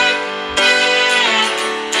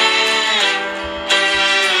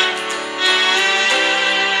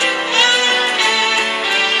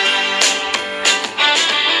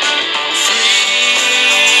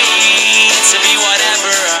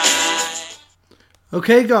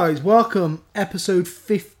Okay, guys, welcome. Episode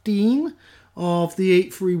 15 of the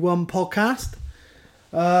 831 podcast.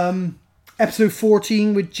 Episode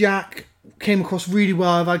 14 with Jack came across really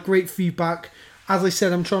well. I've had great feedback. As I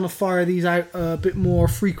said, I'm trying to fire these out a bit more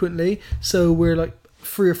frequently. So we're like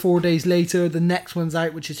 3 or 4 days later. The next one's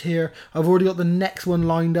out, which is here. I've already got the next one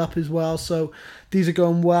lined up as well. So these are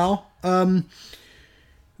going well.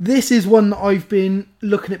 This is one that I've been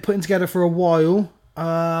looking at putting together for a while.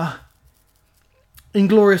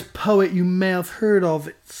 Inglorious poet you may have heard of.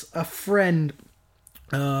 It's a friend.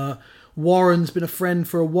 Warren's been a friend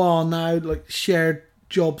for a while now, like shared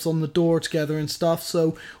jobs on the door together and stuff,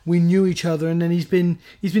 so we knew each other. And then he's been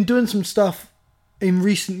doing some stuff in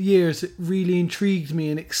recent years that really intrigued me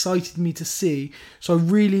and excited me to see. So I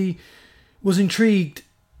really was intrigued,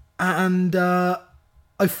 and I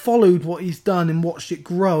followed what he's done and watched it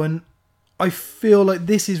grow, and I feel like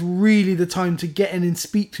this is really the time to get in and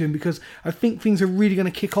speak to him, because I think things are really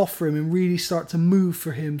going to kick off for him and really start to move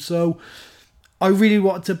for him. So I really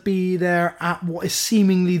want to be there at what is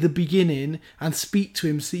seemingly the beginning and speak to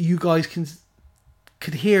him so that you guys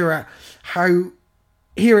could hear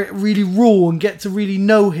it really raw and get to really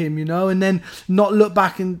know him, you know, and then not look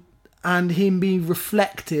back and him being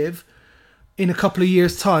reflective in a couple of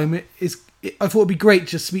years' time. I thought it'd be great to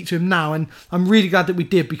just speak to him now, and I'm really glad that we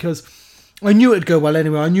did, because I knew it'd go well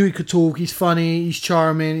anyway. I knew he could talk. He's funny. He's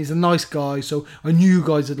charming. He's a nice guy. So I knew you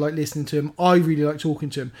guys would like listening to him. I really like talking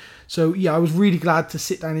to him. So yeah, I was really glad to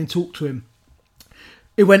sit down and talk to him.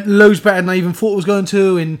 It went loads better than I even thought it was going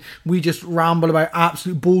to, and we just rambled about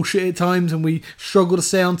absolute bullshit at times, and we struggled to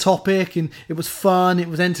stay on topic, and it was fun, it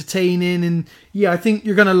was entertaining, and yeah, I think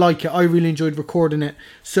you're going to like it. I really enjoyed recording it.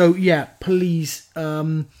 So yeah, please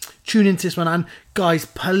tune into this one, and guys,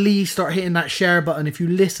 please start hitting that share button. If you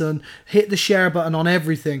listen, hit the share button on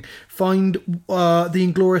everything. Find the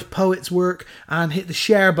Inglorious Poet's work and hit the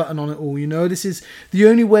share button on it all. You know, this is the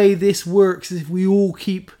only way this works, is if we all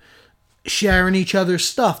keep sharing each other's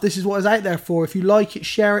stuff. This is what it's out there for. If you like it,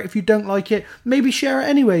 share it. If you don't like it, maybe share it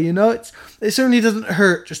anyway. You know, it certainly doesn't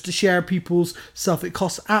hurt just to share people's stuff. It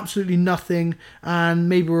costs absolutely nothing, and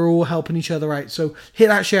maybe we're all helping each other out. So hit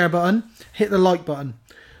that share button, hit the like button.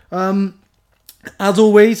 As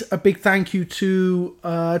always, a big thank you to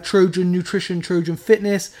Trojan Nutrition, Trojan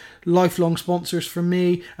Fitness, lifelong sponsors for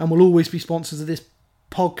me, and will always be sponsors of this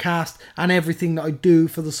podcast and everything that I do,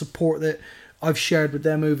 for the support that I've shared with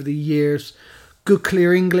them over the years. Good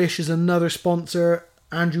Clear English is another sponsor.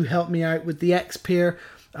 Andrew helped me out with the X-Peer.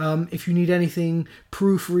 If you need anything,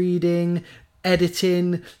 proofreading,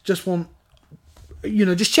 editing, just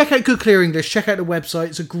check out Good Clear English. Check out the website.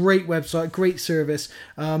 It's a great website, great service.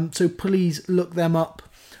 So please look them up.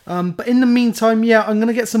 But in the meantime, yeah, I'm going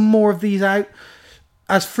to get some more of these out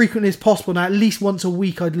as frequently as possible now, at least once a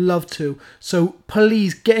week. I'd love to. So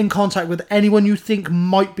please get in contact with anyone you think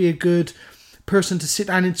might be a good person to sit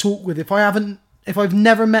down and talk with. If I've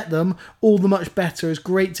never met them, all the much better. It's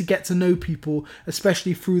great to get to know people,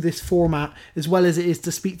 especially through this format, as well as it is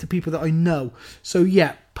to speak to people that I know. So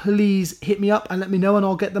yeah, please hit me up and let me know, and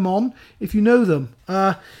I'll get them on if you know them.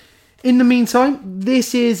 In the meantime,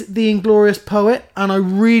 this is the Inglorious Poet, and I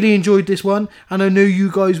really enjoyed this one, and I know you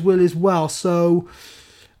guys will as well. So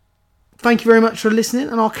thank you very much for listening,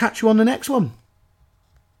 and I'll catch you on the next one.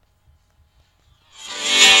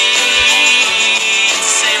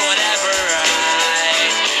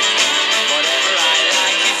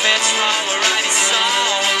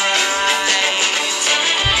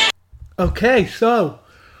 Okay, so,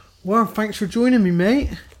 Warren, thanks for joining me,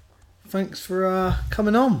 mate. Thanks for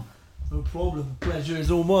coming on. No problem. The pleasure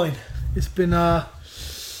is all mine. It's been I've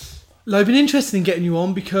been interested in getting you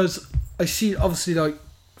on, because I see, obviously, like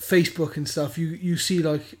Facebook and stuff. You see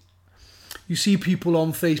people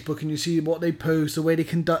on Facebook, and you see what they post, the way they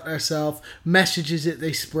conduct themselves, messages that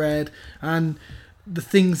they spread, and the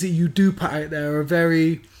things that you do put out there are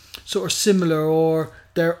very sort of similar, or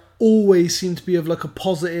they always seem to be of like a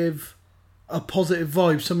positive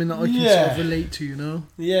vibe, something that I can sort of relate to, you know?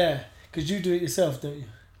 Yeah, because you do it yourself, don't you?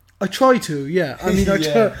 I try to, yeah. I mean,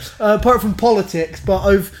 Yeah. Apart from politics, but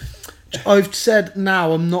I've said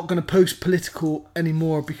now I'm not going to post political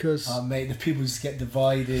anymore, because... Oh, mate, the people just get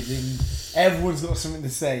divided, and everyone's got something to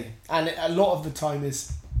say. And a lot of the time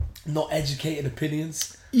is not educated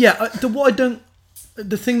opinions. Yeah,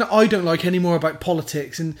 the thing that I don't like anymore about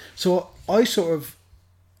politics, and so I sort of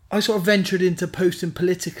ventured into posting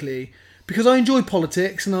politically, because I enjoy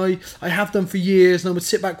politics, and I have done for years, and I would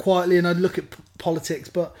sit back quietly and I'd look at politics.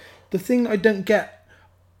 But the thing that I don't get,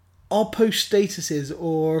 I'll post statuses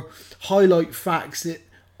or highlight facts that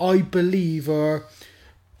I believe are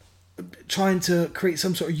trying to create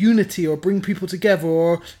some sort of unity or bring people together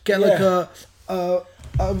or get like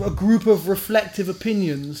a group of reflective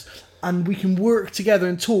opinions, and we can work together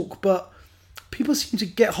and talk. But people seem to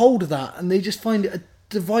get hold of that, and they just find it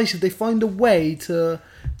divisive. They find a way to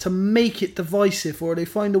make it divisive, or they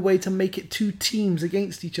find a way to make it two teams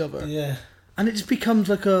against each other. Yeah. And it just becomes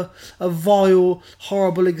like a vile,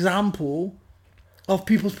 horrible example of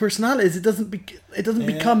people's personalities. It doesn't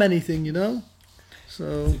become anything, you know.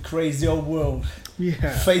 So it's a crazy old world. Yeah.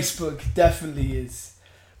 Facebook definitely is.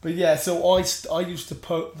 But yeah, so I used to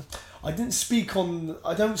I don't speak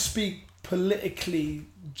politically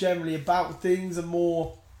generally about things. And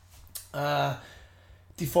more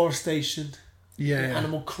deforestation,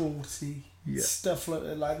 animal cruelty, stuff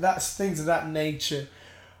like that's things of that nature.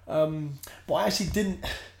 But I actually didn't.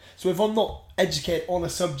 So if I'm not educated on a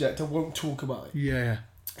subject, I won't talk about it. Yeah.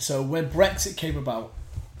 So when Brexit came about,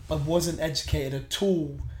 I wasn't educated at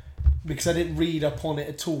all because I didn't read up on it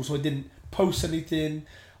at all. So I didn't post anything.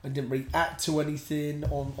 I didn't react to anything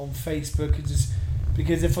on Facebook. It's just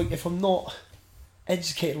because if I'm not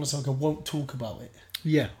educated on something, I won't talk about it.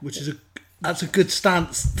 Yeah, which is that's a good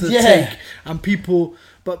stance to take. And people,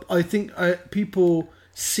 but I think people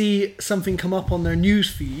see something come up on their news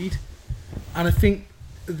feed, and I think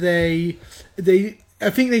they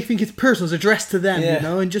think it's personal, it's addressed to them, you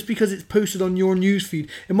know. And just because it's posted on your news feed,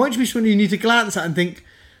 it might just be something you need to glance at and think,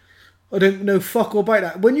 I don't know fuck all about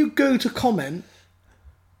that. When you go to comment,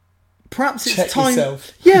 perhaps it's check time.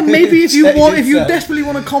 Yourself. Yeah, maybe if you desperately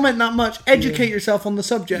want to comment that much, educate yourself on the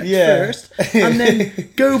subject first, and then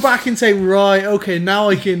go back and say, right, okay, now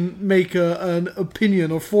I can make an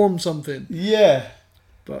opinion or form something. Yeah,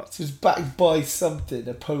 but so it's backed by something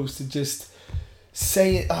opposed to just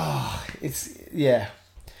saying, don't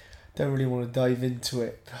really want to dive into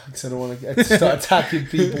it because I don't want to start attacking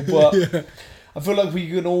people. But I feel like we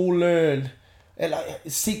can all learn,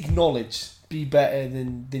 seek knowledge. Be better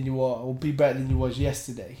than you are, or be better than you was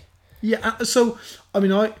yesterday. Yeah. So I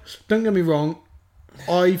mean, don't get me wrong.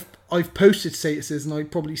 I've posted statuses, and I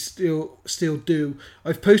probably still do.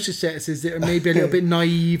 I've posted statuses that are maybe a little bit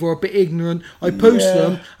naive or a bit ignorant. I post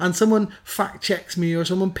them, and someone fact checks me or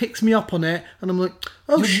someone picks me up on it, and I'm like,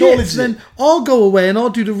 oh shit! So then I'll go away and I'll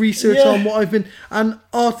do the research on what I've been, and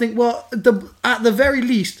I'll think, well, at the very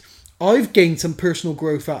least, I've gained some personal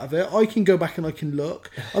growth out of it. I can go back and I can look.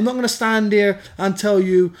 I'm not going to stand here and tell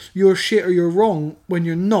you you're shit or you're wrong when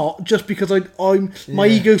you're not, just because my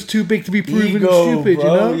ego's too big to be proven stupid,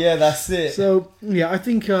 bro. You know? Yeah, that's it. So I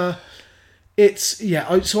think so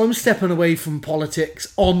I'm stepping away from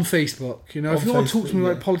politics on Facebook. You know, if you want to talk to me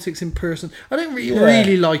about politics in person, I don't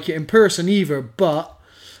really like it in person either. But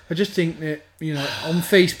I just think that, you know, on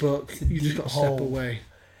Facebook you just got to step away.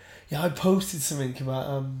 Yeah, I posted something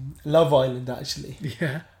about Love Island actually.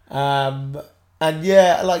 Yeah. And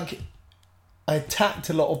I attacked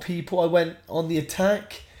a lot of people. I went on the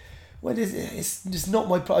attack. What is it? It's just not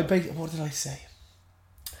my. What did I say?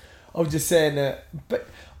 I was just saying that, but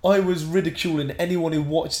I was ridiculing anyone who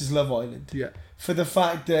watches Love Island. Yeah. For the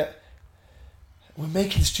fact that we're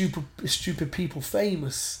making stupid people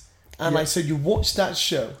famous, and so you watch that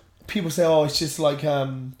show. People say, "Oh, it's just like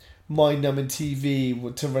mind-numbing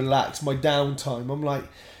TV to relax my downtime." I'm like,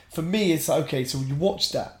 for me, it's like, okay, so you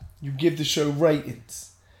watch that, you give the show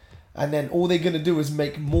ratings, and then all they're going to do is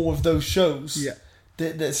make more of those shows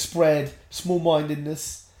that spread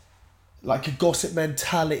small-mindedness, like a gossip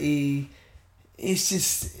mentality.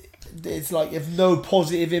 It's like of no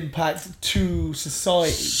positive impact to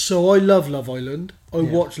society. So I love Love Island. I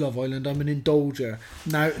watch Love Island. I'm an indulger.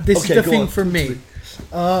 Now, this is the thing for me.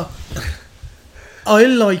 I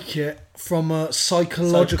like it from a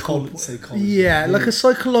psychological like a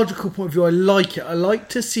psychological point of view. I like it. I like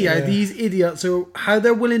to see how these idiots how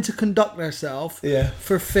they're willing to conduct themselves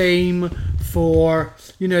for fame, for,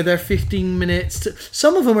 you know, their 15 minutes.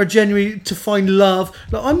 Some of them are genuinely to find love.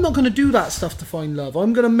 Like, I'm not going to do that stuff to find love.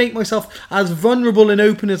 I'm going to make myself as vulnerable and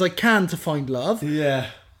open as I can to find love.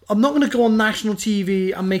 Yeah. I'm not going to go on national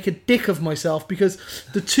TV and make a dick of myself, because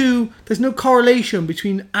there's no correlation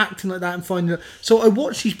between acting like that and finding it. So I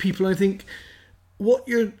watch these people and I think,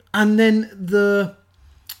 and then the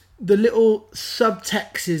little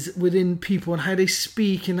subtexts within people and how they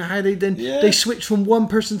speak and how they then they switch from one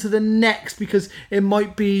person to the next because it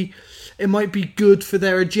might be good for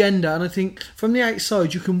their agenda. And I think from the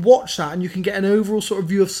outside you can watch that and you can get an overall sort of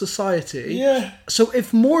view of society. Yeah. So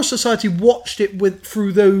if more society watched it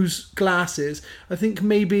through those glasses, I think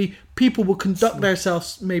maybe people will conduct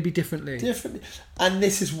themselves maybe differently. And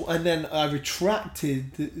then I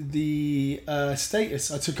retracted the status.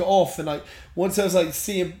 I took it off, and like once I was like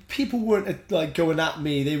seeing people weren't like going at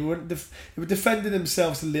me, they were defending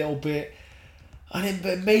themselves a little bit, and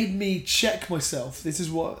it made me check myself.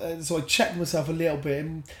 So I checked myself a little bit,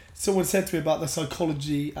 and someone said to me about the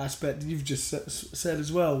psychology aspect that you've just said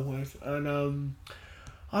as well, and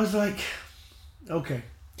I was like, okay,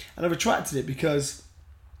 and I retracted it because.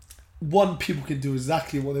 One, people can do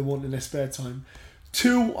exactly what they want in their spare time.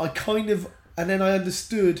 Two, and then I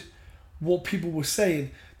understood what people were saying.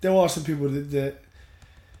 There are some people that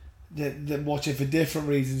watch it for different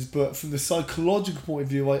reasons, but from the psychological point of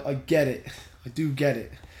view, I get it. I do get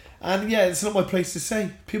it. And yeah, it's not my place to say.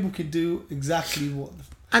 People can do exactly what...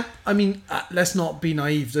 And I mean, let's not be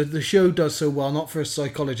naive. The show does so well, not for a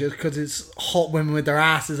psychologist, because it's hot women with their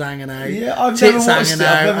asses hanging out. Yeah, I've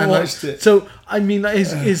never watched it. So I mean, like,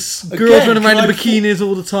 is girls running around in bikinis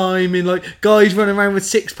all the time, and like guys running around with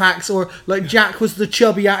six packs, or like Jack was the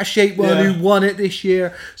chubby, out of shape one who won it this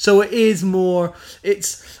year. So it is more.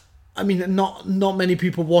 I mean, not many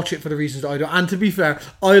people watch it for the reasons that I do. And to be fair,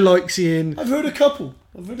 I like seeing. I've heard a couple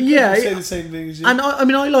say the same thing as you. And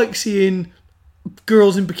I like seeing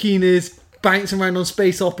girls in bikinis bouncing around on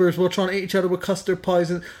space operas while trying to eat each other with custard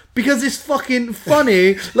pies, because it's fucking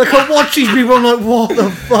funny. Like, I watch these people, I'm like, what the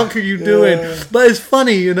fuck are you doing? But it's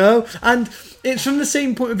funny, you know. And it's from the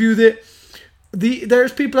same point of view that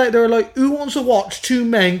there's people out there like, who wants to watch two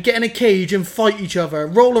men get in a cage and fight each other,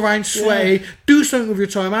 roll around, sway, do something with your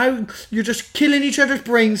time out? You're just killing each other's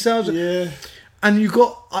brain cells. Yeah. And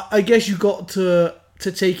I guess you got to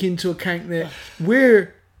take into account that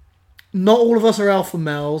not all of us are alpha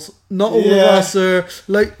males. Not all of us are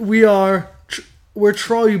like we're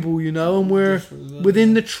tribal, you know, and we're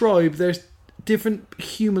within the tribe. There's different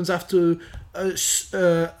humans have to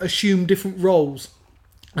assume different roles,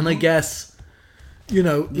 and I guess you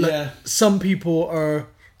know, like some people are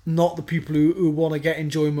not the people who want to get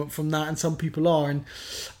enjoyment from that, and some people are. And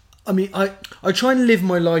I mean, I try and live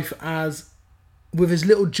my life with as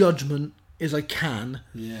little judgment as I can.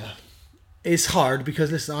 Yeah. It's hard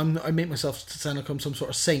because, listen, I make myself sound like I'm some sort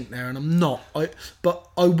of saint there, and I'm not. But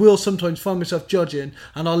I will sometimes find myself judging,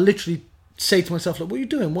 and I'll literally say to myself, like, what are you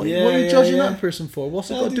doing? What are you judging that person for? What's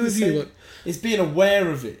it got to do with you? Like, it's being aware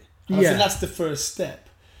of it. I think that's the first step.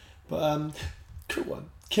 But, cool one.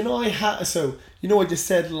 Can I have... So, you know, I just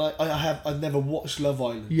said, like, I've never watched Love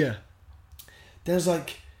Island. Yeah. There's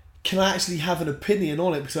like, can I actually have an opinion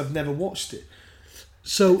on it because I've never watched it?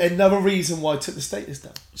 So... Another reason why I took the status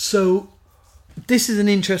down. So... This is an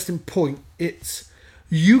interesting point.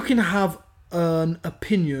 You can have an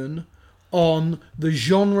opinion on the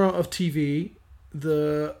genre of TV,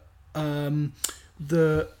 the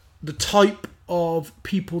type of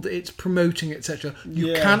people that it's promoting, etc.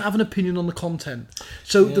 You can't have an opinion on the content.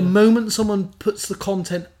 So the moment someone puts the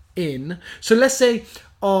content in, so let's say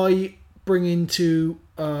I bring into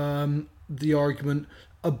the argument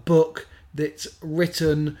a book that's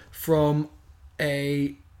written from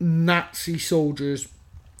a Nazi soldier's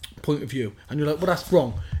point of view, and you're like, well, that's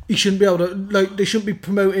wrong. You shouldn't be able to, like, they shouldn't be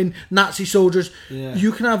promoting Nazi soldiers.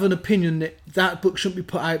 You can have an opinion that book shouldn't be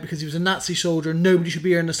put out because he was a Nazi soldier, nobody should be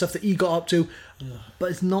hearing the stuff that he got up to. But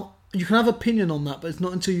it's not, you can have opinion on that, but it's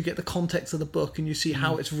not until you get the context of the book and you see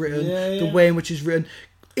how it's written, the way in which it's written.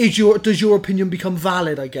 Does your opinion become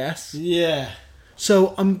valid, I guess?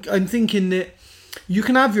 So I'm thinking that you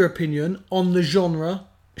can have your opinion on the genre.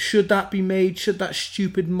 Should that be made? Should that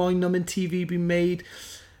stupid mind-numbing TV be made?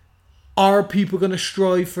 Are people going to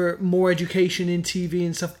strive for more education in TV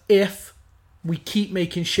and stuff if we keep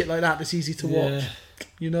making shit like that's easy to watch?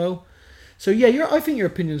 You know? So I think your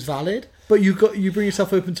opinion's valid, but you bring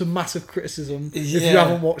yourself open to massive criticism if you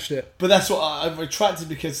haven't watched it. But that's what I've retracted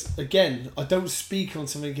because, again, I don't speak on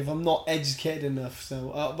something if I'm not educated enough.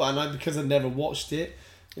 So, because I never watched it,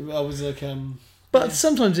 I was like, But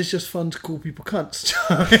sometimes it's just fun to call people cunts.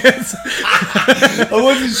 I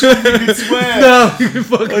wasn't sure if you could swear. No, you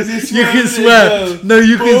can swear. No,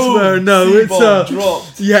 you can swear. No, it's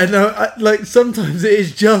dropped. Yeah, no. Like sometimes it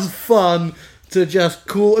is just fun to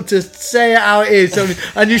to say it how it is,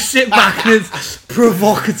 and you sit back and it's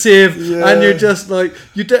provocative, and you're just like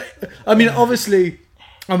I mean, obviously,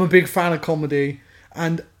 I'm a big fan of comedy,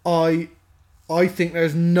 and I think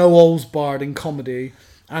there's no holes barred in comedy.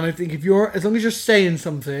 And I think as long as you're saying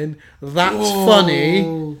something that's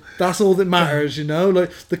funny, that's all that matters, you know? Like,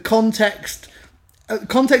 the context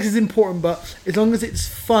is important, but as long as it's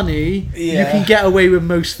funny, you can get away with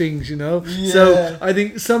most things, you know? So I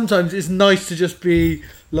think sometimes it's nice to just be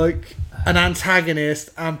like an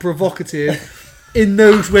antagonist and provocative in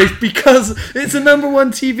those ways because it's the number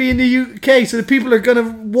one TV in the UK, so the people are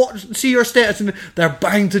gonna see your status and they're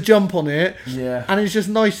bound to jump on it. Yeah. And it's just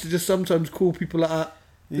nice to just sometimes call people like that.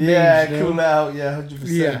 Yeah, cool out. Yeah, 100%.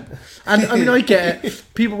 Yeah, and I mean I get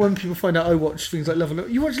it. When people find out I watch things like Love and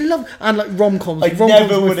you watch Love and like rom-coms. I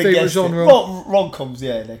never would have guessed genre. it. Rom-coms,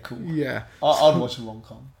 yeah, they're cool. Yeah, I'd watch a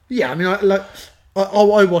rom-com. Yeah, I mean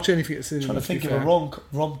I watch anything that's in. Trying to think of a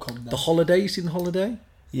rom-com. The Holiday. You seen The Holiday?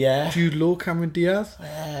 Yeah. Jude Law, Cameron Diaz.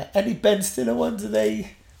 Any Ben Stiller ones? Are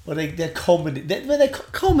they? Well, they're comedy. They're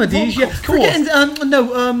comedies. Yeah. Forgetting,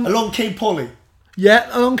 Along Came Polly. Yeah,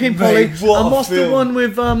 Along Came Polly. And what's the one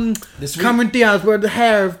with Cameron Diaz where the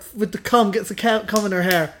hair with the cum gets the cum in her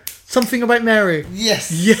hair? Something About Mary.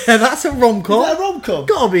 Yes. Yeah, that's a rom-com. Is that a rom-com?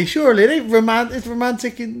 Gotta be, surely. It's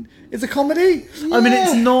romantic and it's a comedy. Yeah. I mean,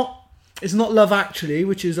 it's not Love Actually,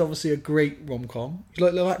 which is obviously a great rom-com. You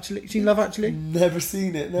like Love Actually? You seen Love Actually? Never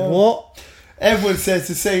seen it, no. What? Everyone says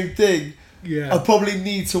the same thing. Yeah. I probably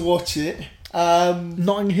need to watch it.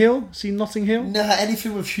 Notting Hill? Seen Notting Hill? Nah,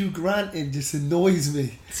 anything with Hugh Grant in just annoys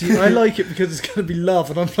me. See, I like it because it's going to be love,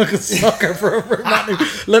 and I'm like a sucker for a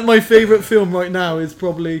romantic. Like my favourite film right now is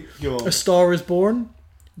probably A Star Is Born,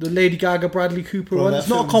 the Lady Gaga Bradley Cooper one. It's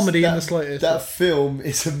not a comedy in the slightest. That film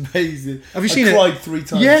is amazing. Have you seen it? I cried 3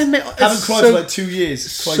 times. Yeah, mate, I haven't cried for like 2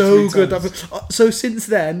 years. So good. So since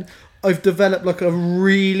then, I've developed like a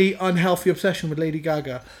really unhealthy obsession with Lady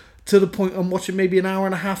Gaga. To the point I'm watching maybe an hour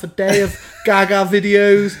and a half a day of Gaga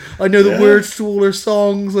videos. I know the words to all her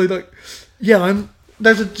songs.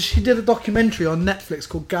 She did a documentary on Netflix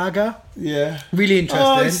called Gaga. Yeah, really interesting.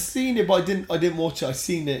 Oh, I've seen it, but I didn't watch it. I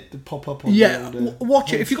seen it pop up on.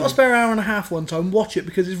 Watch it if you've got a spare hour and a half one time. Watch it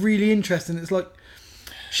because it's really interesting. It's like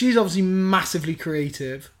she's obviously massively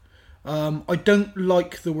creative. I don't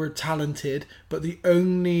like the word talented, but the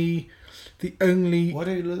only. Why don't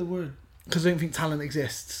you like the word? Because I don't think talent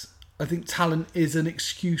exists. I think talent is an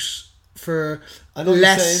excuse for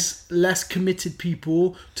less committed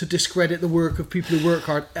people to discredit the work of people who work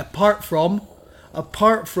hard. Apart from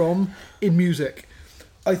in music,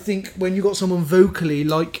 I think when you got someone vocally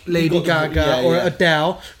like Lady Gaga or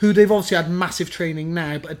Adele, who they've obviously had massive training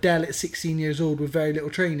now, but Adele at 16 years old with very little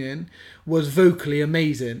training was vocally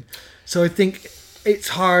amazing. So I think it's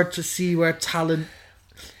hard to see where talent.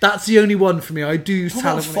 That's the only one for me. I do use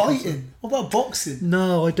talent. What about fighting? What about boxing?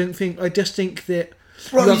 No, I don't think. I just think that.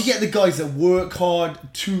 Bro, you get the guys that work hard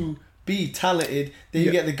to be talented. Then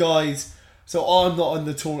you get the guys. So I'm not on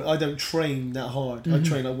the tournament. I don't train that hard. I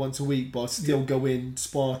train like once a week, but I still go in,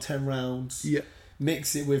 spar 10 rounds. Yeah.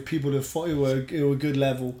 Mix it with people who fight who are a good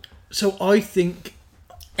level. So I think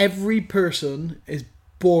every person is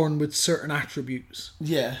born with certain attributes.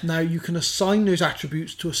 Yeah. Now you can assign those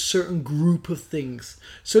attributes to a certain group of things.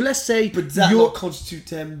 So let's say, but does that not constitute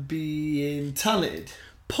them being talented?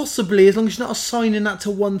 Possibly, as long as you're not assigning that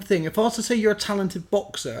to one thing. If I was to say you're a talented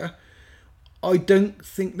boxer, I don't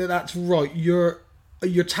think that that's right. Your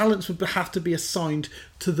talents would have to be assigned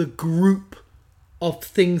to the group of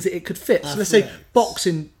things that it could fit. So let's say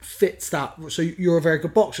boxing fits that. So you're a very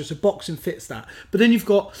good boxer. So boxing fits that. But then you've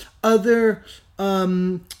got other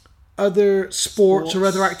sports or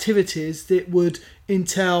other activities that would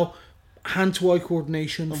entail hand-to-eye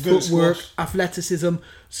coordination, footwork, athleticism.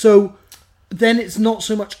 So then it's not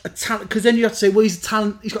so much a talent, because then you have to say, well, he's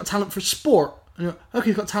got talent for sport. And you're like, okay,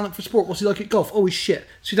 he's got talent for sport. What's he like at golf? Oh, he's shit.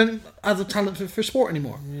 So you don't have a talent for sport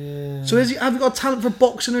anymore. Yeah. So have you got a talent for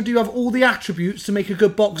boxing, or do you have all the attributes to make a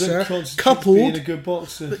good boxer,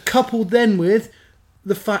 coupled then with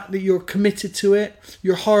the fact that you're committed to it,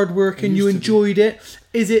 you're hardworking, you enjoyed it?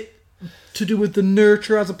 Is it to do with the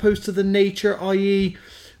nurture as opposed to the nature, i.e.,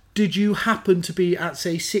 did you happen to be at,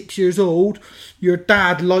 say, 6 years old, your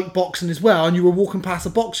dad liked boxing as well, and you were walking past a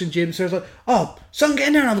boxing gym, so it's like, oh, son, get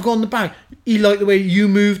in there and have a go on the bag. He liked the way you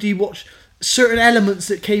moved, he watched certain elements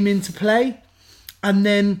that came into play, and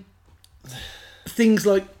then things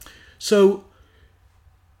like, so,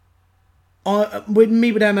 with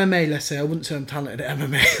MMA, let's say, I wouldn't say I'm talented at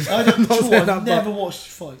MMA. I've never watched a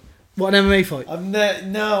fight. What, an MMA fight? I've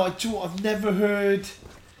never heard.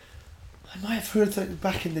 I might have heard something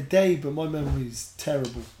back in the day, but my memory is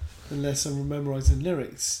terrible unless I'm memorising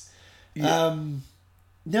lyrics. Yeah.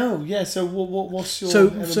 So what's your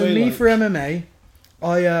MMA so me like? For MMA,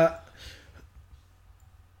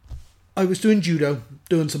 I was doing judo,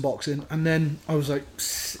 doing some boxing, and then I was like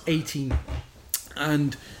 18,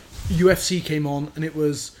 and UFC came on, and it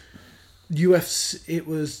was the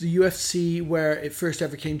UFC where it first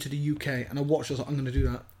ever came to the UK, and I watched. I was like, I'm going to do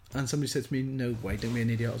that, and somebody said to me, "No way, don't be an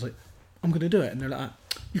idiot." I was like, I'm going to do it. And they're like,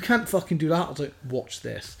 you can't fucking do that. I was like, watch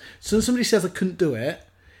this. So when somebody says I couldn't do it,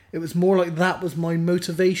 It was more like that was my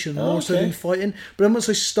motivation, more so than fighting. But then once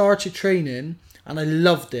I started training and I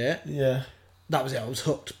loved it, that was it. I was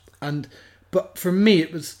hooked. But for me,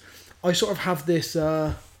 it was, I sort of have this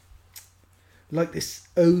like this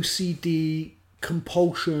OCD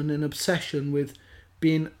compulsion and obsession with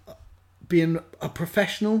being a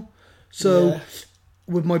professional. So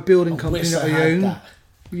with my building company that I own,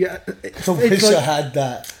 I had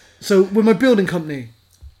that. So with my building company,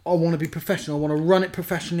 I want to be professional. I want to run it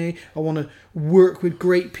professionally. I want to work with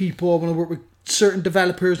great people. I want to work with certain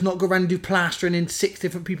developers, not go around and do plastering in 6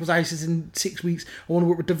 different people's houses in 6 weeks. I want to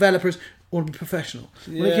work with developers. I want to be professional.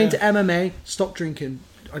 When it came to MMA, stopped drinking.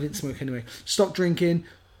 I didn't smoke anyway. Stopped drinking.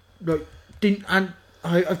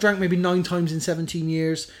 I've drank maybe 9 times in 17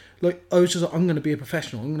 years. Like, I was just like, I'm going to be a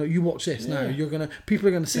professional. you watch this now. People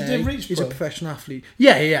are going to say he's a professional athlete.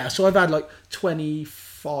 Yeah. So I've had like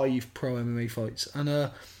 25 pro MMA fights, and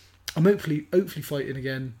I'm hopefully fighting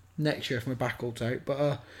again next year if my back holds out.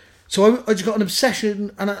 But so I just got an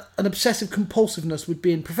obsession and an obsessive compulsiveness with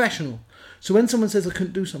being professional. So when someone says I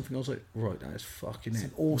couldn't do something, I was like, right, that is fucking it's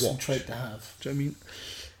an awesome trait to have. Do you know what I mean?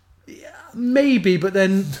 Yeah, maybe, but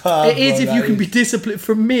then it is if you can be disciplined.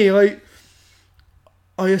 For me, I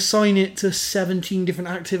assign it to 17 different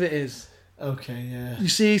activities. Okay, yeah. You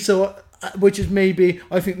see, so which is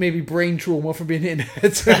I think maybe brain trauma for being in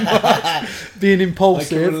it so much, being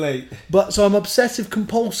impulsive. I can relate. But so I'm obsessive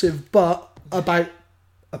compulsive, but about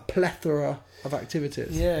a plethora of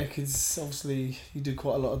activities. Yeah, because obviously you do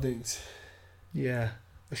quite a lot of things. Yeah,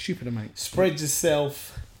 a stupid amount. Spread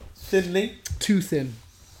yourself thinly. Too thin.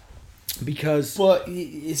 Because... But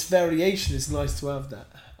it's variation. It's nice to have that,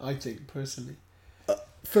 I think, personally.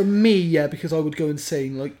 For me, yeah, because I would go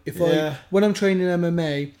insane. Like, when I'm training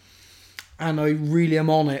MMA and I really am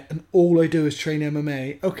on it and all I do is train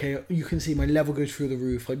MMA, okay, you can see my level goes through the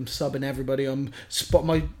roof. I'm subbing everybody. I'm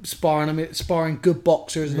sparring good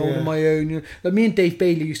boxers and all on my own. You know, like me and Dave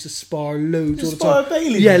Bailey used to spar loads all the time.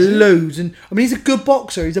 Bailey, yeah, loads. And I mean, he's a good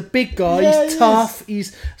boxer. He's a big guy. He's tough. He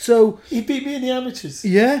beat me in the amateurs.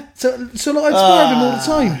 Yeah. So like, I'd spar him all the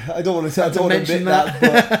time. I don't want to admit that,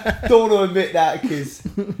 but don't want to admit that because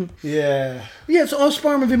yeah. So I was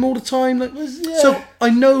sparring with him all the time. Like, so I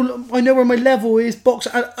know where my level is.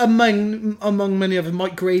 Among many of them,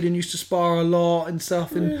 Mike Graydon used to spar a lot and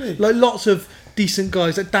stuff, and like lots of decent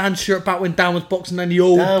guys. Like Dan Shirtback when Dan was boxing and the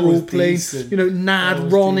old brawl plane. You know, Nad,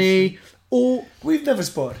 Ronnie. We've never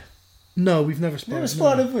sparred. No, we've never sparred. Never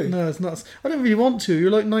sparred, have we? No, it's not. I don't really want to.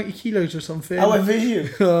 You're like 90 kilos or something. How heavy are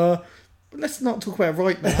you? Let's not talk about it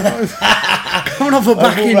right now. Coming off a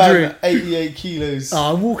back injury. 88 kilos.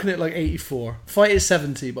 I'm walking at like 84. Fight is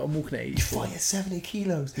 70, but I'm walking at 84. Fight at 70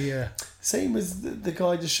 kilos? Yeah. Same as the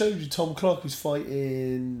guy I just showed you, Tom Clark, who's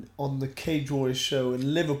fighting on the Cage Warriors show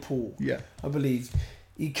in Liverpool. Yeah. I believe.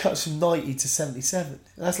 He cuts from 90 to 77.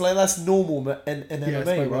 That's normal in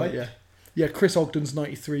MMA, right? Yeah. Yeah, Chris Ogden's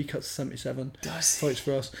 93, cuts to 77. Does he? Fights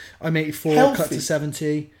for us. I'm 84, cut to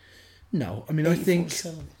 70. No, I mean, I think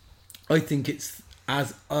it's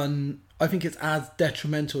as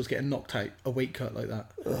detrimental as getting knocked out, a weight cut like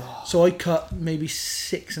that. Ugh. So I cut maybe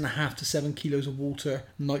 6.5 to 7 kilos of water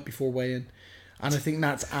the night before weigh-in, and I think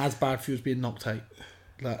that's as bad for you as being knocked out.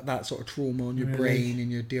 That sort of trauma on your brain and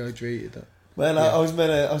you're dehydrated. Well, I was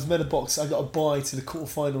meant to box. I got a bye to the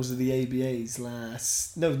quarterfinals of the ABAs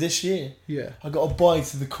this year. Yeah. I got a bye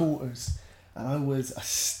to the quarters, and I was a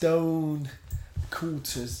stone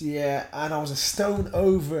quarters. Yeah, and I was a stone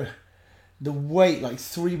over the weight like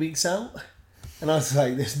 3 weeks out, and I was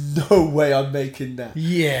like, "There's no way I'm making that."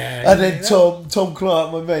 Yeah. And then Tom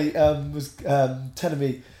Clark, my mate, was telling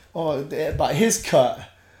me about his cut,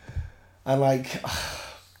 and like.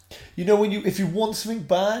 You know if you want something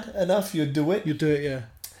bad enough, you'll do it. You do it, yeah.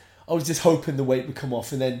 I was just hoping the weight would come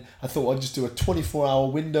off, and then I thought I'd just do a 24-hour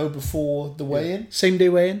window before the weigh-in. Same day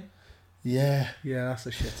weigh-in? Yeah. Yeah, that's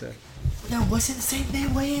a shitter. No, was it the same day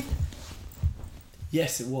weigh-in?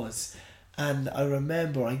 Yes, it was. And I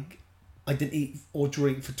remember I didn't eat or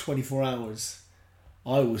drink for 24 hours.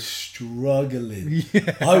 I was struggling.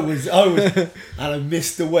 Yeah. I was, and I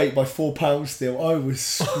missed the weight by 4 pounds still. I was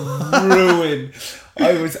screwing.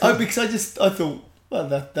 Because I thought, well,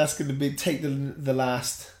 that's going to take the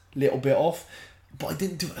last little bit off. But I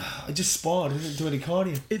didn't do it. I just sparred. I didn't do any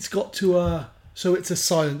cardio. It's got to, so it's a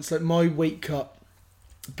science. Like my weight cut.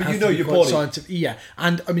 But you know your body. Scientific. Yeah.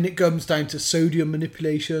 And I mean, it comes down to sodium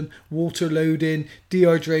manipulation, water loading,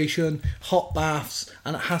 dehydration, hot baths,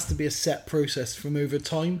 and it has to be a set process from over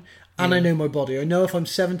time. And I know my body. I know if I'm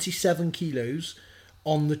 77 kilos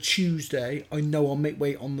on the Tuesday, I know I'll make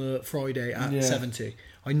weight on the Friday at 70.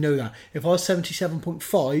 I know that. If I was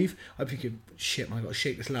 77.5, I'm thinking, shit, man, I've got to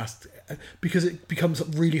shake this last, because it becomes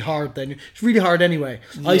really hard then. It's really hard anyway.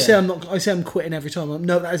 I say I'm quitting every time.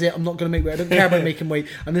 No, that is it. I'm not going to make weight. I don't care about making weight.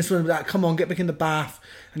 And this one, that, come on, get back in the bath.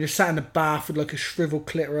 And you're sat in the bath with like a shriveled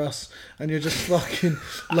clitoris, and you're just fucking,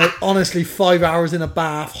 like, honestly, 5 hours in a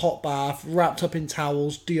bath, hot bath, wrapped up in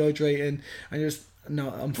towels, dehydrating, and you're just, no,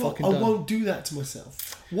 I'm fucking done. I won't do that to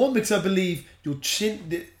myself. One, because I believe your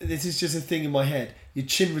chin, this is just a thing in my head, your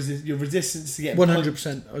chin your resistance to get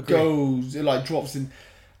 100% goes, it like drops in.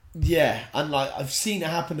 Yeah, and like I've seen it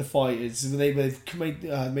happen to fighters when they've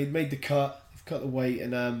made the cut, they've cut the weight,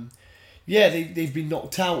 and they've been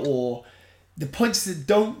knocked out, or the punches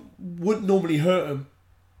that wouldn't normally hurt them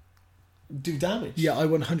do damage. Yeah, I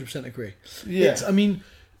 100% agree. Yeah, I mean,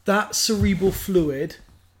 that cerebral fluid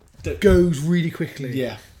goes really quickly.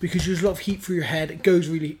 Yeah, because there's a lot of heat through your head. It goes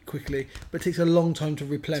really quickly, but it takes a long time to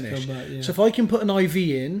replenish. Back, yeah. So if I can put an IV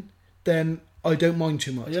in, then I don't mind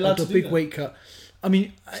too much. Are you allowed I'll do a big weight cut. I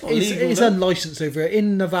mean, it's unlicensed over here.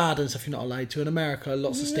 In Nevada and stuff, you're not allowed to. In America,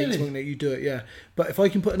 lots of states won't let you do it, yeah. But if I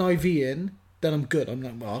can put an IV in, then I'm good. I'm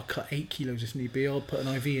like, well, I'll cut 8 kilos if need be. I'll put an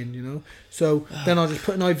IV in, you know? So then I'll just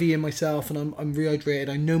put an IV in myself, and I'm rehydrated.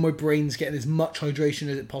 I know my brain's getting as much hydration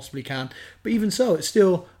as it possibly can. But even so, it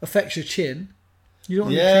still affects your chin. You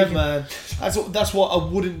don't want to be man. That's what I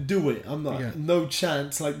wouldn't do it. I'm not, no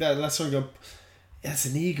chance like that. That's something that's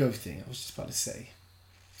an ego thing. I was just about to say.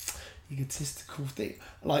 Egotistical thing.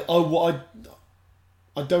 Like, I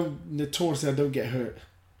don't, notoriously, I don't get hurt.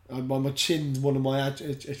 My chin's one of my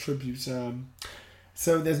attributes.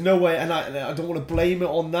 So there's no way, and I don't want to blame it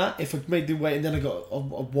on that. If I made the weight and then I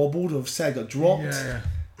wobbled, or say I got dropped,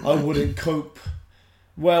 I wouldn't cope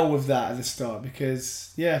well with that at the start,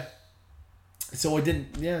 because so I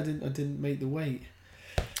didn't make the weight.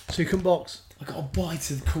 So you couldn't box? I got a bite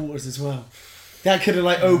to the quarters as well. That could have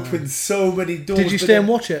like opened so many doors. Did you stay and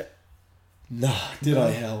watch it? Nah,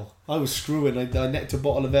 I? Hell, I was screwing. I necked a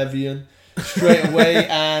bottle of Evian straight away,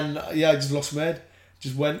 and I just lost my head.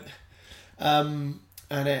 Just went, and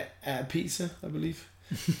ate a pizza, I believe,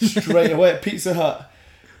 straight away at Pizza Hut,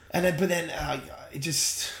 and then I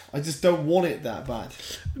just don't want it that bad.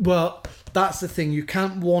 Well, that's the thing. You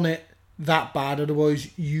can't want it that bad,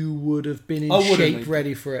 otherwise you would have been in shape,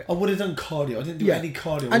 ready for it. I would have done cardio. I didn't do any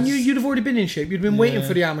cardio. And you'd have already been in shape. You'd been waiting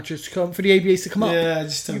for the amateurs to come, for the ABAs to come up. Yeah, I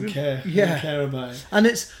just don't care. I don't care about it. And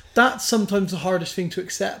that's sometimes the hardest thing to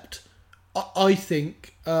accept, I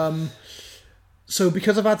think. So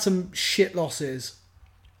because I've had some shit losses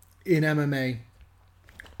in MMA,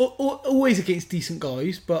 always against decent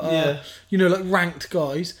guys, but like ranked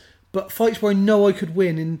guys, but fights where I know I could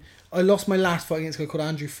win. And I lost my last fight against a guy called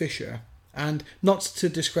Andrew Fisher. And not to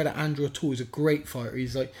discredit Andrew at all, he's a great fighter.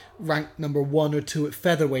 He's like ranked number 1 or 2 at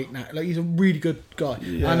featherweight now. Like, he's a really good guy.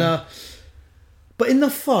 Yeah. And but in the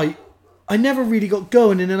fight, I never really got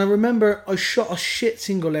going. And then I remember I shot a shit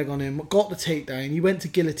single leg on him, got the takedown. He went to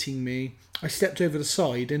guillotine me. I stepped over the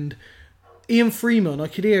side, and Ian Freeman, I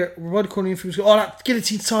could hear right corner Ian Freeman go, "Oh, that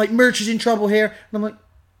guillotine tight. Merch is in trouble here." And I'm like,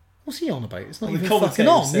 what's he on about? It's not even fucking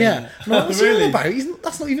on. Yeah. Like, what's he on about?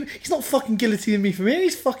 He's not fucking guillotining me from here.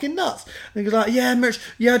 He's fucking nuts. And he goes like, yeah, Merch,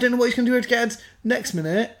 I don't know what he's going to do here to get it. Next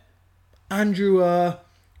minute, Andrew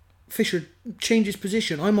Fisher changes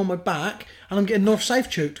position. I'm on my back, and I'm getting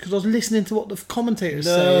north-south choked because I was listening to what the commentator's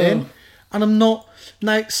saying. And I'm not...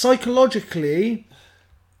 Now, psychologically,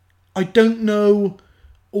 I don't know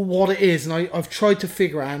what it is. And I've tried to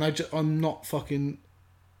figure out, and I'm not fucking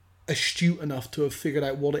astute enough to have figured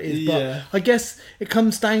out what it is, but I guess it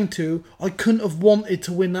comes down to I couldn't have wanted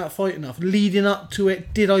to win that fight enough. Leading up to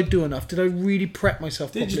it, did I do enough? Did I really prep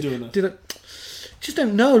myself properly? Did you do enough? Just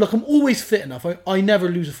don't know. Like, I'm always fit enough. I never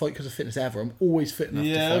lose a fight because of fitness ever. I'm always fit enough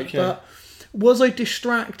to fight. Okay. But was I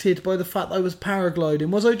distracted by the fact that I was paragliding?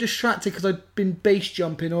 Was I distracted because I'd been base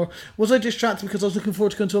jumping? Or was I distracted because I was looking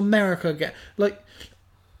forward to going to America again? Like,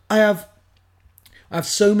 I have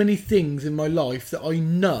so many things in my life that I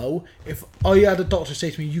know if I had a doctor say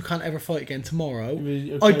to me, "You can't ever fight again tomorrow,"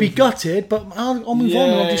 I'd be gutted, but I'll move on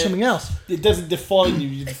and I'll do something else. It doesn't define you.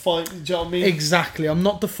 You define, do you know what I mean? Exactly. I'm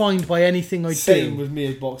not defined by anything I do. Same with me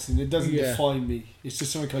as boxing. It doesn't define me. It's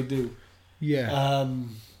just something I do. Yeah.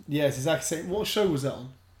 It's exactly the same. What show was that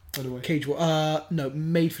on, by the way? Cage War. No,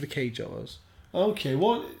 Made for the Cage I was. Okay,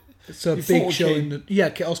 what? It's a big show.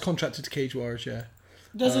 I was contracted to Cage Warriors,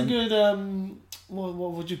 That's a good...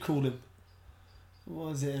 What would you call him? What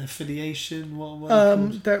is it? An affiliation?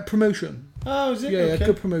 What their promotion. Oh, is it? Yeah,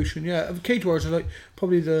 good promotion. Yeah, Cage Warriors are like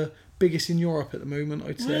probably the biggest in Europe at the moment,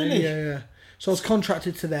 I'd say. Really? Yeah. So I was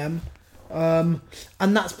contracted to them, and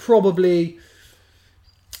that's probably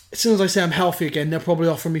as soon as I say I'm healthy again, they'll probably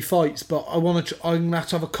offer me fights. But I'm gonna have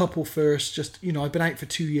to have a couple first. Just I've been out for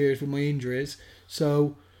 2 years with my injuries,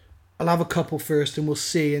 so I'll have a couple first, and we'll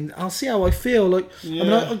see, and I'll see how I feel. Like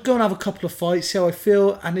I'll go and have a couple of fights, see how I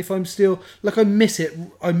feel, and if I'm still I miss it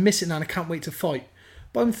now, and I can't wait to fight.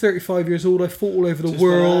 But I'm 35 years old. I fought all over the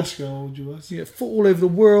world. Just how old you was. Yeah, fought all over the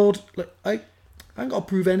world. Like I ain't got to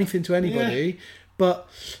prove anything to anybody, but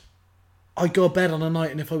I go to bed on a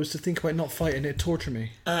night, and if I was to think about not fighting, it'd torture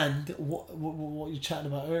me. And what you're chatting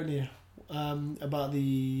about earlier, about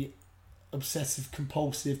the obsessive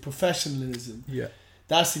compulsive professionalism. Yeah,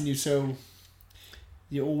 that's in you. So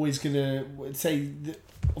you're always gonna say that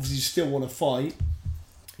obviously you still want to fight.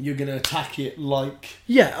 You're going to attack it like...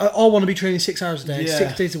 Yeah, I want to be training 6 hours a day,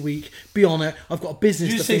 6 days a week, be on it. I've got a business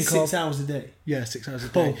to think of. Did you say 6 hours a day? Yeah, 6 hours a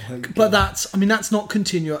day. Oh my God. But that's not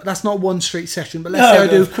continuous. That's not one straight session. But let's say I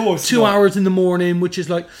do of course 2 hours in the morning, which is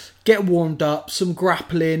like get warmed up, some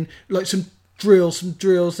grappling, like some drills,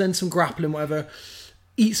 then some grappling, whatever.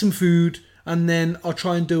 Eat some food, and then I'll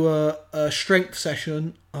try and do a strength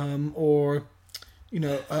session or,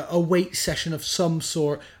 a weight session of some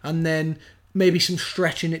sort, and then... maybe some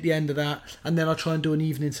stretching at the end of that, and then I'll try and do an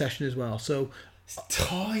evening session as well. So it's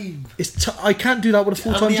time. I can't do that with a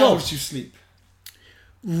full-time job. How many hours do you sleep?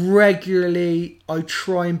 Regularly, I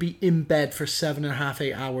try and be in bed for 7.5,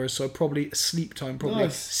 8 hours. So probably sleep time, probably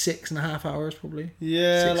 6.5 hours, probably.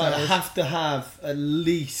 Yeah, 6 I hours. have to have at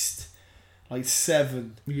least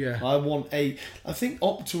 7. Yeah, I want 8. I think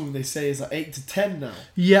optimum they say is 8 to 10 now.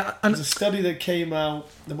 Yeah, and there's a study that came out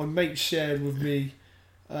that my mate shared with me.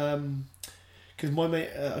 Because my mate,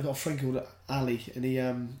 I got a friend called Ali, and he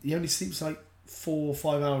only sleeps 4 or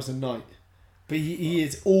 5 hours a night, but he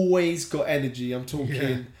has always got energy. I'm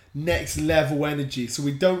talking next level energy. So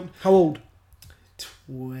we don't. How old?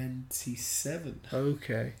 27.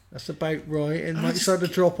 Okay, that's about right. It might start to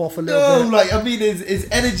drop off a little bit. His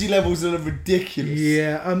energy levels are ridiculous.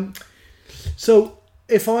 Yeah. So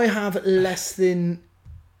if I have less than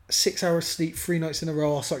 6 hours sleep 3 nights in a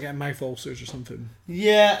row, I'll start getting mouth ulcers or something.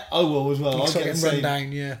 Yeah, I will as well. I'll start getting run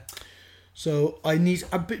down, yeah. So I need...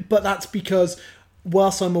 But that's because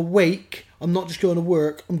whilst I'm awake, I'm not just going to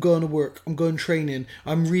work. I'm going training.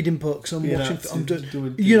 I'm reading books. I'm watching...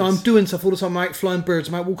 I'm doing stuff all the time. I'm out flying birds.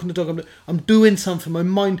 I'm out walking the dog. I'm doing something. My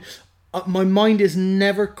mind is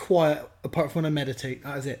never quiet apart from when I meditate.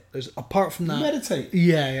 That is it. Apart from that... You meditate?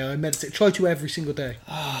 Yeah, I meditate. Try to every single day.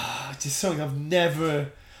 Just something I've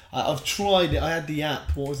never... I've tried it. I had the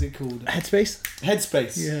app. What was it called?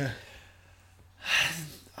 Headspace. Yeah.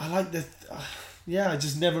 I like the... I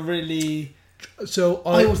just never really... So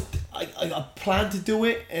I plan to do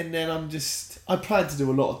it, and then I plan to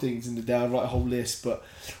do a lot of things in the day. I write a whole list, but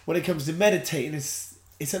when it comes to meditating,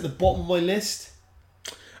 it's at the bottom of my list.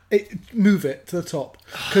 Move it to the top,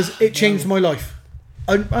 because it changed my life.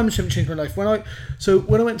 I'm just going to change my life. When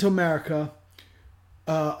I went to America...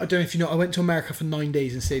 I don't know if you know, I went to America for 9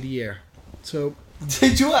 days and stayed a year. So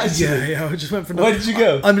did you actually? Yeah, I just went for... Where did you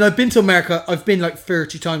go? I've been to America. I've been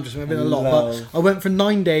 30 times. I've been a lot, but I went for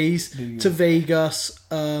 9 days to Vegas.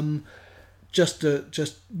 Just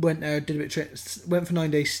went there, did a bit of training, went for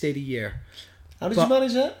 9 days, stayed a year. How did you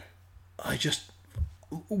manage that? I just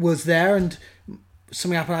was there, and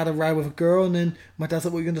something happened. I had a row with a girl, and then my dad's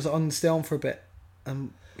like, "What are you going to do?" I'm going to stay on for a bit.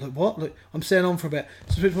 I'm like, "What?" Like, I'm staying on for a bit.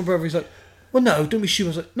 So I spoke to my brother. He's like, "Well, no, don't be stupid." I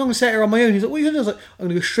was like, "No, I'm going to stay here on my own." He's like, "What are you going to do?" I was like, "I'm going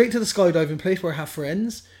to go straight to the skydiving place where I have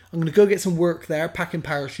friends. I'm going to go get some work there, packing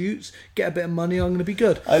parachutes, get a bit of money. I'm going to be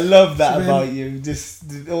good." I love that about you. Just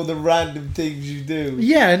all the random things you do.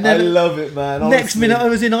 Yeah, and then I love it, man. Honestly. Next minute, I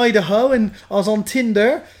was in Idaho and I was on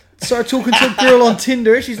Tinder. Started talking to a girl on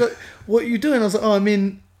Tinder. She's like, "What are you doing?" I was like, "Oh,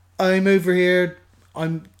 I'm over here.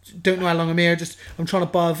 Don't know how long I'm here. I'm trying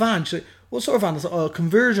to buy a van." She's like, "What sort of van?" I was like, "Oh, a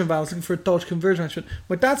conversion van. I was looking for a Dodge conversion van." She went,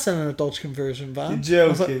 "My dad's selling a Dodge conversion van." You're joking. I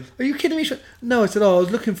was like, "Are you kidding me?" She went, "No." I said, "Oh, I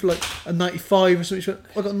was looking for a 95 or something." She went,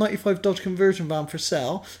 "I got a 95 Dodge conversion van for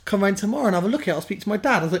sale. Come round tomorrow and have a look at it. I'll speak to my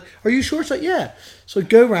dad." I was like, "Are you sure?" She's like, "Yeah." So I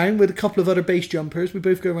go round with a couple of other base jumpers. We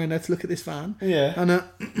both go round there to look at this van. Yeah. And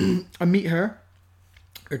I meet her.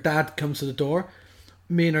 Her dad comes to the door.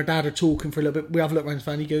 Me and her dad are talking for a little bit. We have a look around the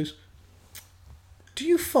van. He goes, "Do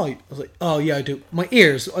you fight?" I was like, "Oh yeah, I do." My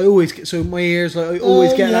ears, I always get that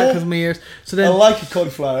because of my ears. So then I like a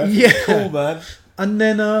cauliflower. Yeah, cool, man. And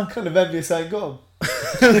then kind of envious I ain't got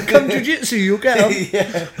 'em. Come jiu-jitsu, you'll get 'em.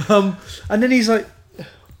 Yeah. And then he's like,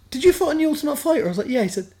 "Did you fight on the Ultimate Fighter?" I was like, "Yeah." He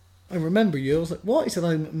said, "I remember you." I was like, "What?" He said,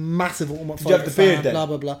 "I'm a massive Ultimate Fighter." Did you have the beard then? Blah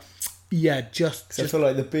blah blah. Yeah, just I feel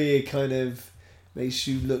like the beard kind of makes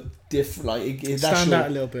you look different, like it's stand out a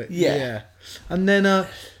little bit. Yeah. And then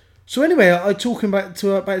So anyway, I talking about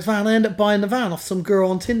his van. I end up buying the van off some girl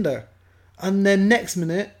on Tinder, and then next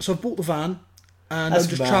minute, so I bought the van, and I'm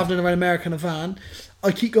just travelling around America in a van.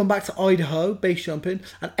 I keep going back to Idaho, base jumping,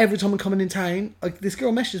 and every time I'm coming in town, this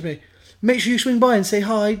girl messages me, make sure you swing by and say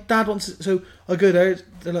hi, Dad wants to... So I go there,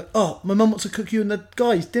 they're like, oh, my mum wants to cook you and the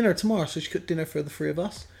guys dinner tomorrow, so she cooked dinner for the three of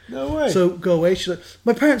us. No way. So go away. She's like,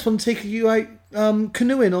 my parents want to take you out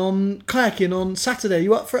canoeing, kayaking on Saturday.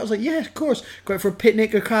 You up for it? I was like, yeah, of course. Go out for a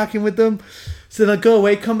picnic, go kayaking with them. So then I go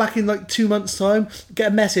away, come back in like 2 months' time,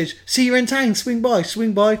 get a message, see you're in town, swing by.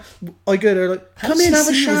 I go there like, come in, have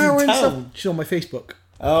a shower and stuff. She's on my Facebook.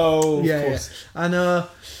 Oh, of course. Yeah. And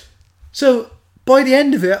so by the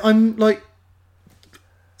end of it, I'm like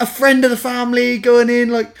a friend of the family, going in,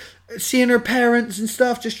 like seeing her parents and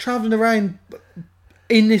stuff, just travelling around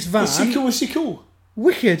in this van. Was she cool?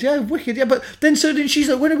 Wicked, yeah. But then she's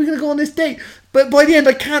like, when are we going to go on this date? But by the end,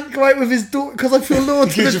 I can't go out with his daughter because I feel loyal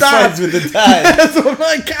to the dad. Because you're friends with the dad. So I'm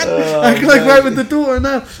like, I can't. I can go out with the daughter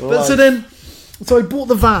now. But so I bought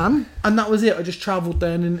the van, and that was it. I just travelled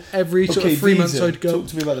then, and every sort of 3 months I'd go. Talk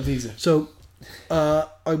to me about the visa. So I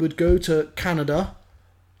would go to Canada.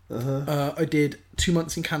 I did 2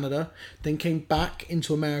 months in Canada, then came back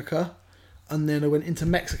into America, and then I went into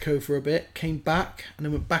Mexico for a bit, came back, and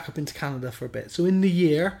then went back up into Canada for a bit. So in the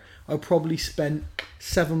year, I probably spent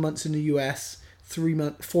 7 months in the US,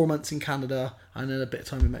 4 months in Canada, and then a bit of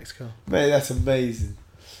time in Mexico. Mate, that's amazing.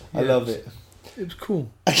 Yeah, I love it. It was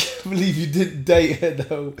cool. I can't believe you didn't date her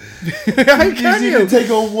though. How can you? Take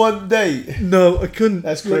on one date. No, I couldn't.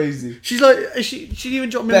 That's crazy. She's like, she even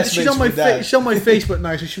dropped me. She's on my she's on my Facebook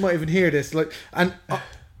now, so she might even hear this. Like, and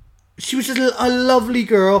she was just a lovely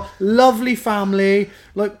girl, lovely family.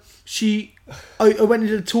 Like I went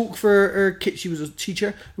into the talk for her kids. She was a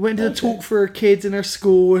teacher. I went into the talk for her kids in her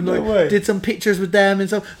school and did some pictures with them and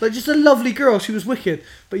stuff. Like, just a lovely girl. She was wicked.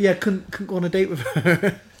 But yeah, couldn't go on a date with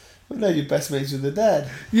her. Well, no, you're best mates with the dad.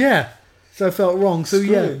 Yeah, so I felt wrong. So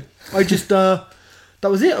yeah, I just that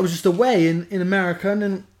was it. I was just away in America, and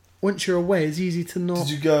then once you're away, it's easy to not.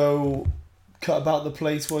 Did you go cut about the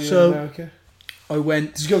place while you're in America? I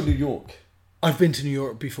went. Did you go to New York? I've been to New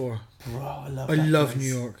York before. Bro, I love place.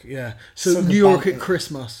 New York. Yeah. So New York at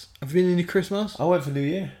Christmas. Have you been in Christmas? I went for New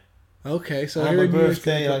Year. Okay, so I had my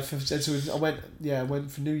birthday. I went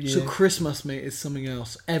for New Year. So Christmas, mate, is something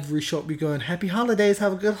else. Every shop you go in, happy holidays,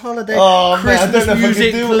 have a good holiday. Oh, Christmas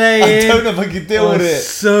music playing. I don't know if I can deal with it.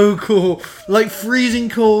 So cool, like freezing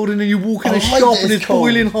cold, and then you walk in a shop and it's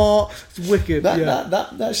boiling hot. It's wicked.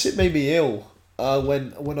 That shit made me ill.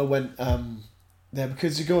 When I went there,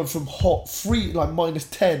 because you're going from hot, like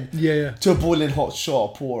 -10, to a boiling hot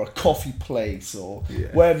shop or a coffee place or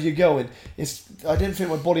wherever you're going. I didn't think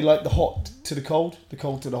my body liked the hot to the cold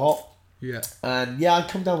to the hot. Yeah. And I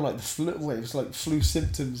come down with like the flu. It was like flu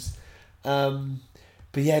symptoms.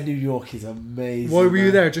 But yeah, New York is amazing. Why were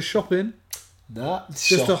you there? Just shopping? Nah,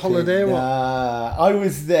 just a holiday. Nah, I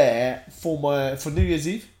was there for New Year's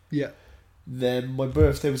Eve. Yeah. Then my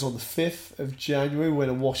birthday was on the 5th of January. We went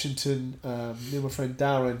to Washington. Me and my friend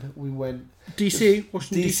Darren, we went...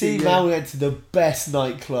 Washington DC. Man, we went to the best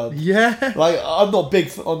nightclub. Yeah. Like, I'm not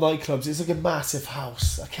big on nightclubs. It's like a massive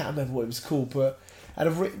house. I can't remember what it was called, but... And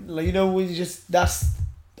I've written, like, you know, when you just...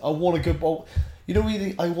 I want to go... You know,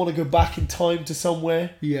 really, I want to go back in time to somewhere.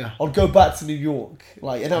 Yeah. I'll go back to New York.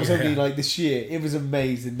 Like, and that was only like this year. It was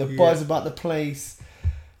amazing. The buzz about the place.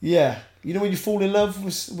 Yeah. You know when you fall in love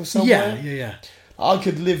with somewhere? Yeah. I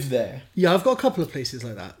could live there. Yeah, I've got a couple of places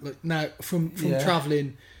like that. Like now, from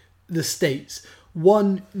travelling the States.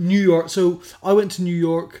 One, New York. So I went to New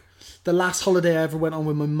York. The last holiday I ever went on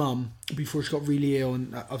with my mum before she got really ill,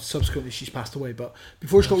 and subsequently she's passed away. But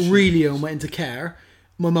before she got really ill and went into care,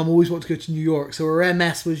 my mum always wanted to go to New York. So her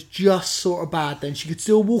MS was just sort of bad then. She could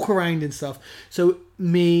still walk around and stuff. So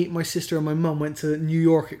me, my sister, and my mum went to New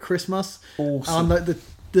York at Christmas. Awesome. On like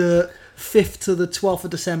the 5th to the 12th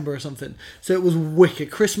of December or something. So it was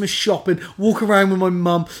wicked. Christmas shopping, walk around with my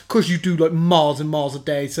mum. Of course, you do like miles and miles a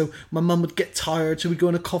day. So my mum would get tired. So we'd go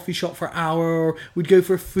in a coffee shop for an hour, or we'd go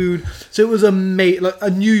for food. So it was amazing. Like,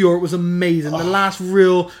 New York was amazing. The last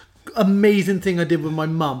real amazing thing I did with my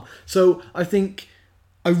mum. So I think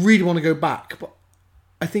I really want to go back, but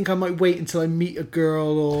I think I might wait until I meet a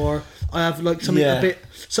girl, or I have like something a bit,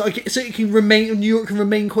 so it can remain. New York can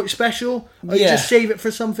remain quite special. I just save it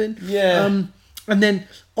for something. Yeah. And then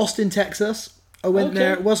Austin, Texas. I went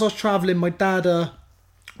there. Whilst I was traveling, my dad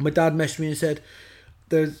messaged me and said,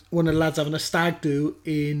 "There's one of the lads having a stag do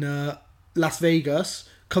in Las Vegas.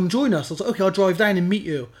 Come join us." I was like, "Okay, I'll drive down and meet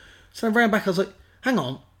you." So I ran back. I was like, "Hang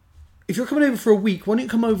on. if you're coming over for a week, why don't you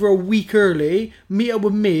come over a week early, meet up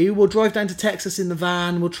with me, we'll drive down to Texas in the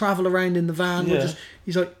van, we'll travel around in the van. Yeah.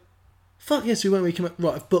 He's like, fuck yes, we went. We came up,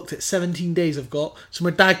 right, I've booked it. 17 days I've got. So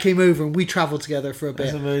my dad came over and we travelled together for a bit.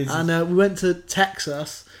 That's amazing. And we went to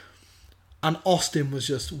Texas, and Austin was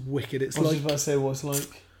just wicked. It's I was like, just about to say what it's like.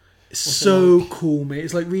 it's What's it so like? cool, mate.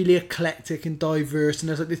 It's like really eclectic and diverse, and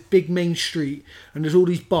there's like this big main street, and there's all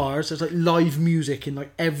these bars. There's like live music in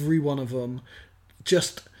like every one of them.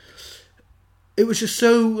 It was just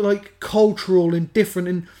so like cultural and different,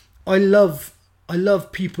 and I love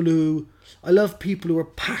people who are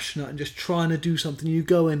passionate and just trying to do something. You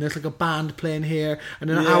go in, there's like a band playing here, and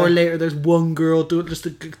then an hour later there's one girl doing just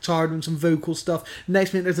a guitar doing some vocal stuff.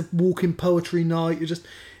 Next minute there's a walking poetry night.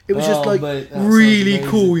 It was just like mate, that really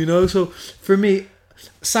sounds cool, you know. So for me,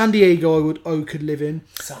 San Diego, I could live in.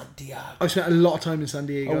 San Diego. I spent a lot of time in San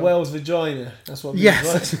Diego. A whale's vagina. That's what.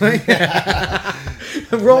 Yes, Right?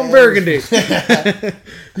 that's right. Ron Burgundy.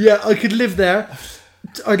 Yeah, I could live there.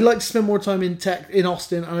 I'd like to spend more time in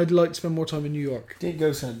Austin, and I'd like to spend more time in New York. Didn't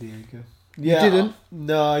go San Diego. Yeah, You didn't?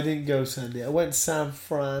 No, I didn't go San Diego. I went to San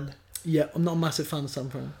Fran. Yeah, I'm not a massive fan of San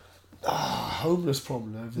Fran. Homeless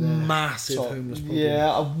problem over there. Massive So, homeless problem.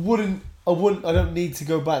 Yeah, I wouldn't. I don't need to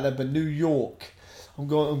go back there. But New York, I'm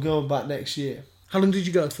going back next year. How long did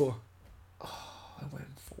you go for? I went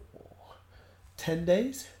for 10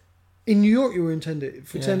 days. In New York, you were intended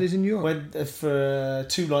for 10 days in New York. Went for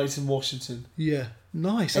 2 nights in Washington. Yeah,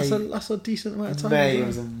 nice. That's a decent amount of time. May, wasn't it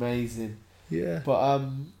was amazing. Yeah. But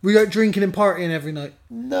were you out drinking and partying every night?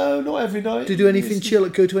 no, not every night. Did you do anything chill?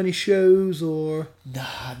 Like go to any shows or?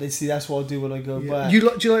 Nah, that's what I'll do when I go back. Do you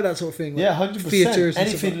like that sort of thing? Like Yeah, 100%. Theatres and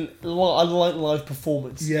Anything. I like live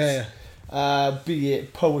performances. Yeah. Be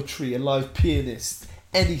it poetry, a live pianist,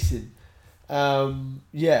 anything.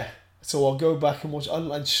 Yeah. So I'll go back and watch. I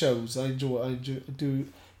like shows. I do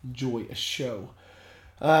enjoy a show.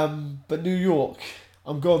 But New York,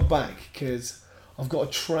 I'm going back because I've got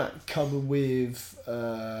a track coming with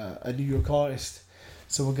a New York artist.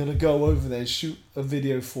 So we're gonna go over there and shoot a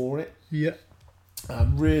video for it. Yeah.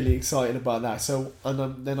 I'm really excited about that. So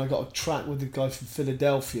then I got a track with a guy from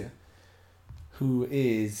Philadelphia, who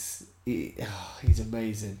is he's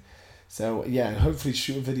amazing. So yeah, hopefully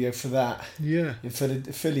shoot a video for that. Yeah. In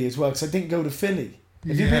Philly as well, because I didn't go to Philly.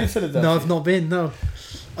 Have you been to Philadelphia? No, I've not been. No.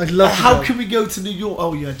 I'd love. How can we go to New York?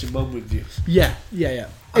 Oh, you had your mum with you. Yeah.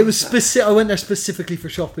 It was specific. I went there specifically for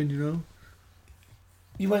shopping. You know.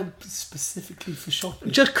 You went specifically for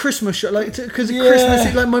shopping. Just Christmas shop, like because Yeah.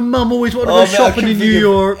 Christmas, like my mum always wanted to go mate, I shopping couldn't in New think of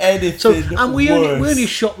York. anything So and we worse. only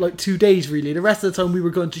shopped like 2 days really. The rest of the time we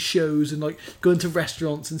were going to shows and like going to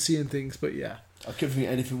restaurants and seeing things. But yeah, I couldn't think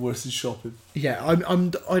of anything worse than shopping. yeah, I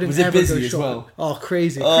don't Was it ever busy go as shopping. well? Oh,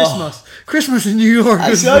 crazy! Oh. Christmas in New York.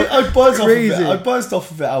 Actually, I buzzed off of crazy. it. I buzzed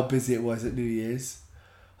off of it how busy it was at New Year's.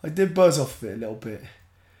 I did buzz off of it a little bit.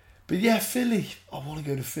 But yeah, Philly. I want to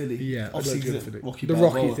go to Philly. Yeah, I'd obviously like to go to 'cause of Philly. Rocky The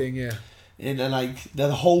Balboa. Rocky thing, yeah. And like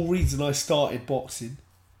the whole reason I started boxing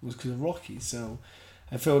was because of Rocky. So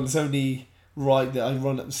I feel it's only right that I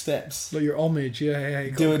run up the steps, Like your homage, yeah.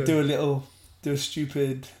 You do a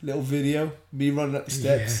stupid little video, me running up the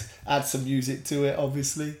steps, add some music to it,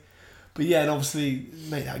 obviously. But yeah, and obviously,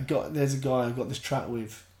 mate, there's a guy I got this track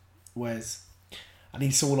with, Wes, and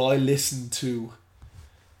he's someone I listened to,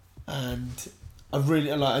 and I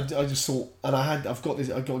really like. I just thought, and I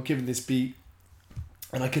got given this beat,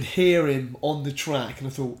 and I could hear him on the track, and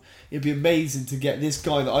I thought it'd be amazing to get this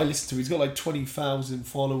guy that I listen to. He's got like 20,000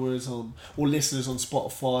 followers or listeners on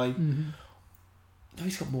Spotify. Mm-hmm. No,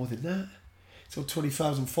 he's got more than that. He's got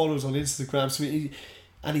 20,000 followers on Instagram. So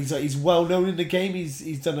he's well known in the game.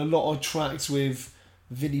 He's done a lot of tracks with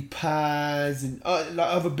Vinnie Paz and like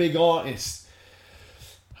other big artists.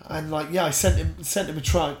 And like I sent him a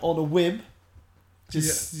track on a whim.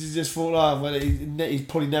 Just thought, well, he's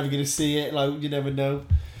probably never going to see it. Like you never know.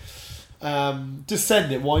 Just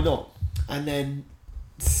send it. Why not? And then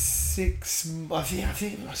I swear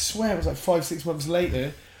it was like 5-6 months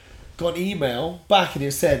later. Got an email back and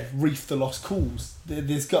it said Reef the Lost Calls.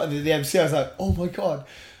 This guy, the MC. I was like, oh my god!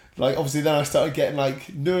 Like obviously then I started getting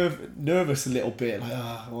like nervous a little bit.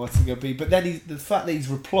 Like what's it gonna be? But then the fact that he's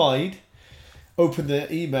replied, opened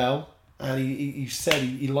the email, and he said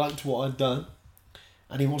he liked what I'd done,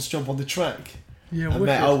 and he wants to jump on the track. Yeah, and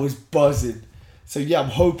mate, I was buzzing. So yeah, I'm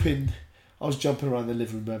hoping. I was jumping around the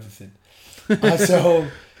living room, everything.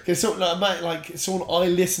 Someone I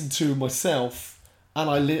listen to myself. And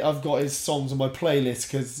I've got his songs on my playlist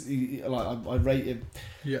because I rate him.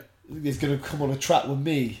 Yeah, he's gonna come on a track with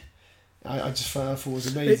me. I just thought it was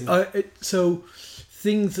amazing. So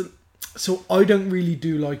I don't really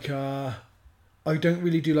do like I don't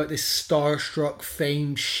really do like this starstruck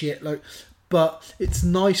fame shit. Like, but it's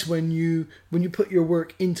nice when you put your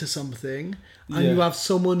work into something and you have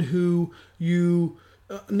someone who you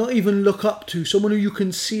not even look up to, someone who you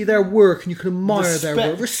can see their work and you can admire their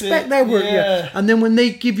work, respect their work, and then when they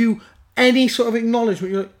give you any sort of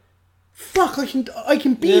acknowledgement, you're like, fuck, I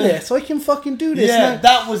can be this, I can fucking do this. Yeah,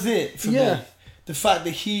 that was it for me. The fact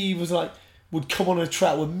that he was like, would come on a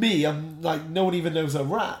track with me, I'm like, no one even knows I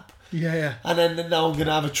rap. Yeah. And then now I'm going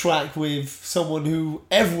to have a track with someone who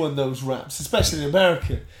everyone knows raps, especially in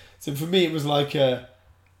America. So for me, it was like it's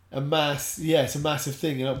a massive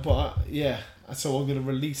thing. So I'm going to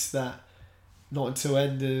release that not until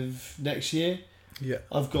end of next year. Yeah.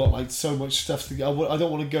 I've got like so much stuff to go. I don't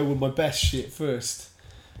want to go with my best shit first.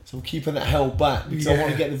 So I'm keeping that held back because I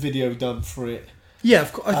want to get the video done for it. Yeah,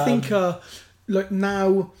 of course. I think like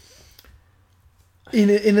now, in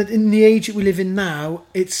the age that we live in now,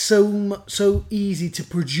 it's so easy to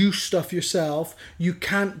produce stuff yourself. You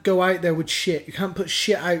can't go out there with shit. You can't put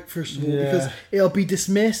shit out first of all because it'll be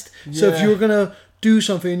dismissed. So if you're gonna do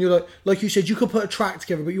something and you're like you said, you could put a track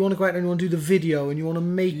together, but you want to go out there and you want to do the video and you want to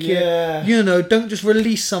make it. You know, don't just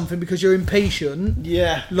release something because you're impatient.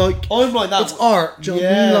 Yeah, like I'm like that. It's art. Do you know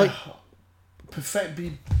what I mean? Like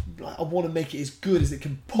perfectly. Like, I want to make it as good as it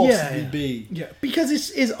can possibly be. Yeah, because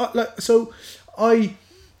it's like so. I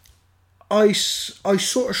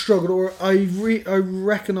sort of struggled, or I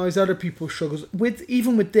recognise other people's struggles with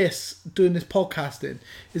this doing this podcasting.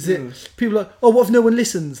 Is that people are like, oh, what if no one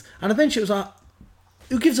listens? And eventually it was like,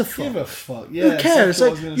 who gives a fuck? Give a fuck. Yeah, who cares?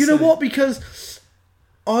 Like, you know what? Because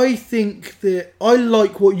I think that I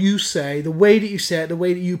like what you say, the way that you say it, the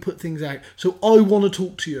way that you put things out. So I want to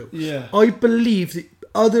talk to you. Yeah. I believe that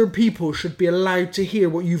other people should be allowed to hear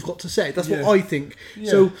what you've got to say. That's what I think. Yeah.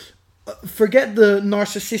 So forget the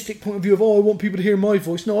narcissistic point of view of, I want people to hear my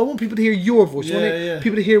voice. No, I want people to hear your voice. I want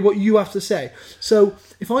people to hear what you have to say. So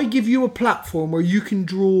if I give you a platform where you can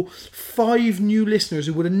draw 5 new listeners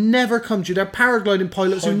who would have never come to you, they're paragliding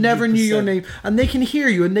pilots 100%. Who never knew your name, and they can hear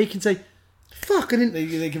you and they can say, fuck, I didn't...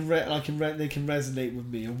 They can resonate with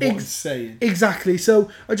me and what I'm saying. Exactly. So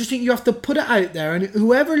I just think you have to put it out there, and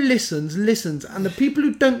whoever listens, and the people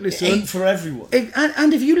who don't listen... It ain't for everyone.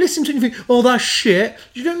 And if you listen to it and you think, oh, that's shit,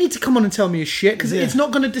 you don't need to come on and tell me it's shit, because it's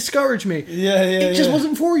not going to discourage me. It just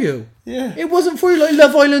wasn't for you. Yeah. It wasn't for you, like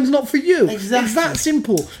Love Island's not for you. Exactly. It's that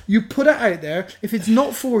simple. You put it out there. If it's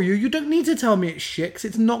not for you, you don't need to tell me it's shit, because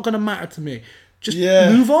it's not going to matter to me. Just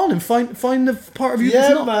move on and find the part of you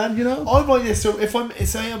that's not, man. You know? I'm like this. So if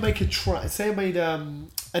say I make a track, say I made an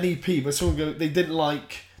EP, but someone they didn't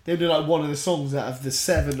like one of the songs out of the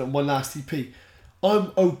 7 on my last EP,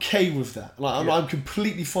 I'm okay with that. Like I'm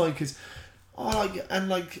completely fine because I'm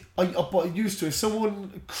used to it. If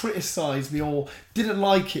someone criticised me or didn't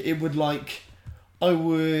like it, I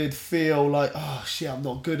would feel like, oh shit, I'm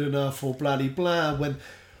not good enough or blah blah. When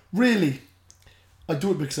really, I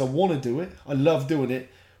do it because I want to do it. I love doing it.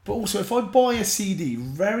 But also, if I buy a CD,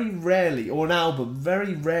 very rarely, or an album,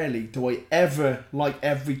 very rarely do I ever like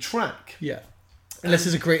every track. Yeah. Unless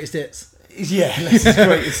it's a greatest hits. Yeah, unless it's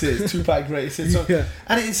greatest hits. 2-pack greatest hits. So,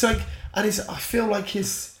 and it's like, I feel like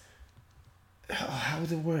it's, how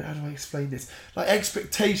do I explain this? Like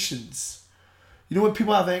expectations. You know when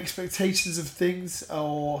people have expectations of things,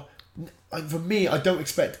 or... For me, I don't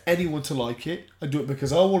expect anyone to like it. I do it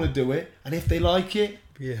because I want to do it, and if they like it,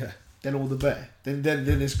 then all the better.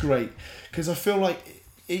 Then it's great. Because I feel like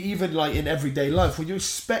even like in everyday life, when you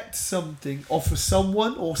expect something off of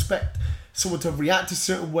someone or expect someone to react a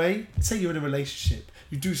certain way, say you're in a relationship,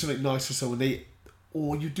 you do something nice for someone,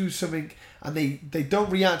 or you do something and they don't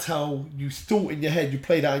react how you thought in your head, you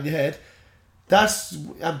played out in your head.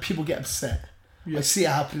 And people get upset. Yeah. I see it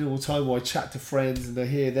happening all the time where I chat to friends and I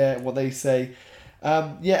hear what they say.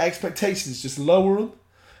 Expectations, just lower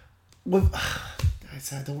them.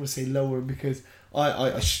 I don't want to say lower them because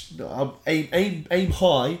I aim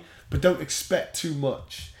high, but don't expect too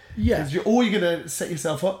much. Yeah. Because all you're going to set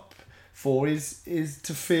yourself up for is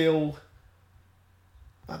to feel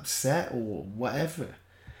upset or whatever.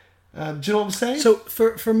 Do you know what I'm saying? So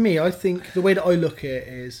for me, I think the way that I look at it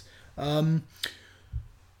is...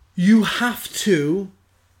 you have to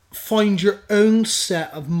find your own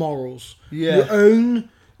set of morals, your own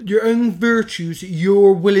virtues that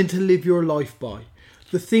you're willing to live your life by.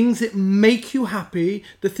 The things that make you happy,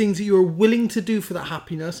 the things that you're willing to do for that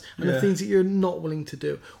happiness, and the things that you're not willing to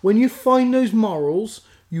do. When you find those morals,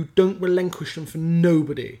 you don't relinquish them for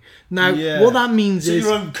nobody. Now, what that means is...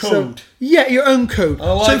 your own code. Your own code.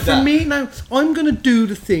 I like for me, now, I'm going to do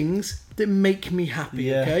the things that make me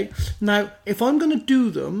happy, okay? Now, if I'm going to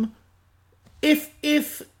do them, if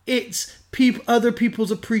it's other people's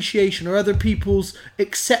appreciation or other people's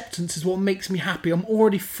acceptance is what makes me happy, I'm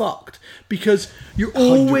already fucked, because you're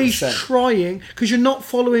always 100%. trying, because you're not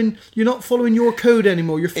following your code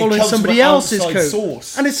anymore. You're following comes somebody from else's outside code,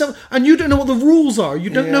 source. and you don't know what the rules are. You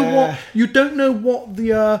don't know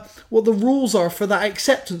Yeah. what the rules are for that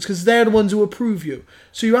acceptance, because they're the ones who approve you.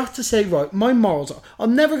 So you have to say, right, my morals are: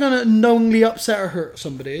 I'm never gonna knowingly upset or hurt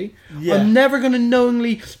somebody. Yeah. I'm never gonna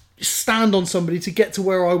knowingly stand on somebody to get to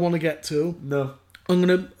where I want to get to. No. I'm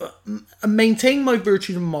going to maintain my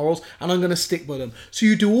virtues and morals, and I'm going to stick by them. So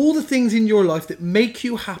you do all the things in your life that make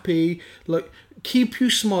you happy, like keep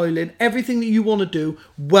you smiling, everything that you want to do,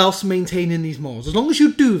 whilst maintaining these morals. As long as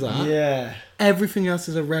you do that, Yeah. everything else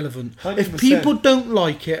is irrelevant. 100%. If people don't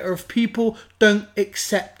like it, or if people don't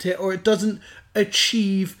accept it, or it doesn't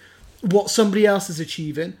achieve what somebody else is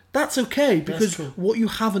achieving, that's okay, because what you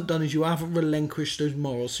haven't done is you haven't relinquished those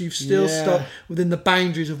morals, so you've still stuck within the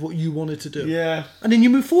boundaries of what you wanted to do. Yeah. And then you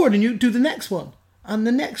move forward and you do the next one and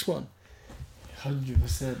the next one.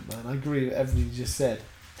 100%, man. I agree with everything you just said.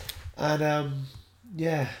 And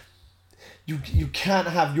you can't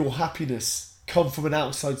have your happiness come from an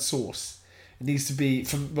outside source. It needs to be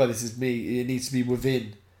from, well, this is me, it needs to be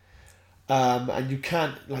within. And you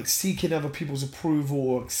can't, like, seeking other people's approval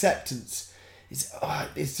or acceptance.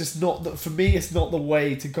 It's just not, for me, it's not the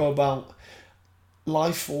way to go about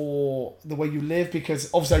life or the way you live, because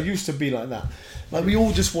obviously I used to be like that. Like, we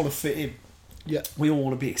all just want to fit in. Yeah. We all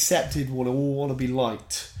want to be accepted, we all want to be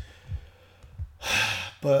liked.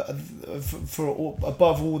 But for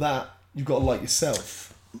above all that, you've got to like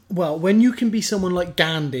yourself. Well, when you can be someone like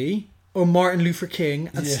Gandhi or Martin Luther King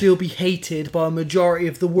and still be hated by a majority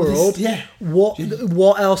of the world,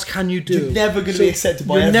 what else can you do? You're never going to be accepted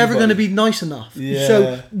by everybody. You're never going to be nice enough. Yeah.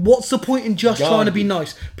 So what's the point in just trying to be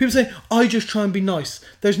nice? People say, I just try and be nice.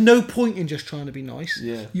 There's no point in just trying to be nice.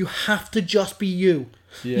 Yeah. You have to just be you.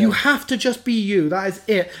 Yeah. You have to just be you. That is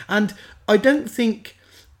it. And I don't think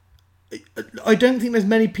there's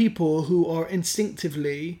many people who are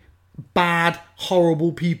instinctively bad,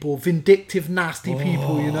 horrible people, vindictive, nasty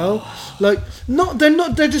people, you know? Like,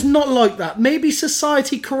 they're just not like that. Maybe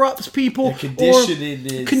society corrupts people. Conditioning,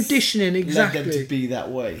 exactly. Led them to be that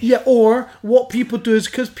way. Yeah, or what people do is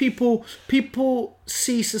because people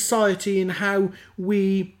see society and how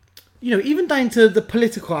we, you know, even down to the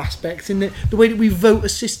political aspects, in the way that we vote a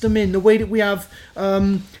system in, the way that we have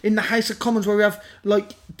in the House of Commons, where we have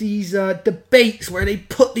like these debates where they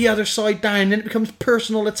put the other side down and it becomes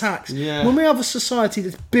personal attacks. Yeah. When we have a society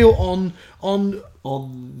that's built on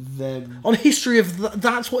them, on history of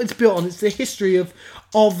that's what it's built on. It's the history of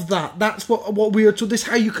that. That's what we are told. This is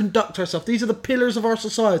how you conduct ourselves. These are the pillars of our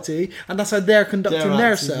society, and that's how they're conducting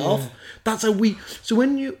themselves. Yeah. That's how we. So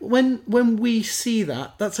when we see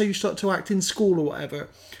that, that's how you start to act in school or whatever.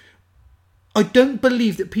 I don't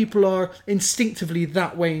believe that people are instinctively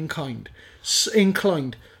that way inclined.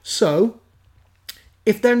 So,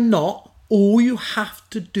 if they're not, all you have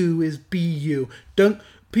to do is be you.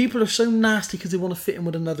 People are so nasty because they want to fit in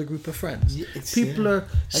with another group of friends. Yeah, people are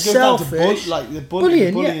selfish, like the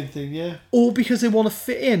bullying thing, yeah. All because they want to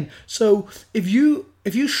fit in. So if you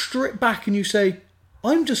strip back and you say,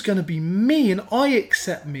 I'm just going to be me and I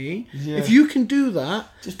accept me. Yeah. If you can do that,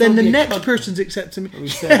 then the next person's accepting me.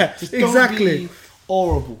 Yeah, exactly. Don't be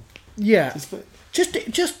horrible. Yeah.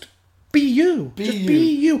 Just be you. Be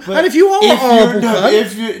you. But and if you are horrible,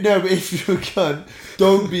 if you're a cunt,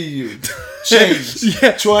 don't be you. Change.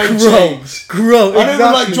 Try and change. Grow. I don't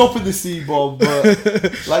even like dropping the C-bomb, but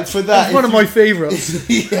like for that, it's one of my favourites.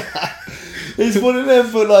 Yeah, it's one of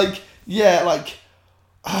them. But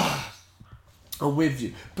I'm with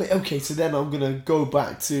you. But okay, so then I'm gonna go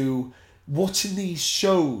back to watching these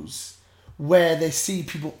shows where they see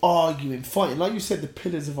people arguing, fighting, like you said, the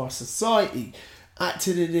pillars of our society,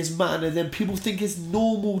 acting in this manner. Then people think it's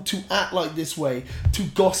normal to act like this way, to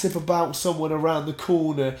gossip about someone around the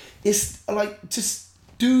corner. It's like, just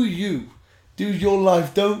do your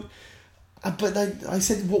life. Don't. But I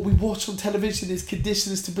said what we watch on television is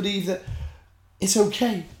conditioned us to believe that it's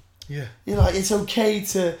okay. Yeah. You know, like, it's okay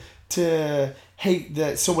to hate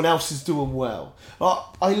that someone else is doing well.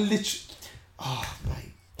 I literally,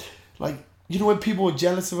 mate, like, you know when people are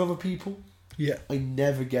jealous of other people? Yeah. I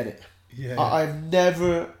never get it. Yeah. I've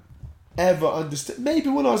never ever understood. Maybe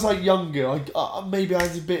when I was like younger, maybe I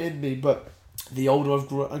had a bit in me, but the older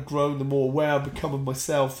I've grown, the more aware I've become of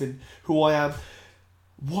myself and who I am.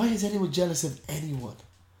 Why is anyone jealous of anyone?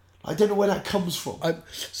 I don't know where that comes from.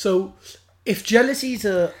 So, if jealousy is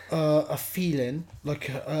a feeling,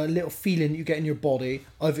 like a little feeling you get in your body,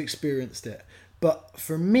 I've experienced it. But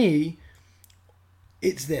for me,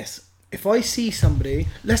 it's this. if I see somebody,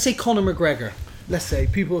 let's say Conor McGregor,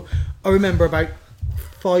 I remember about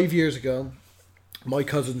 5 years ago, my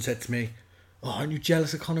cousin said to me, "Oh, aren't you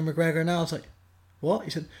jealous of Conor McGregor now?" I was like, "What?"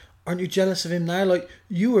 He said, "Aren't you jealous of him now? Like,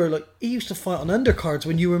 you were like, he used to fight on undercards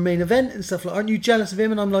when you were main event and stuff. Like, aren't you jealous of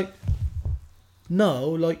him?" And I'm like, no,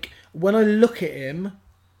 like, when I look at him,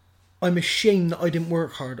 I'm ashamed that I didn't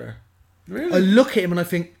work harder. Really? I look at him and I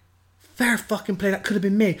think, fair fucking play, that could have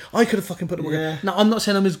been me. I could have fucking put the work in. Now, I'm not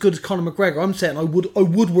saying I'm as good as Conor McGregor. I'm saying I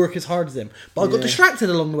would work as hard as him. But I got distracted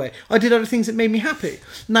along the way. I did other things that made me happy.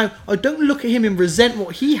 Now, I don't look at him and resent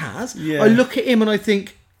what he has. Yeah. I look at him and I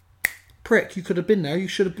think, prick, you could have been there. You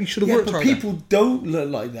should have worked harder. But people don't look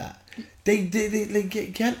like that. They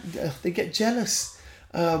get jealous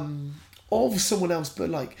of someone else. But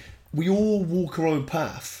like, we all walk our own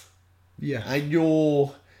path. Yeah. And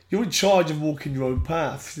you're in charge of walking your own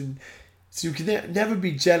path, and so you can never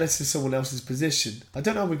be jealous of someone else's position. I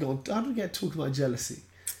don't know how do we get talking about jealousy?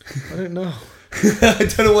 I don't know. I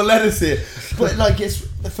don't know what led us here, but like, it's,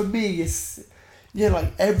 for me, it's,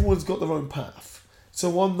 like, everyone's got their own path.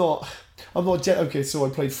 So I'm not okay. So I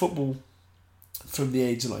played football from the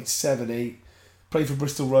age of like 7, 8. Played for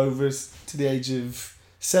Bristol Rovers to the age of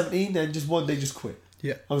 17, and just one day just quit.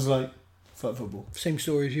 Yeah. I was like, fuck football. Same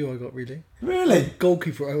story as you. I got really. Really?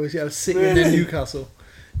 Goalkeeper. I was sitting in Newcastle.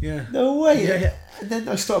 Yeah. No way. Yeah. And then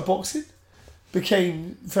I started boxing,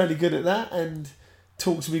 became fairly good at that, and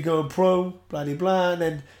talked to me going pro, blah blah blah. And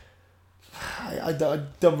then I'd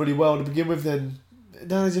done really well to begin with. Then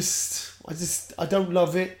I don't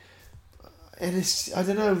love it, and it's, I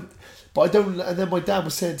don't know, but I don't. And then my dad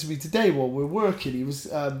was saying to me today while we were working, he was,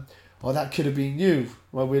 "Oh, that could have been you."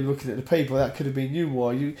 While we were looking at the paper, that could have been you.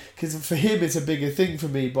 Why you? Because for him, it's a bigger thing for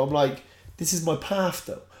me. But I'm like, this is my path,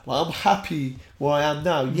 though. Like, I'm happy where I am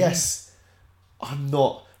now. Mm-hmm. Yes, I'm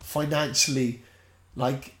not financially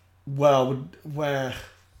like where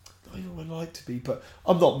I would like to be, but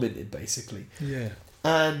I'm not minted, basically. Yeah.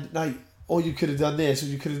 And like, oh, you could have done this, or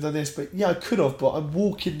you could have done this, but yeah, I could have, but I'm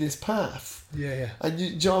walking this path. Yeah, yeah. And do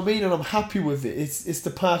you know what I mean? And I'm happy with it. It's the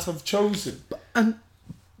path I've chosen.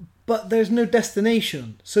 But there's no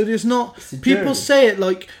destination, so there's not. People journey. say it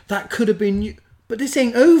like that could have been you, but this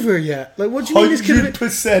ain't over yet. Like, what do you mean this could have been?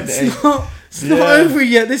 100%. It's not over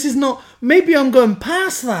yet. This is not. Maybe I'm going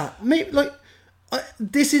past that. Maybe like.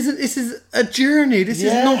 This is a journey. This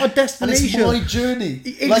is not a destination. And it's my journey.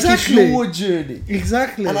 Exactly. Like, it's your journey.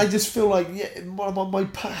 Exactly. And I just feel like, my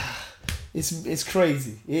path. It's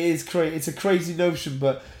crazy. It is crazy. It's a crazy notion,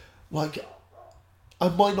 but like, I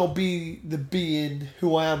might not be the being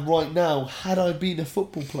who I am right now had I been a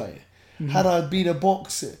football player. Mm-hmm. Had I been a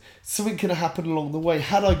boxer. Something could have happened along the way.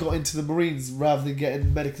 Had I got into the Marines rather than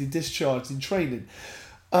getting medically discharged in training.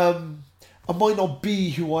 I might not be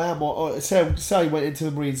who I am, or say I went into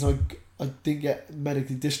the Marines and I didn't get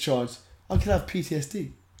medically discharged. I could have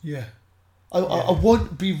PTSD. Yeah. I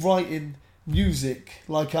won't be writing music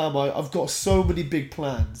like I am. I've got so many big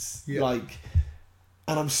plans. Yeah. Like,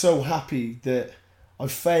 and I'm so happy that I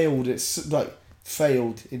failed. It's like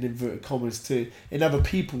failed in inverted commas in other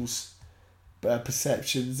people's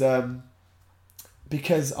perceptions,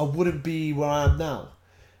 because I wouldn't be where I am now,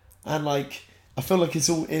 and like, I feel like it's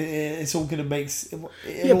all going to make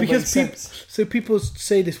people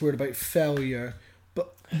say this word about failure,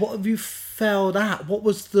 but what have you failed at? What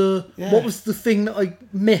was the thing that I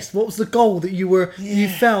missed? What was the goal that you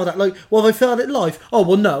failed at? Like, well, I failed at life. Oh,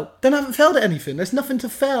 well, no, then I haven't failed at anything. There's nothing to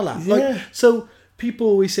fail at. Yeah. Like, so people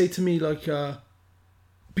always say to me, like,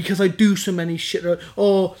 because I do so many shit, like,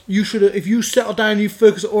 oh, you should have, if you settle down, you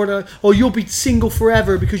focus on order, or you'll be single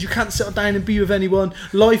forever because you can't settle down and be with anyone.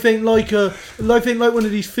 Life ain't like one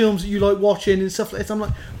of these films that you like watching and stuff like that. I'm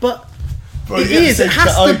like, but it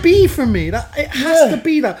has to be for me. It has to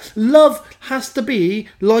be that. Love has to be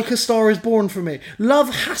like A Star Is Born for me.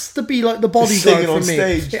 Love has to be like The Bodyguard for me.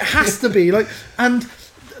 Stage. It has to be like, and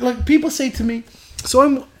like, people say to me,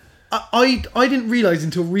 so I didn't realise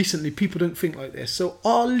until recently people don't think like this. So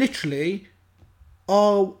I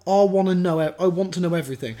want to know. I want to know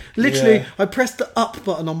everything. Literally, I pressed the up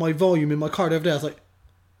button on my volume in my car the other day. I was like,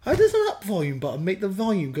 how does an up volume button make the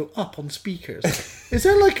volume go up on speakers? Is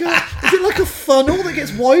it like a funnel that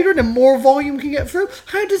gets wider and then more volume can get through?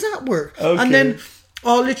 How does that work? Okay. And then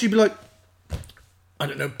I'll literally be like, I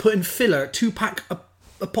don't know, putting filler, 2-pack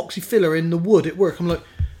epoxy filler in the wood at work. I'm like,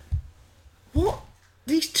 what?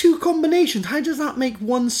 These two combinations, how does that make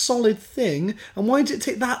one solid thing? And why does it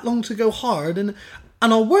take that long to go hard? And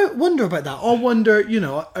I'll wonder about that. I'll wonder,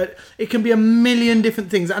 it can be a million different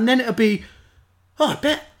things. And then it'll be, oh, I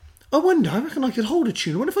bet I reckon I could hold a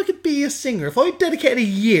tune. I wonder if I could be a singer. If I dedicated a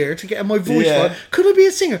year to getting my voice right, could I be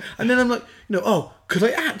a singer? And then I'm like, could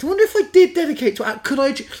I act? I wonder if I did dedicate to act,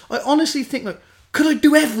 I honestly think, like, could I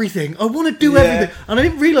do everything? I want to do everything. And I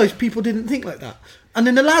didn't realise people didn't think like that. And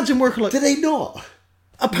then the lads in work are like... Do they not?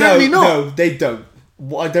 Apparently not. No, they don't.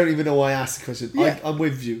 I don't even know why I asked the question. Yeah. I'm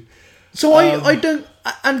with you. So I don't...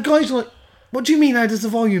 And guys are like, what do you mean, how does the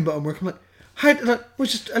volume button work? I'm like,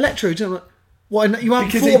 it's just electrodes. I'm like, what? You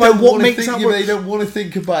haven't thought about what makes that work? They don't want to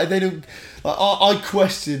think about it. They don't... Like, I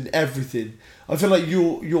question everything. I feel like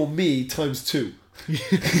you're me times 2.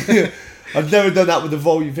 I've never done that with the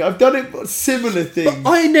volume thing. I've done it similar things. But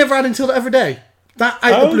I never had until the other day. That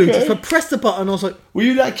out the blue. Just I pressed the button. I was like, were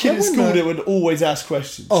you that kid at school that would always ask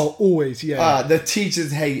questions? Oh, always, yeah. The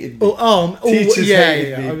teachers hated me. Teachers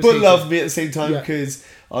hated me, but loved me at the same time because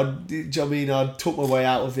I'd talk my way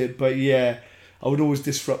out of it. But yeah, I would always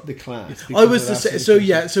disrupt the class. I was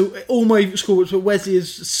so all my school, but Wesley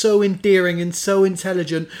is so endearing and so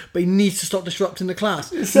intelligent, but he needs to stop disrupting the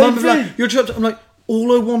class. Same thing. Like, you're disrupting. I'm like,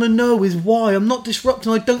 all I want to know is why. I'm not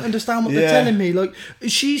disrupting. I don't understand what they're telling me. Like,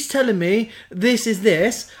 she's telling me this is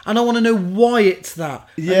this, and I want to know why it's that.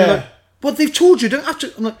 Yeah. Like, but they've told you. Don't have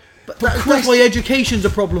to. I'm like, that's why education's a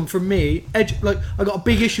problem for me. I got a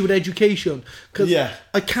big issue with education because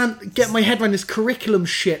I can't get my head around this curriculum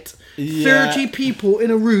shit. 30 people in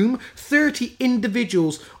a room, 30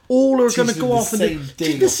 individuals. All are going to go off and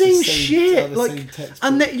do the same shit.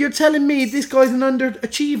 And you're telling me this guy's an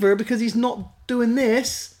underachiever because he's not doing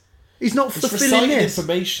this. He's not fulfilling this.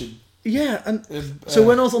 Information. Yeah, and so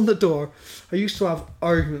when I was on the door, I used to have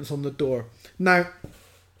arguments on the door. Now,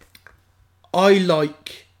 I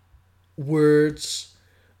like words.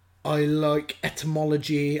 I like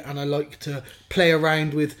etymology, and I like to play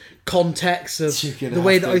around with context of the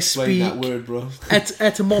way that I speak. That word, bro.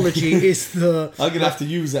 Etymology is the... I'm gonna have to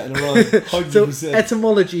use that in a rhyme. 100%. So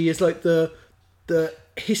etymology is like the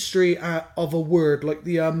history of a word, like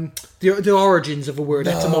the origins of a word.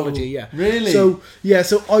 No, etymology, yeah. Really? So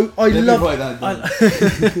I love. Write that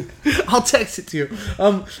down. I'll text it to you.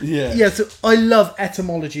 Yeah. So I love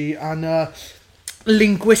etymology and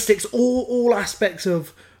linguistics, all aspects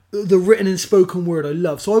of the written and spoken word I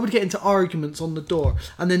love. So I would get into arguments on the door,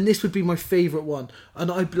 and then this would be my favourite one.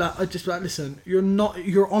 And I'd just be like, listen,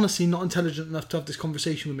 you're honestly not intelligent enough to have this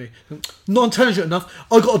conversation with me. Not intelligent enough.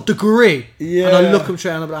 I got a degree. Yeah. And I look them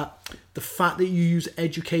straight and I'm like, the fact that you use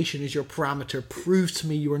education as your parameter proves to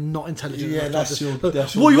me you are not intelligent enough. That's your what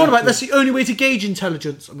are you on about? That's the only way to gauge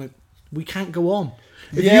intelligence. I'm like, we can't go on.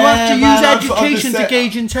 If you have to use education to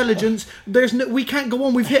gauge intelligence, we can't go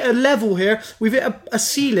on. We've hit a level here. We've hit a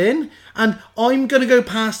ceiling, and I'm going to go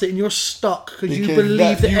past it, and you're stuck because you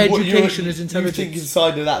believe that education is intelligence. You think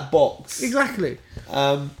inside of that box. Exactly.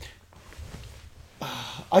 I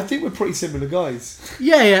think we're pretty similar guys.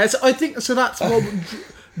 Yeah. So I think so. That's what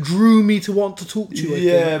drew me to want to talk to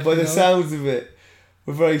you. By the sounds of it,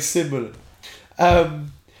 we're very similar.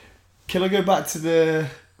 Can I go back to the?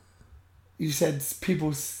 You said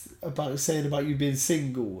people saying about you being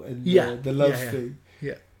single and the love thing.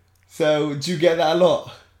 Yeah. So do you get that a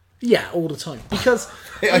lot? Yeah, all the time. Because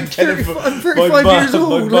I'm 35 years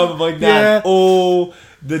old. My mum and my dad all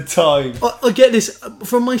the time. I get this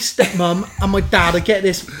from my stepmum and my dad. I get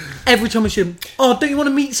this every time I see them. Oh, don't you want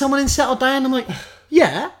to meet someone and settle down? I'm like,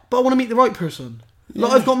 yeah, but I want to meet the right person. Yeah.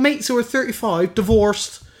 Like, I've got mates who are 35,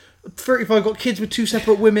 divorced, 35, got kids with 2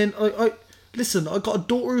 separate women. Listen, I got a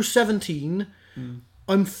daughter who's 17.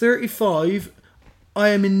 I'm 35. I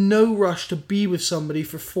am in no rush to be with somebody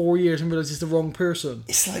for 4 years and realise it's the wrong person.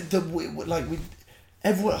 It's like everyone.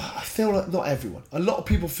 I feel like not everyone. A lot of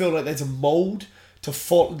people feel like there's a mold to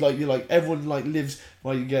follow. Everyone lives.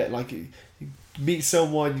 You get you meet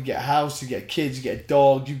someone, you get a house, you get kids, you get a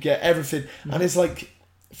dog, you get everything, and it's like.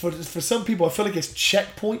 For some people, I feel like it's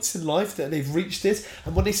checkpoints in life that they've reached this,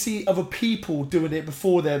 and when they see other people doing it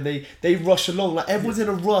before them, they rush along. Like everyone's in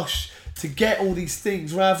a rush to get all these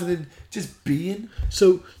things rather than just being.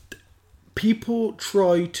 So people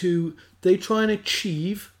try and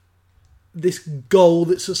achieve this goal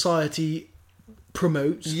that society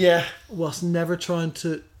promotes. Yeah. Whilst never trying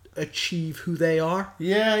to achieve who they are.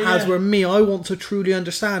 Yeah. As where me, I want to truly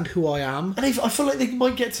understand who I am. And I feel like they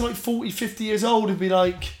might get to 40, 50 years old and be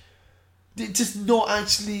like, just not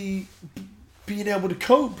actually being able to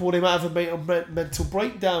cope, or they might have a mental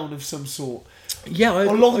breakdown of some sort. Yeah,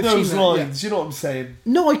 along those lines. You know what I'm saying?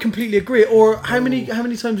 No, I completely agree. Or how many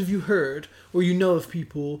times have you heard, or you know of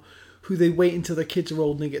people who they wait until their kids are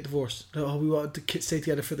old and they get divorced? We want the kids stay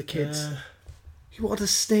together for the kids. You want to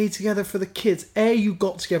stay together for the kids. You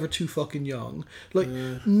got together too fucking young. Like,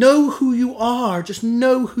 know who you are. Just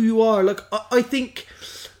know who you are. Like, I think,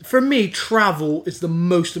 for me, travel is the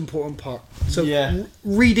most important part. So,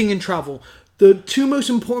 reading and travel. The two most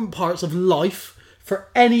important parts of life for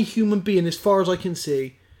any human being, as far as I can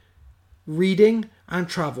see, reading and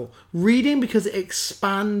travel. Reading because it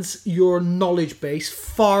expands your knowledge base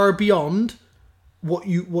far beyond what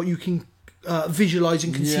you can visualize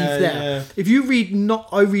and conceive there. Yeah. If you read,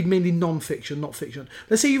 I read mainly non-fiction, not fiction.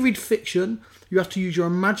 Let's say you read fiction, you have to use your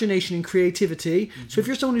imagination and creativity. Mm-hmm. So if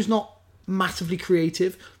you're someone who's not massively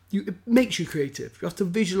creative, it makes you creative. You have to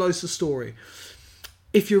visualize the story.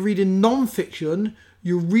 If you're reading non-fiction,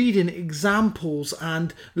 you're reading examples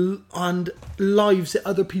and lives that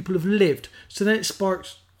other people have lived. So then it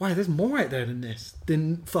sparks, wow, there's more out there than this,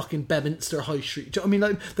 than fucking Bedminster High Street. Do you know what I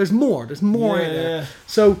mean? Like, there's more out there.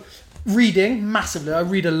 So, reading, massively. I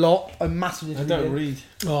read a lot. I'm massively into reading. I don't read.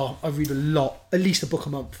 Oh, I read a lot. At least a book a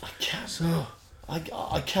month. I can't. So, I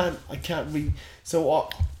can't read. So,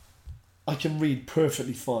 I can read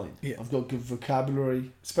perfectly fine. Yeah. I've got good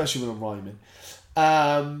vocabulary, especially when I'm rhyming.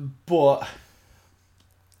 But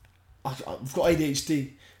I've got ADHD.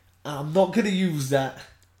 And I'm not going to use that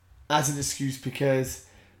as an excuse because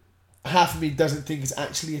half of me doesn't think it's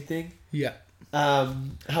actually a thing. Yeah.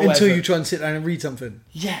 However, until you try and sit down and read something.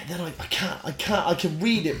 Yeah, then I can't. I can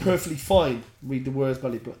read it perfectly fine. Read the words,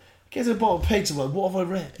 but I get to the bottom page. I'm like, what have I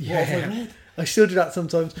read? Yeah. What have I read? I still do that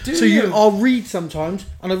sometimes. I'll read sometimes,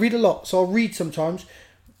 and I read a lot. So I'll read sometimes.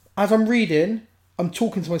 As I'm reading, I'm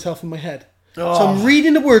talking to myself in my head. Oh. So I'm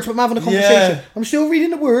reading the words, but I'm having a conversation. Yeah. I'm still reading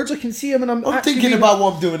the words. I can see them, and I'm thinking about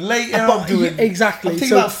what I'm doing later. Exactly. I'm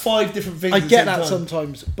thinking about 5 different things. I get that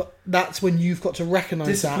sometimes, but that's when you've got to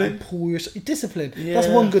recognise that and pull your discipline. Yeah. That's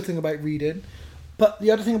one good thing about reading. But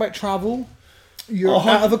the other thing about travel, you're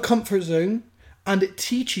out of a comfort zone, and it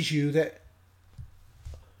teaches you that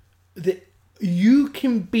you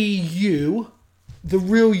can be you, the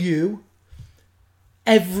real you,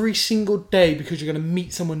 every single day because you're going to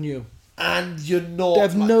meet someone new. And you're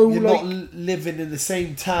not not living in the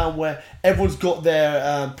same town where everyone's got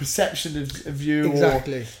their perception of you.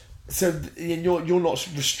 Exactly. So you're not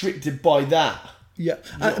restricted by that. Yeah,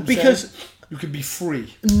 because you can be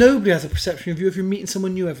free. Nobody has a perception of you if you're meeting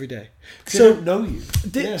someone new every day. So they don't know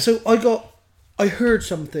you. So I heard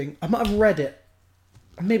something. I might have read it.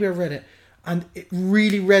 Maybe I read it, and it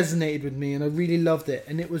really resonated with me, and I really loved it.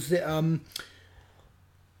 And it was that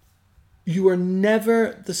you are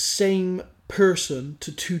never the same person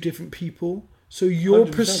to 2 different people. So your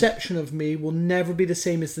 100%. Perception of me will never be the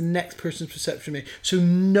same as the next person's perception of me. So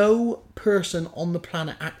no person on the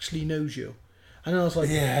planet actually knows you. And I was like,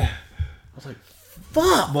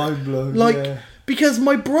 fuck. Mind blown. Because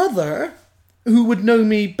my brother, who would know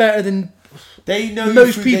me better than they know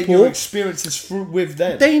most people, your experiences with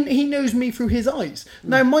them. He knows me through his eyes.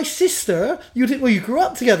 Now my sister, you grew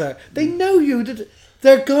up together. They know you.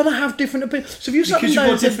 They're gonna have different opinions. So if you because you've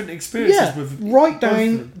got different experiences with write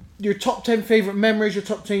down your top 10 favourite memories, your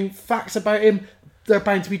top 10 facts about him. They're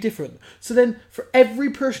bound to be different. So then, for every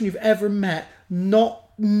person you've ever met, no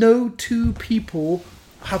 2 people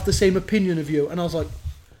have the same opinion of you. And I was like,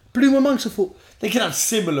 blew my mind. So I thought, they can have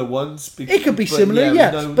similar ones. It could be similar,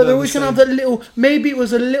 but they're always going to have that little... Maybe it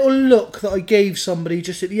was a little look that I gave somebody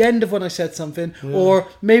just at the end of when I said something. Yeah. Or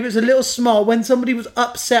maybe it was a little smile. When somebody was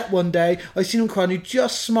upset one day, I seen them crying, you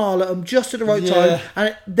just smile at them just at the right time.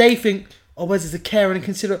 And they think, oh, where's the care and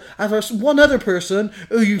consider... As there's one other person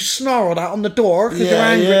who you snarled at on the door because you're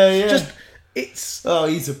angry. Just...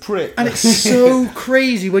 he's a prick. And it's so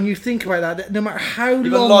crazy when you think about that no matter how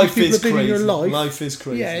long people have been in your life is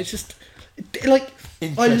crazy. Yeah, it's just like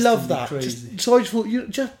I love that. So I just thought,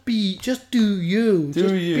 just do you.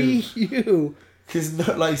 Be you. Because,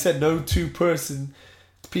 like you said, no 2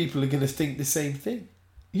 people are going to think the same thing.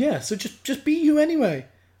 Yeah, so just be you anyway.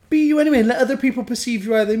 Be you anyway, and let other people perceive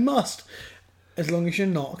you how they must. As long as you're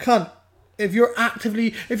not a cunt. If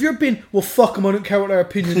you're being, well, fuck them, I don't care what their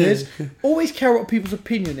opinion is. Always care what people's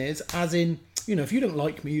opinion is, as in, if you don't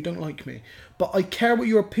like me, you don't like me. But I care what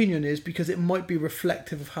your opinion is because it might be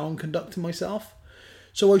reflective of how I'm conducting myself.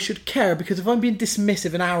 So I should care, because if I'm being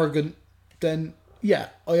dismissive and arrogant, then,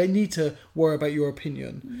 I need to worry about your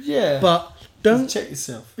opinion. Yeah. But don't... Check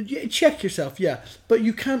yourself. Yeah, check yourself, But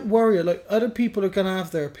you can't worry. Like, other people are going to have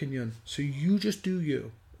their opinion. So you just do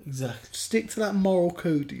you. Exactly. Stick to that moral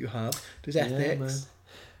code that you have. There's ethics. Yeah, man.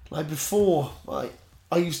 Like before,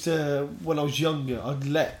 I used to, when I was younger, I'd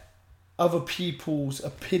let other people's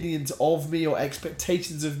opinions of me or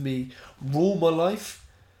expectations of me rule my life.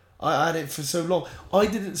 I had it for so long.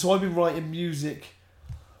 So I've been writing music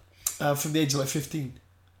from the age of like 15.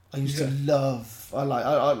 I used to love. I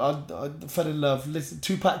fell in love. Listen,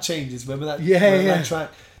 2-Pack Changes. Remember that? That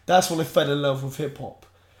track. That's when I fell in love with hip hop.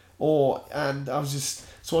 And I was just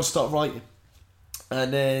so I started writing,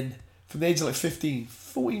 and then from the age of like 15,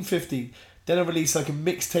 then I released like a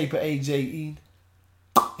mixtape at age 18,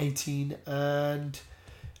 and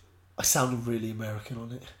I sounded really American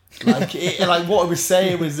on it. Like what I was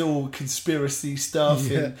saying was all conspiracy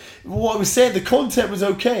stuff, and what I was saying, the content was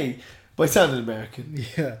okay. But I sounded American.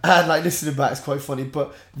 Yeah. And like listening back is quite funny.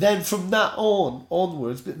 But then from that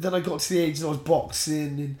onwards, then I got to the age and I was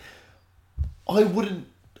boxing, and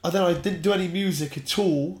I didn't do any music at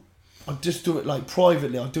all. I'd just do it like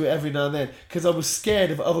privately. I'd do it every now and then because I was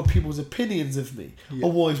scared of other people's opinions of me. Yeah. Oh,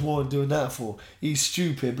 what is Warren doing that for? He's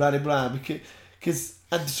stupid, blah, blah, blah.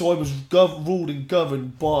 And so I was ruled and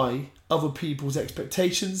governed by other people's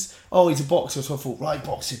expectations. Oh, he's a boxer, so I thought, right,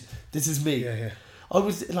 boxing, this is me. Yeah. I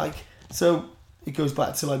was like, so it goes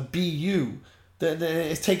back to like be you. Then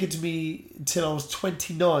it's taken to me until I was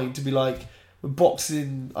 29 to be like, with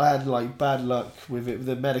boxing, I had like bad luck with it, with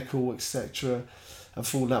the medical, etc. and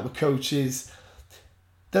falling out with coaches.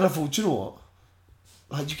 Then I thought, do you know what?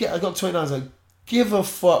 Like I got 29, I was like, give a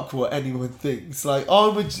fuck what anyone thinks. Like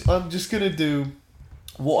I'm just gonna do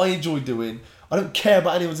what I enjoy doing. I don't care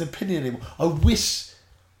about anyone's opinion anymore. I wish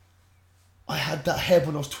I had that head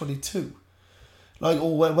when I was 22. Like,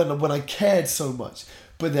 or when I cared so much.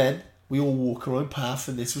 But then we all walk our own path,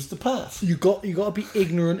 and this was the path. You got to be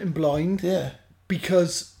ignorant and blind. Yeah.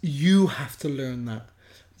 Because you have to learn that.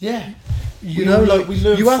 Yeah. You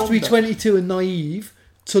have to be 22 and naive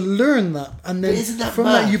to learn that, and then from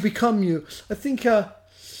that you become you. I think that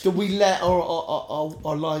we let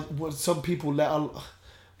our lives. Well, some people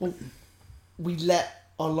we let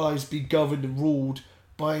our lives be governed and ruled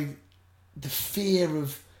by the fear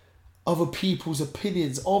of other people's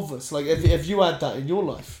opinions of us. Like, have you had that in your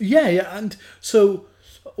life? Yeah, and so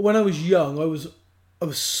when I was young, I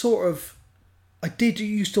was sort of, I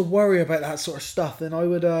used to worry about that sort of stuff, and I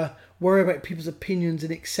would worry about people's opinions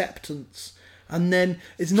and acceptance, and then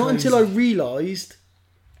it's not until I realised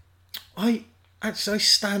I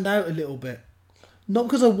stand out a little bit. Not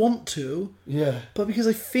because I want to, but because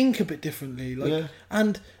I think a bit differently.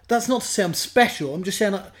 And that's not to say I'm special. I'm just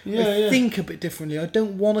saying I think a bit differently. I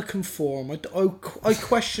don't want to conform. I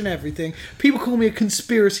question everything. People call me a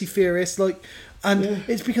conspiracy theorist,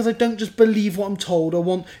 it's because I don't just believe what I'm told. I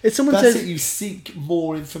want if someone that's says it, you seek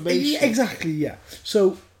more information. Yeah, exactly. Yeah.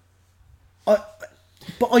 So,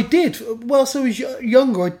 But I did. Well, so I was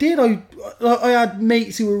younger. I had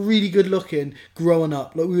mates who were really good looking growing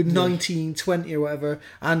up. Like we were 19, 20 or whatever.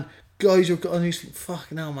 And guys were, and I used to think,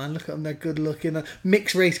 fucking hell, man, look at them, they're good looking.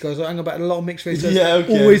 Mixed race guys, I hang about a lot of mixed race guys.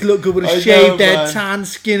 Always look good with a shaved head, tan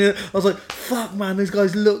skin. I was like, fuck, man, those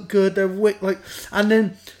guys look good. They're and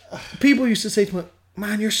then people used to say to me,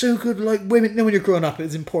 man, you're so good like women. Then when you're growing up,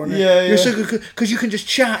 it's important. You're so good because you can just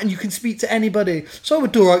chat and you can speak to anybody. So I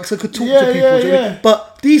would do alright because I could talk to people.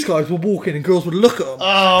 But these guys would walk in and girls would look at them.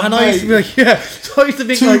 Oh, and mate. I used to be like, So I used to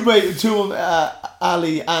think two of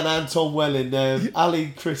Ali and Anton Welling.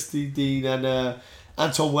 Ali Christie Dean and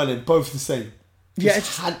Anton Welling, both the same.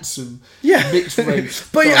 Just handsome, mixed race.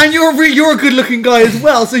 But and you're a good looking guy as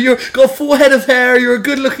well. So you've got a full head of hair. You're a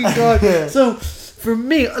good looking guy. So for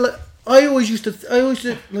me, I always used to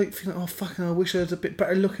like think, oh fucking, I wish I was a bit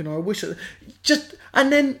better looking, or I wish and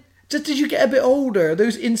then just as you get a bit older,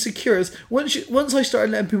 those insecurities. Once I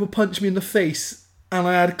started letting people punch me in the face, and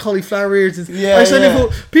I had cauliflower ears, and I suddenly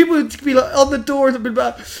thought people would be like on the doors and be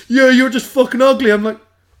like, you're just fucking ugly. I'm like,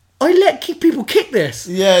 I let people kick this.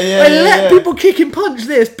 I let people kick and punch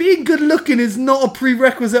this. Being good looking is not a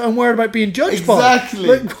prerequisite I'm worried about being judged by. Exactly.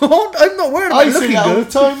 Like, what? I'm not worried about looking good. I say that all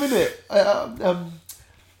the time, innit?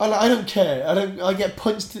 I don't care. I get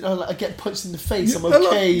punched. I get punched in the face. I'm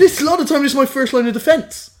okay. A lot of time, this is my first line of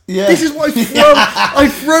defence. Yeah. This is what I throw. I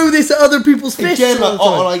throw this at other people's fists. Again,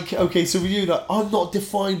 okay, so with you, I'm not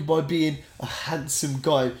defined by being a handsome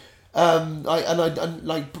guy.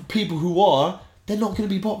 Like people who are, they're not going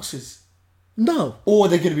to be boxers. No. Or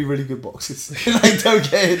they're going to be really good boxers. Don't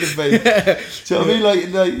get hit in the face. Do you know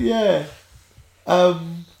what I mean?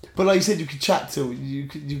 But like you said, you could chat to you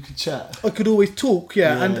could chat. I could always talk,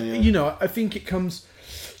 I think it comes.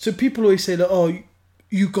 So people always say that, oh,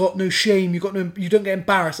 you got no shame, you don't get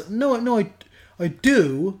embarrassed. No, I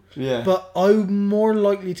do. Yeah. But I'm more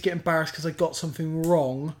likely to get embarrassed because I got something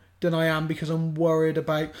wrong than I am because I'm worried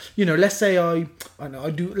about. Let's say I do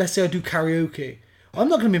karaoke. I'm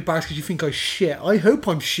not going to be embarrassed because you think I'm shit. I hope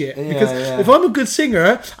I'm shit. Because if I'm a good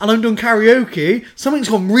singer and I'm doing karaoke, something's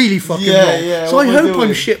gone really fucking wrong. Yeah, so I hope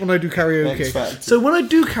I'm shit when I do karaoke. So when I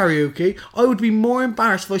do karaoke, I would be more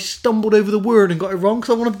embarrassed if I stumbled over the word and got it wrong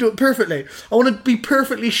because I want to do it perfectly. I want to be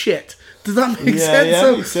perfectly shit. Does that make sense? Yeah,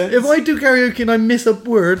 So makes sense. if I do karaoke and I miss a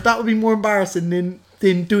word, that would be more embarrassing than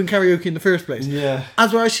doing karaoke in the first place. Yeah.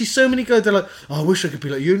 As where I see so many guys, they're like, oh, I wish I could be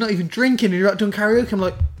like you. You're not even drinking and you're not doing karaoke. I'm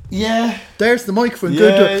like, yeah. There's the microphone.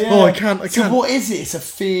 Go do it. Oh, I can't. So what is it? It's a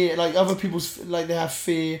fear. Like other people's, like they have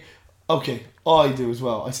fear. Okay, I do as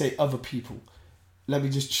well. I say other people. Let me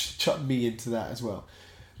just chuck me into that as well.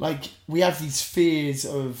 Like we have these fears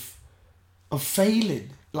of failing,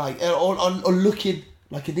 like or looking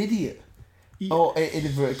like an idiot, or in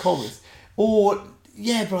inverted commas, or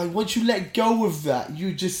but like once you let go of that,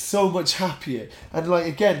 you're just so much happier. And like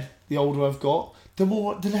again, the older I've got, the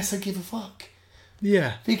less I give a fuck.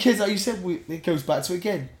 Yeah. Because like you said, it goes back to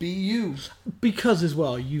again, be you. Because as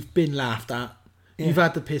well, you've been laughed at. Yeah. You've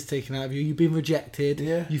had the piss taken out of you. You've been rejected.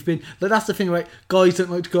 Yeah. You've been like that's the thing, right? Guys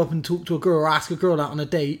don't like to go up and talk to a girl or ask a girl out on a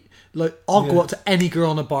date. Like I'll go up to any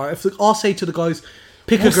girl on a bar. I'll say to the guys,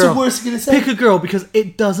 pick What's a girl. The worst you're gonna say? Pick a girl because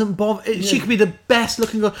it doesn't bother. She could be the best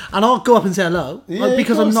looking girl, and I'll go up and say hello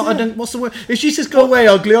because I'm not. I don't. What's the word? If she says go away,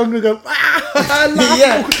 ugly, I'm gonna go. I'm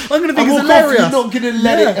gonna think it's hilarious. You're not gonna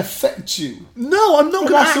let it affect you. No, I'm not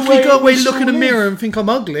gonna actually go away, look in the mirror, and think I'm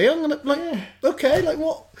ugly. I'm gonna okay, like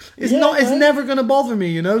what? It's not. It's never gonna bother me,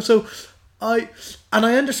 you know. So I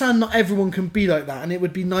understand not everyone can be like that, and it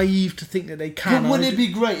would be naive to think that they can. But wouldn't it be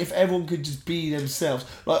great if everyone could just be themselves?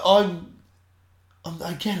 Like I'm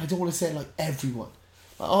again, I don't want to say like everyone.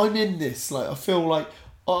 Like, I'm in this. Like I feel like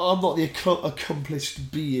I'm not the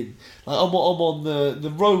accomplished being. Like I'm on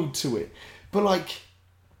the road to it. But like,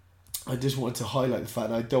 I just wanted to highlight the fact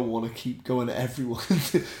that I don't want to keep going at everyone.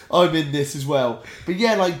 I'm in this as well. But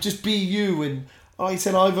yeah, like just be you. And like I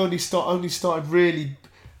said, I've only started really.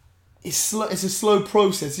 It's a slow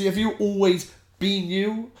process. Have you always been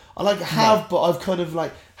you? I have, but I've kind of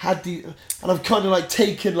like had and I've kind of like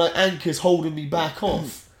taken like anchors holding me back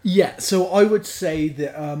off. Yeah, so I would say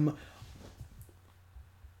that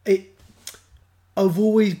I've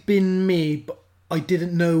always been me, but I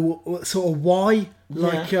didn't know sort of why.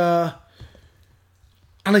 Like, and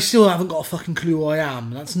I still haven't got a fucking clue who I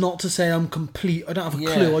am. That's not to say I'm complete. I don't have a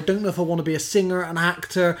clue. I don't know if I want to be a singer, an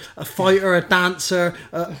actor, a fighter, a dancer.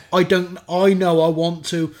 I know I want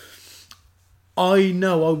to. I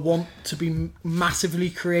know I want to be massively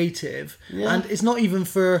creative, and it's not even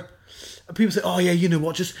for people say, "Oh yeah, you know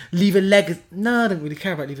what? Just leave a legacy." No, I don't really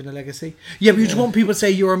care about leaving a legacy. Yeah, but you just want people to say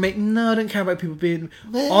you're a mate. No, I don't care about people being.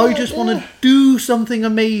 I just want to do something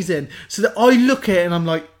amazing, so that I look at it and I'm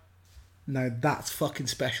like, "No, that's fucking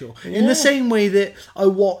special." Yeah. In the same way that I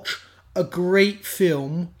watch a great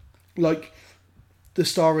film like The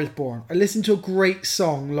Star Is Born, I listen to a great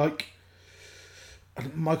song like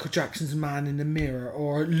Michael Jackson's Man in the Mirror,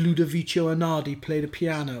 or Ludovico Einaudi play the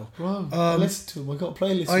piano. Wow, I listen to him. I got a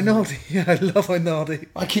playlist. Einaudi, yeah, I love Einaudi.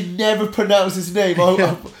 I can never pronounce his name. I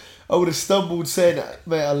would have stumbled saying that,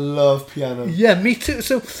 mate. I love piano. Yeah, me too.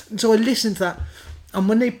 So I listen to that, and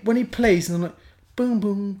when he plays, and I'm like, boom,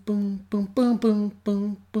 boom, boom, boom, boom, boom,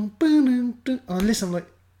 boom, boom, boom, boom. And I listen, I'm like,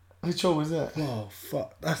 which one was that? Oh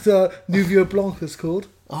fuck, that's Nouveau Blanc is called.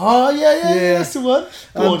 Oh yeah, that's the one.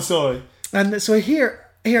 Go on, sorry. And so I hear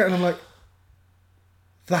it and I'm like,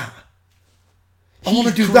 that. I want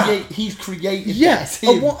to do that. He's created that. Yeah,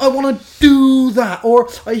 I want to do that. Or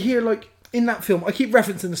I hear like in that film, I keep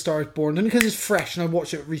referencing The Star Is Born, and because it's fresh and I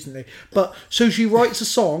watched it recently. But so she writes a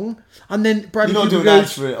song, and then Bradley Cooper You're not doing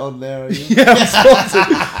ads for it on there, are you? Yeah, I'm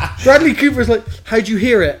sponsored. Bradley Cooper's like, how'd you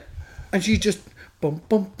hear it? And she just bum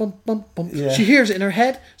bum bum bum bum. Yeah. She hears it in her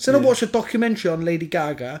head. So I watch a documentary on Lady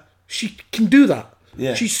Gaga. She can do that.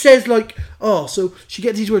 Yeah. She says like, oh, so she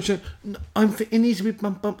gets these words. It needs to be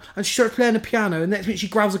bum bum, and she starts playing the piano. And next minute she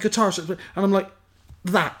grabs a guitar, and I'm like,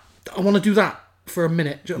 that. I want to do that for a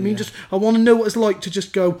minute. Do you know what I mean? Just I want to know what it's like to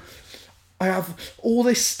just go. I have all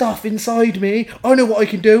this stuff inside me. I know what I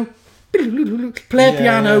can do. Play a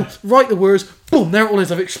piano, write the words. Boom! There it all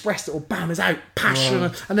is. I've expressed it all. Bam! It's out.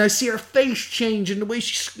 Passion, and I see her face change and the way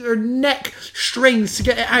her neck strains to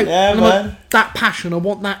get it out. Yeah, and man. Like, that passion. I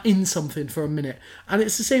want that in something for a minute. And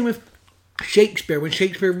it's the same with Shakespeare. When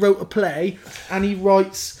Shakespeare wrote a play, and he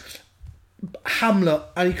writes Hamlet,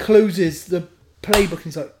 and he closes the playbook, and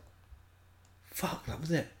he's like, "Fuck, that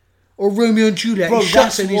was it." Or Romeo and Juliet. Bro,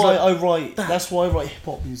 that's why I write. That. That's why I write hip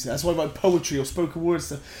hop music. That's why I write poetry or spoken word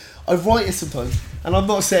stuff. I write it sometimes, and I'm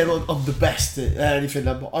not saying I'm the best at anything,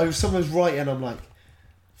 but I sometimes write it and I'm like,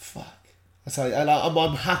 fuck, So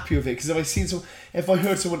I'm happy with it, because if I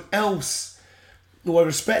heard someone else who I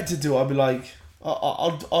respected do, I'd be like,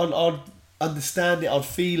 I'd understand it, I'd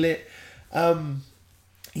feel it.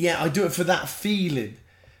 I do it for that feeling,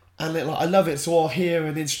 and I love it. So I'll hear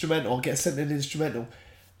an instrumental, I'll get sent an instrumental,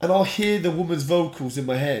 and I'll hear the woman's vocals in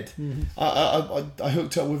my head. Mm-hmm. I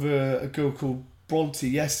hooked up with a girl called Bronte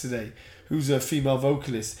yesterday, who's a female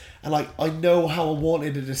vocalist, and I know how I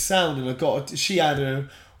wanted it to sound, and she had a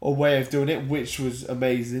way of doing it, which was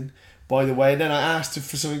amazing, by the way. And then I asked her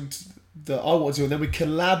for something that I wanted to do, and then we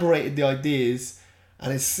collaborated the ideas,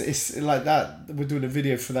 and it's like that. We're doing a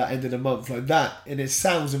video for that end of the month, like that, and it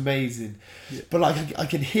sounds amazing. Yeah. But I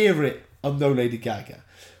can hear it. I'm no Lady Gaga,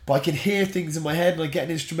 but I can hear things in my head, and I get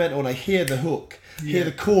an instrumental, and I hear the hook, hear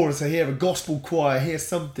the chorus, I hear a gospel choir, I hear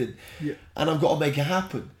something, and I've got to make it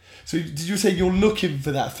happen. So did you say you're looking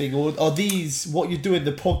for that thing, or are these what you're doing,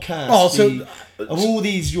 the podcast? Are all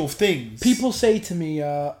these your things? People say to me,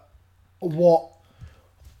 what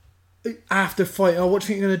after fight, what do you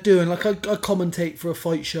think you're going to do? And I commentate for a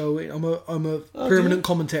fight show. I'm a permanent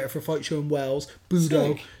commentator for a fight show in Wales,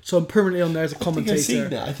 Budo. Sick. So I'm permanently on there as a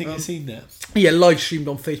commentator. I think I've seen that. Yeah, live streamed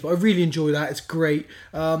on Facebook. I really enjoy that. It's great.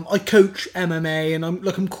 I coach MMA, and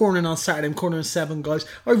I'm cornering on Saturday. I'm cornering 7 guys.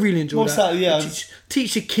 I really enjoy that. Yeah.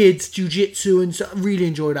 Teach the kids jiu-jitsu, and so I really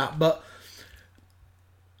enjoy that. But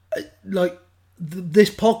this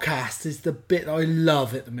podcast is the bit I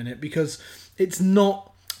love at the minute, because it's not.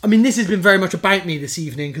 I mean, this has been very much about me this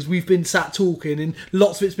evening, because we've been sat talking, and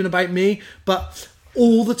lots of it's been about me. But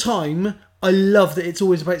all the time, I love that it's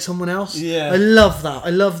always about someone else. Yeah, I love that. I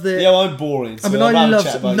love that. Yeah, I'm boring. So I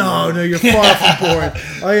love. No, you're far from boring.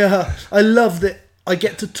 I love that I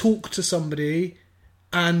get to talk to somebody,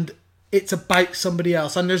 and it's about somebody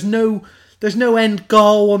else, and there's no end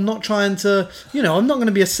goal. I'm not trying to, I'm not going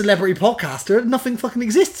to be a celebrity podcaster. Nothing fucking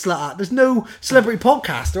exists like that. There's no celebrity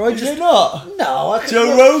podcaster. Is there not? No.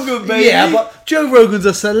 Joe Rogan, baby. Yeah, but Joe Rogan's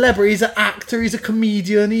a celebrity. He's an actor. He's a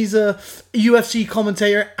comedian. He's a UFC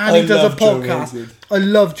commentator, and he does a podcast. I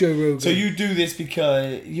love Joe Rogan. So you do this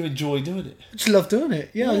because you enjoy doing it? I just love doing it.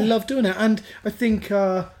 Yeah, I love doing it. And I think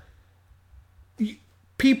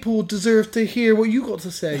people deserve to hear what you got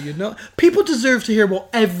to say, People deserve to hear what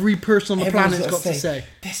every person on the planet's got to say.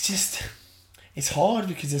 It's hard,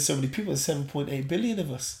 because there's so many people. There's 7.8 billion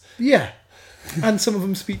of us. Yeah. And some of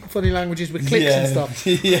them speak funny languages with clicks and stuff.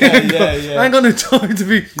 Yeah. I ain't got no time to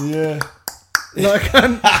be... Yeah.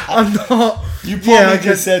 I'm not... You probably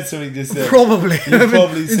just said something just then. Probably. You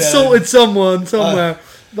probably insulted someone somewhere.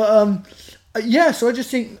 But, so I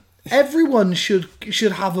just think... Everyone should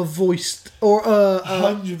have a voice, or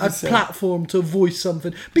a platform to voice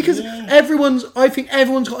something, because I think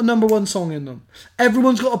everyone's got a #1 song in them.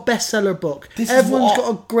 Everyone's got a bestseller book. Everyone's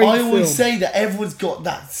got a great film. I always say that everyone's got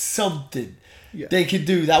that something they can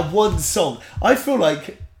do, that one song. I feel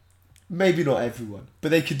like maybe not everyone,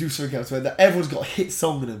 but they could do something else where that everyone's got a hit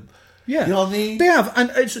song in them. Yeah, you know what I mean? They have,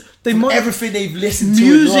 and they might, everything they've listened to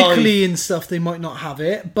musically and stuff. They might not have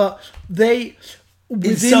it, but they.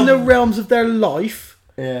 Within the realms of their life,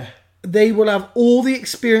 they will have all the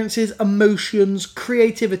experiences, emotions,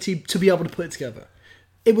 creativity to be able to put it together.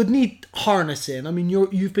 It would need harnessing. I mean,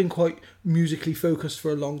 you've been quite musically focused for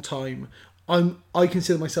a long time. I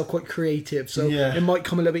consider myself quite creative, so it might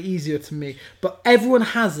come a little bit easier to me. But everyone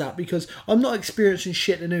has that, because I'm not experiencing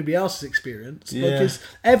shit that nobody else has experienced. Because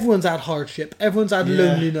everyone's had hardship, everyone's had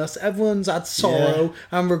loneliness, everyone's had sorrow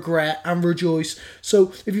and regret and rejoice.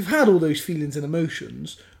 So if you've had all those feelings and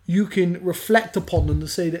emotions, you can reflect upon them the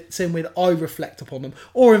same way that I reflect upon them,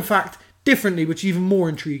 or in fact differently, which is even more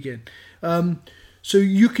intriguing. So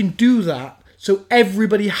you can do that. So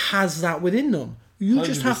everybody has that within them. You 100%.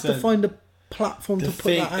 Just have to find a platform to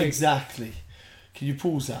put that out. Exactly. Can you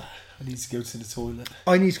pause that? I need to go to the toilet.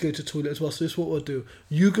 I need to go to the toilet as well, so this is what we'll do.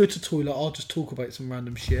 You go to the toilet, I'll just talk about some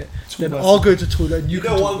random shit. Then I'll go to the toilet and you can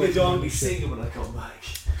talk about I'm going to be singing when I come back.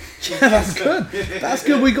 Yeah, that's good. That's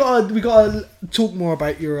good. We gotta talk more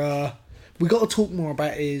about your we gotta talk more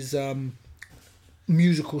about his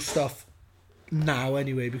musical stuff now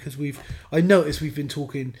anyway, because I noticed we've been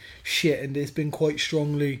talking shit, and it's been quite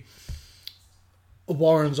strongly.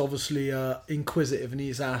 Warren's obviously inquisitive, and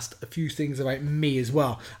he's asked a few things about me as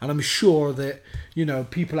well, and I'm sure that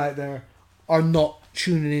people out there are not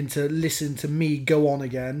tuning in to listen to me go on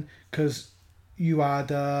again, because you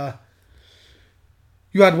had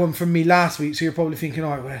one from me last week, so you're probably thinking,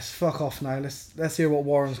 alright, Wes, fuck off now, let's hear what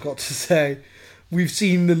Warren's got to say. We've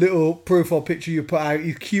seen the little profile picture you put out.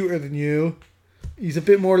 He's cuter than you, he's a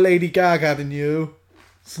bit more Lady Gaga than you,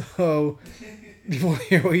 so you want to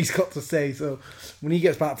hear what he's got to say. So when he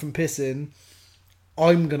gets back from pissing,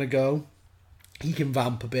 I'm going to go, he can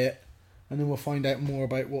vamp a bit, and then we'll find out more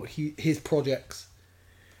about what his projects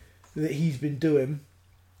that he's been doing.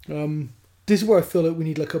 This is where I feel like we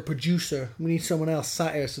need like a producer. We need someone else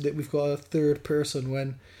sat here so that we've got a third person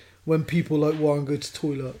when people like Warren go to the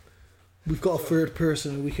toilet. We've got a third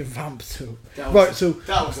person who we can vamp to. That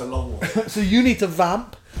was a long one. So you need to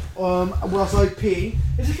vamp. Whilst I pee.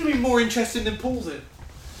 Is this going to be more interesting than pausing?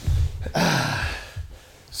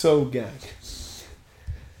 So, gang.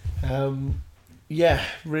 Yeah,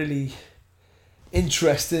 really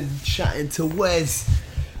interesting chatting to Wes.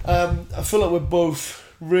 I feel like we're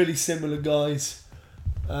both really similar guys.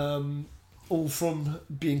 All from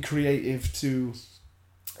being creative to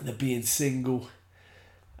being single.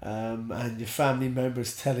 And your family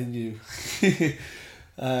members telling you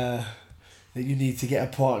that you need to get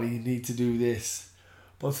a partner, you need to do this.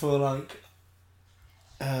 But I feel like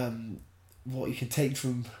what you can take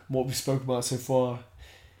from what we spoke about so far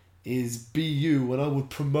is be you, and I would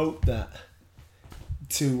promote that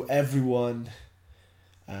to everyone.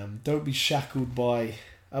 Don't be shackled by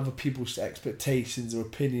other people's expectations or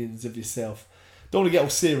opinions of yourself. Don't want to get all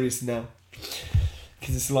serious now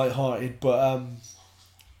because it's light-hearted, but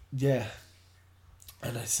yeah,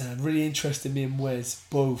 and I said really interested. Me and Wes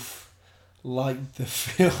both like the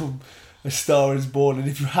film A Star Is Born, and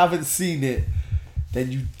if you haven't seen it,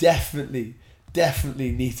 then you definitely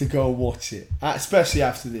need to go and watch it, especially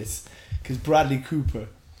after this, because Bradley Cooper,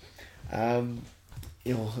 oh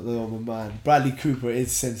my man, Bradley Cooper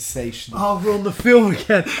is sensational. Oh, we're on the film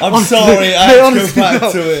again. I'm sorry, I have to go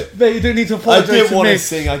back to it. Mate, you don't need to apologise to me. I didn't want to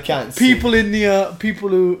sing, I can't sing. People in the people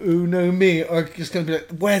who know me are just going to be like,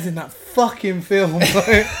 "Where's in that fucking film?"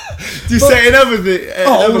 Do you say it in everything?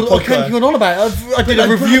 I can't keep on about it. I did a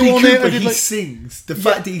review on it. He sings. The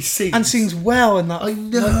fact that he sings and sings well in that. I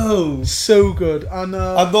know, so good. And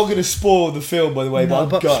I'm not going to spoil the film, by the way, but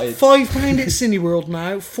I've got it. £5 at Cineworld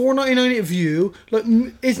now, $4.99 at View. Like,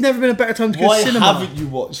 it's never been a better time to go to cinema. Why haven't you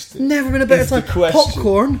watched it? Never been a better time.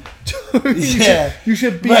 Popcorn. You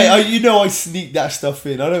should be. Mate, I sneak that stuff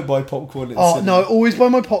in. I don't buy popcorn at the cinema. No, I always buy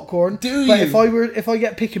my popcorn. Do but you? If I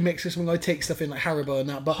get pick and mix or something, I take stuff in like Haribo and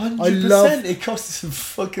that. But 100%, it costs some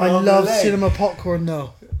fucking. I love cinema popcorn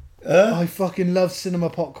though. Huh? I fucking love cinema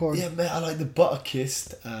popcorn. Yeah, mate, I like the butter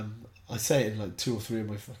kissed. I say it in like 2 or 3 of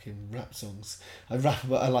my fucking rap songs. I rap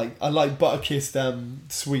about I like butter kissed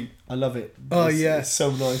sweet. I love it. It's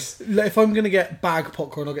so nice. Like, if I'm gonna get bag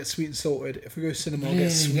popcorn, I'll get sweet and salted. If we go cinema, I'll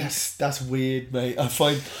get sweet. That's weird, mate. I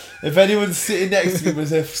find if anyone's sitting next to me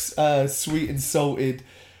with a sweet and salted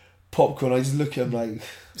popcorn, I just look at them like.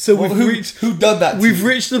 So who done that? We've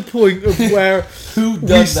reached the point of where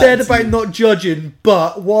we said about not judging,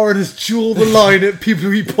 but Warren has drawn the line at people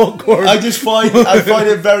who eat popcorn. I find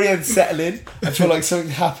it very unsettling. I feel like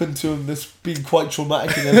something happened to them that's been quite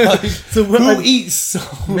traumatic in their life. So who eats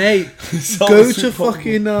salt? Mate, go to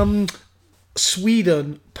fucking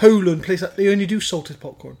Sweden, Poland, place that they only do salted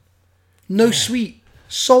popcorn. No sweet.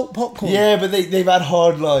 Salt popcorn. Yeah, but they've had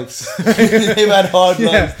hard lives. They've had hard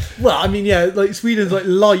lives. Well, I mean, like Sweden's like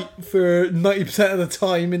light for 90% of the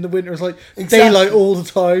time. In the winter, it's like daylight all the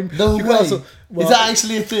time. No way. Is that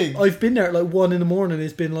actually a thing? I've been there at like 1 a.m.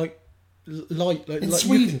 It's been like light. Like, in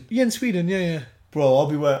Sweden? In Sweden, yeah.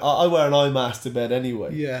 Bro, I wear an eye mask to bed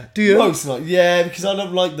anyway. Yeah. Do you? Most nights. Yeah, because I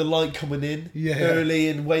don't like the light coming in early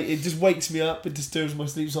and it just wakes me up. It disturbs my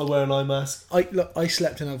sleep, so I wear an eye mask. I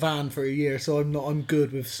slept in a van for a year, so I'm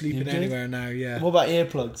good with sleeping anywhere now. Yeah. What about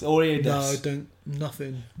earplugs or ear No, ducts? I don't.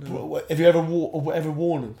 Nothing. No. Bro, have you ever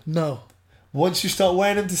worn them? No. Once you start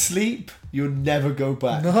wearing them to sleep, you'll never go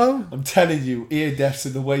back. No. I'm telling you, ear ducts are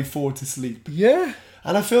the way forward to sleep. Yeah.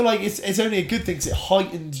 And I feel like it's only a good thing because it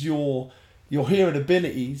heightens your hearing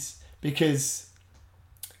abilities because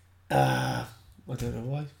I don't know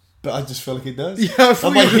why, but I just feel like it does. Yeah,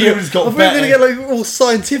 and my hearing's got better. I'm going to get like all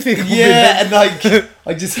scientific. Yeah, and like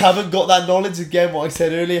I just haven't got that knowledge again. What I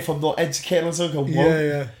said earlier, if I'm not educated on something, I won't.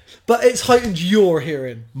 Yeah. But it's heightened your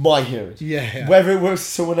hearing. My hearing. Yeah. Whether it works for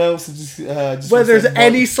someone else, just whether there's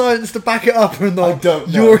any science to back it up or not, I don't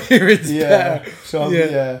know. Your hearing's better. So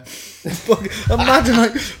Imagine I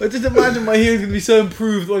just imagine my hearing's gonna be so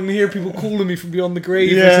improved that I'm gonna hear people calling me from beyond the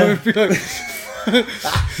grave. Yeah. Or something. Be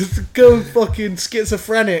like, go fucking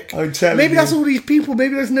schizophrenic. I'm telling maybe you. that's all these people.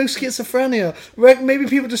 Maybe there's no schizophrenia. Right? Maybe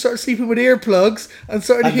people just started sleeping with earplugs and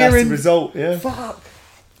started hearing. That's the result. Yeah. Fuck.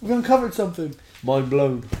 We've uncovered something. Mind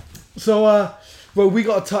blown. So, well, we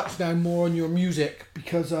got to touch now more on your music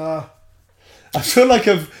because I feel like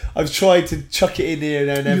I've tried to chuck it in here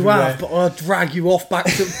and everywhere. You have, but I'll drag you off back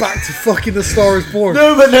to fucking The Star Is Born.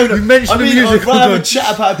 No. You mentioned the music. I'd rather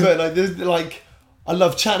chat about it, but I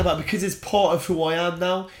love chatting about it because it's part of who I am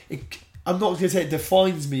now. I'm not gonna say it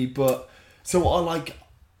defines me, but so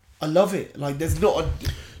I love it. Like there's not a.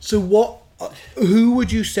 So what? Who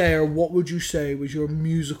would you say, or what would you say, was your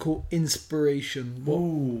musical inspiration?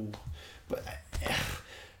 Ooh, but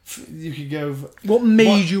you could go. What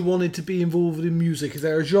made you wanted to be involved in music? Is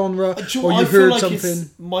there a genre, or you I heard feel like something?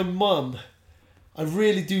 It's my mum. I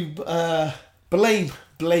really do blame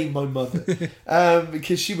my mother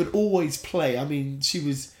because she would always play. I mean,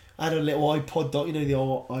 I had a little iPod dock, the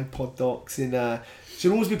old iPod docks, and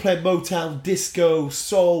she'd always be playing Motown, disco,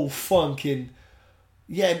 soul, funk, and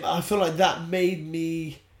yeah, I feel like that made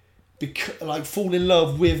me fall in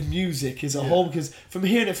love with music as a whole, because from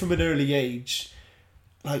hearing it from an early age,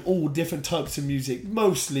 like all different types of music,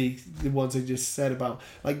 mostly the ones I just said about.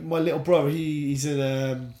 Like my little brother, he's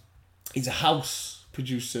a house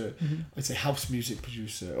producer. Mm-hmm. I'd say house music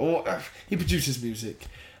producer, or he produces music,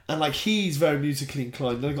 and like he's very musically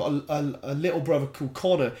inclined. And I got a little brother called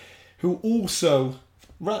Connor, who also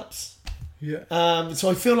raps. Yeah. So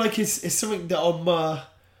I feel like it's something that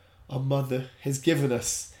our mother has given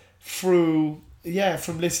us from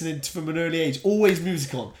listening from an early age. Always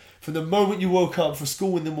music on. From the moment you woke up for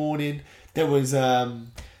school in the morning, there was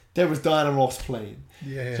Diana Ross playing.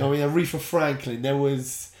 Yeah. So, I mean, Aretha Franklin. There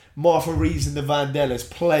was Martha Reeves and the Vandellas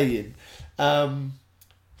playing. When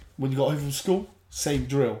you got home from school, same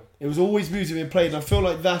drill. It was always music being played, and I feel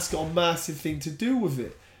like that's got a massive thing to do with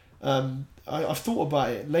it. I've thought about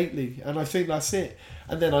it lately, and I think that's it.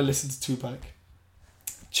 And then I listened to Tupac.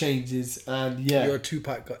 Changes, and yeah. You're a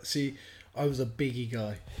Tupac guy. See, I was a Biggie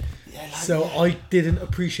guy. Yeah, I didn't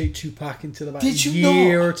appreciate Tupac until about a Did you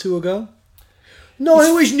year not? or two ago. No, I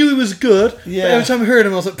always knew he was good. Yeah. But every time I heard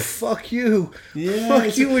him, I was like, "Fuck you, Yeah,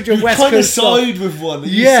 fuck you with your you West kind of Coast stuff." side with one.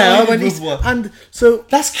 Yeah, with one. and so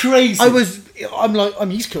That's crazy.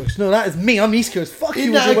 I'm East Coast. No, that is me. I'm East Coast. Fuck Isn't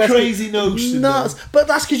you with that your a West crazy Coast. notion, Nuts. though? But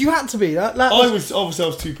that's because you had to be. That was, I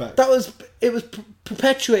was Tupac. it was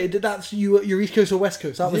perpetuated that that's you're East Coast or West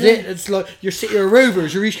Coast. That was Yeah. it. It's like you're City or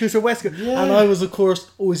Rovers, you're East Coast or West Coast. Yeah. And I was, of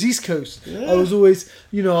course, always East Coast. Yeah. I was always,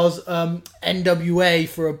 I was NWA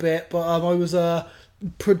for a bit, but I was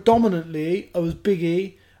predominantly I was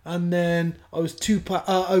Biggie, and then I was Tupac.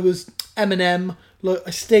 I was Eminem. Like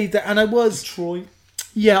I stayed there, and I was Detroit.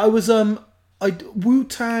 Yeah, I was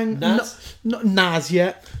Wu-Tang. Nas? Not Nas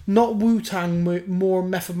yet. Not Wu-Tang, more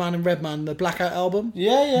Method Man and Redman, the Blackout album.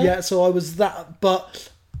 Yeah. Yeah, so I was that,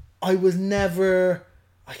 but I was never...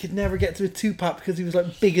 I could never get to a Tupac because he was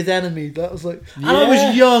like Biggest Enemy. That was like... And I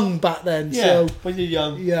was young back then, Yeah, so... when you're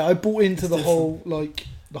young. Yeah, I bought into the different.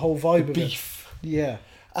 whole vibe of Beef. it. Yeah.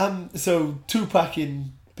 So Tupac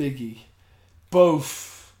and Biggie,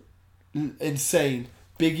 both insane.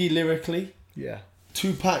 Biggie lyrically, Yeah.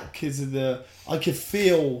 Tupac because of I could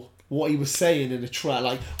feel what he was saying in the track.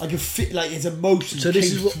 Like I could feel like his emotions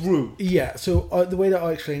came through. Yeah, so the way that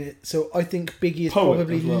I explain it, so I think Biggie is Poet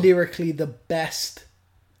probably as well. lyrically the best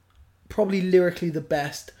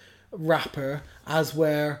rapper, as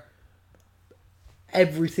where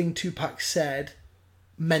everything Tupac said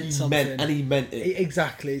meant something. He meant it.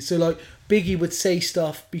 Exactly. So like Biggie would say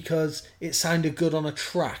stuff because it sounded good on a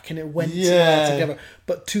track and it went together.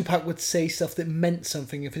 But Tupac would say stuff that meant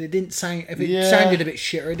something. If it sounded a bit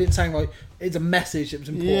shit or it didn't sound right, it's a message that was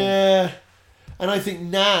important. Yeah. And I think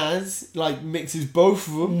Nas mixes both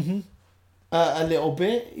of them a little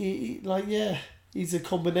bit. He's a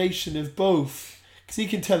combination of both because he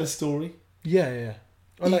can tell a story. Yeah.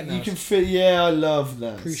 I like Nas. You can feel. Yeah, I love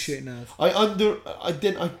Nas. Appreciate Nas.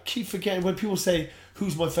 I keep forgetting when people say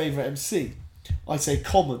who's my favourite MC. I say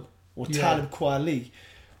Common or Talib Kweli.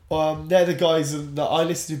 They're the guys that I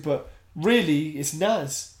listen to, but really it's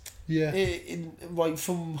Nas. Yeah.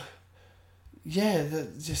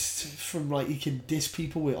 Just from he can diss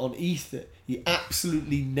people on Ether. He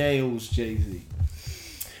absolutely nails Jay-Z.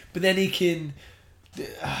 But then he can.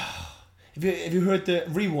 Have you heard the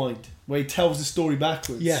Rewind where he tells the story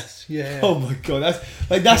backwards? Yes, yeah. Oh my god,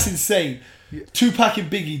 that's insane. Yeah. Tupac and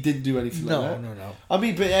Biggie didn't do anything like that. No. I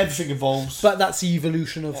mean, but everything evolves. But that's the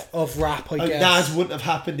evolution of rap, I guess. Nas wouldn't have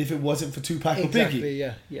happened if it wasn't for Tupac or Biggie. Exactly,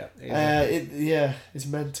 yeah. It's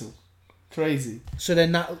mental, crazy. So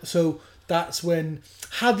that's when.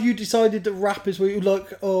 Have you decided that rap is what you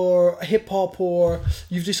like, or hip hop, or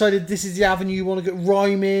you've decided this is the avenue you want to get?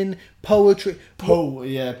 Rhyming, poetry.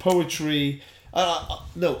 Poetry.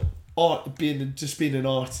 No, art. Being an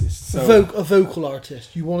artist. So A vocal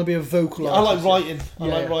artist. You want to be a vocal artist. I like writing. I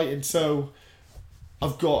like writing. So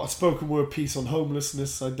I've got a spoken word piece on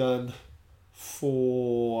homelessness. I've done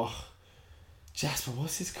for Jasper.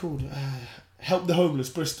 What's this called? Help the Homeless,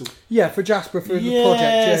 Bristol. Yeah, for Jasper, for the project.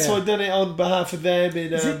 Yeah, so I done it on behalf of them.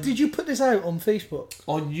 Did you put this out on Facebook?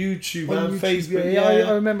 On YouTube and Facebook. Yeah.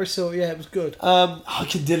 I remember. So yeah, it was good. I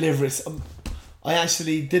can deliver it. I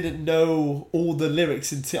actually didn't know all the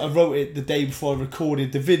lyrics until I wrote it the day before I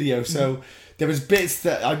recorded the video. So there was bits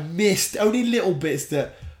that I missed, only little bits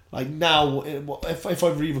that, like now, if I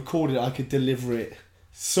re-recorded it, I could deliver it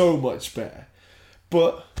so much better.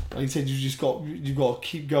 But like I said, you got to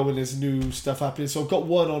keep going. There's new stuff happening. So I've got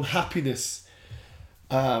one on happiness,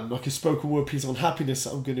 like a spoken word piece on happiness.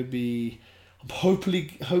 I'm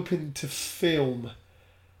hoping to film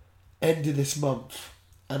end of this month,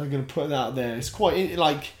 and I'm going to put that out there. It's quite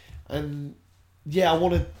I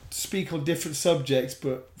want to speak on different subjects,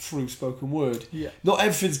 but through spoken word. Yeah. Not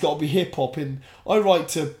everything's got to be hip hop, and I write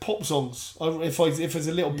to pop songs. If there's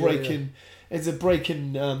a little break in. There's a break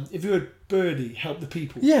in, if you heard Birdie, Help the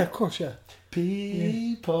People. Yeah, of course, yeah.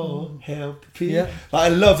 People, help people. Yeah. I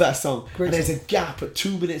love that song. Great and there's song. a gap at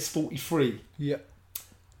 2 minutes 43 Yeah.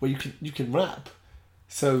 where you can rap.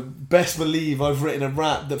 So best believe I've written a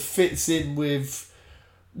rap that fits in with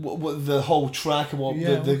what the whole track and what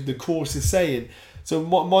the chorus is saying. So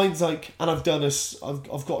mine's like, and I've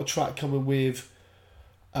got a track coming with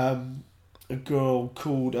a girl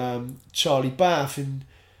called Charlie Bath, and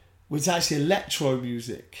it's actually electro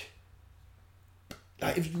music.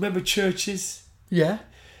 Like, if you remember Churches? Yeah.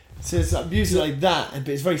 So it's like music like that, but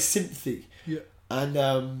it's very synthy. Yeah. And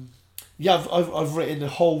I've written a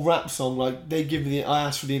whole rap song. Like I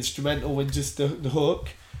asked for the instrumental and just the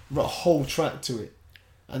hook. I wrote a whole track to it,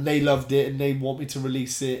 and they loved it, and they want me to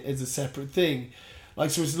release it as a separate thing.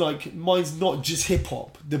 Like, so it's like, mine's not just hip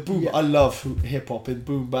hop. The boom. I love hip hop and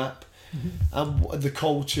boom bap, and the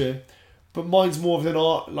culture. But mine's more of an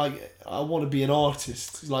art. Like, I want to be an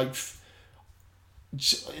artist. Like,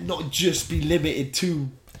 not just be limited to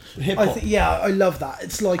hip hop. I love that.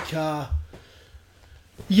 It's like,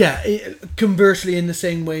 conversely, in the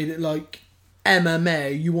same way that like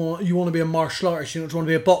MMA, you want to be a martial artist. You don't want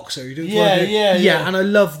to be a boxer. You don't. Yeah. And I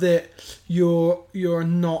love that you're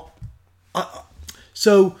not.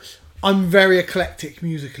 So I'm very eclectic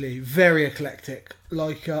musically. Very eclectic.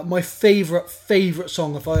 Like my favourite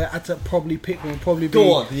song, if I had to probably pick one, would probably be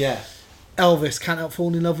Elvis, Can't Help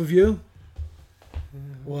Falling in Love with You.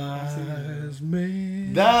 Wise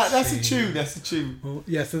man. That's a tune. That's a tune. Well,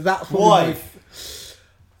 yeah, so that's why.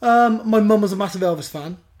 My mum was a massive Elvis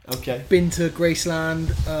fan. Okay. Been to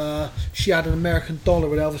Graceland. She had an American dollar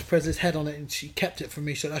with Elvis Presley's head on it, and she kept it for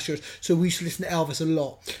me. So that's yours. So we used to listen to Elvis a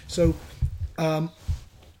lot. So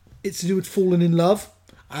it's to do with falling in love,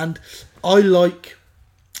 and I like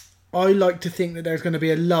to think that there's going to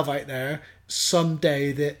be a love out there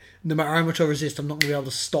someday that no matter how much I resist, I'm not going to be able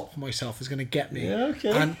to stop myself. It's going to get me. Yeah,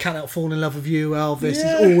 okay. And Can't Help Falling in Love with You, Elvis,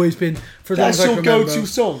 has always been, for as long as I can remember. That's your go-to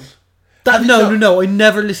song? No, I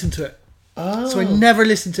never listened to it. Oh. So I never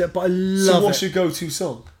listened to it, but I love it. So what's your go-to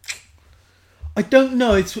song? I don't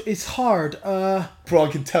know. It's hard. Bro, I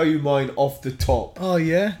can tell you mine off the top. Oh,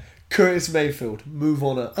 yeah? Curtis Mayfield, Move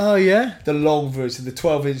On Up. Oh, yeah? The long version, the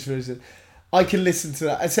 12-inch version. I can listen to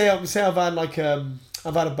that. I'd say I've had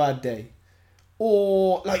I've had a bad day,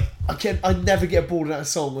 or like I never get bored of that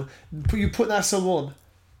song. You put that song on,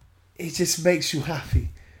 it just makes you happy.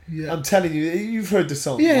 Yeah, I'm telling you, you've heard the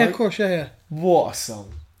song. Yeah, right? Of course, yeah. What a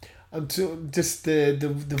song! Just the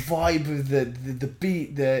vibe of the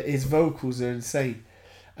beat, his vocals are insane.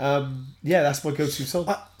 That's my go-to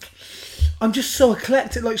song. I'm just so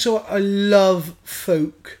eclectic. Like, so I love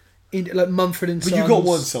folk, like Mumford and Sons. But you got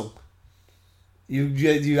one song.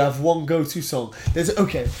 You have one go-to song.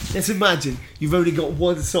 Let's imagine you've only got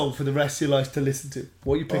one song for the rest of your life to listen to.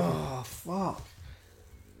 What are you picking? Oh, fuck.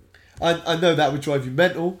 I know that would drive you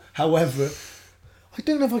mental. However, I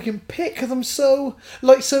don't know if I can pick because I'm so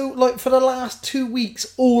for the last 2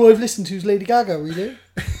 weeks, all I've listened to is Lady Gaga. Really,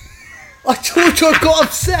 I told you I got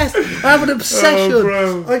obsessed. I have an obsession. Oh,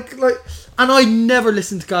 bro. And I never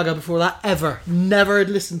listened to Gaga before that ever. Never had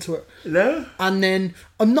listened to it. No. And then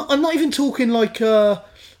I'm not even talking like the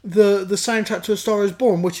soundtrack to A Star Is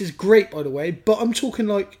Born, which is great by the way. But I'm talking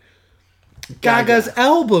like Gaga's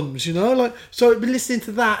albums, you know, like, so I've been listening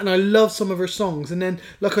to that and I love some of her songs, and then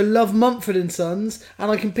like I love Mumford and Sons, and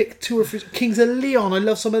I can pick 2 or 3. Kings of Leon, I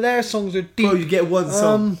love some of their songs. Are deep. Bro, you get one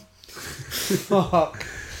song. Fuck.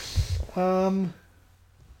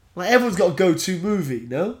 Like, everyone's got a go-to movie,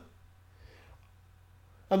 no?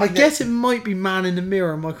 I guess it might be Man in the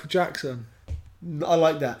Mirror, Michael Jackson. I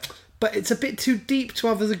like that. but it's a bit too deep to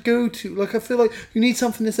have as a go-to. Like, I feel like you need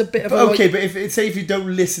something that's a bit of but if you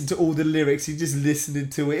don't listen to all the lyrics, you're just listening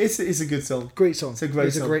to it. It's a good song. Great song. It's a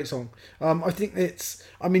great song. I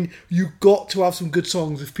think you got to have some good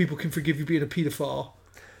songs if people can forgive you being a paedophile.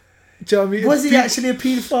 Do you know what I mean? Was he actually a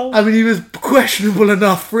paedophile? I mean, he was questionable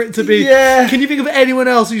enough for it to be. Yeah. Can you think of anyone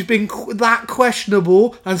else who's been that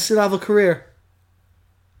questionable and still have a career?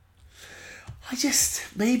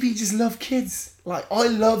 Maybe he just loved kids. Like, I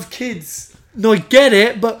love kids. No, I get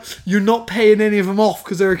it, but you're not paying any of them off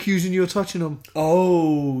because they're accusing you of touching them.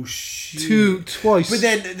 Oh, shit. Twice. But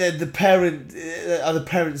then the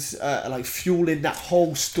parents like fueling that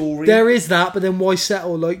whole story. There is that, but then why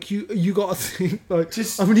settle? Like, you got to think, like,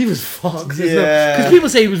 he was fucked. Yeah. Because people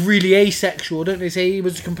say he was really asexual, don't they? Say he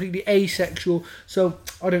was completely asexual. So,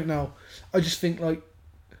 I don't know. I just think, like,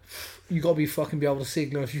 you got to be able to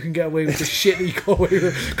signal if you can get away with the shit that you got away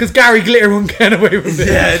with. Because Gary Glitter won't get away with it.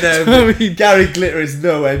 Yeah, no. So, I mean, Gary Glitter is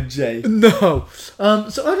no MJ. No.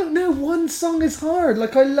 So I don't know. One song is hard.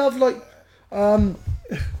 Like, I love, like...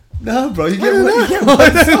 No, bro. You get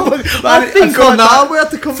one song. I think on that. We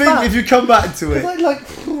have to come back. If you come back to it. I'm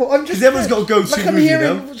just... Because everyone's got a go-to movie, you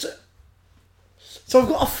know? So I've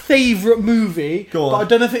got a favourite movie, Go on. but I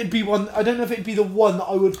don't know if it'd be one. I don't know if it'd be the one that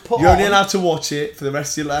I would put. You're on. only allowed to watch it for the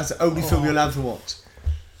rest of your life. It's the only film you're allowed to watch.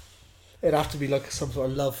 It'd have to be like some sort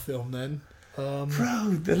of love film then. Bro,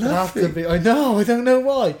 the love film. I know. I don't know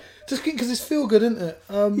why. Just because it's feel good, isn't it?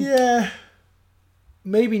 Yeah.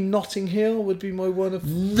 Maybe Notting Hill would be my one of.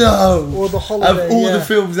 No. Or The Holiday. Of all the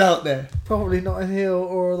films out there. Probably Notting Hill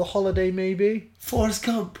or The Holiday, maybe. Forrest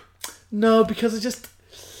Gump. No, because it just.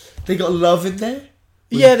 They got love in there.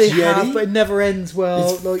 Yeah, they Jenny. have, but it never ends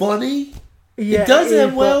well. It's funny. Yeah, it does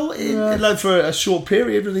end but, well, like for a short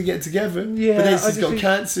period when they get together. Yeah, but then she's got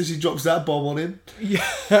cancer, she drops that bomb on him. Yeah.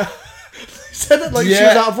 Said it like she was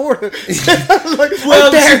out of order. She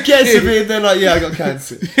gets a bit and then like, yeah, I got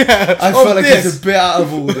cancer. Yeah, I felt like it's a bit out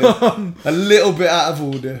of order. A little bit out of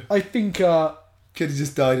order. I think could have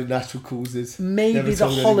just died of natural causes. Maybe The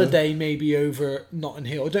Holiday maybe over Notting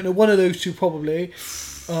Hill. I don't know, one of those two probably.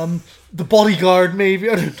 The Bodyguard, maybe.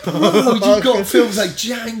 I don't know. Bro, you've got films like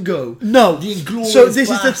Django. No. The Inglorious So this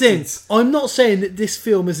Bastards. is the thing. I'm not saying that this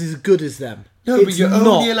film is as good as them. No, but you're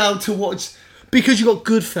only allowed to watch... Because you got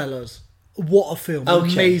Goodfellas. What a film.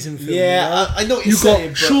 Okay. Amazing film. Yeah, I know what you're saying.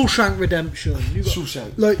 You've got Shawshank Redemption.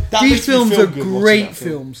 Shawshank. Like, that these films are great great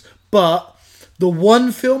films. But the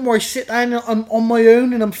one film where I sit down and I'm on my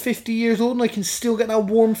own and I'm 50 years old and I can still get that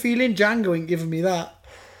warm feeling, Django ain't giving me that.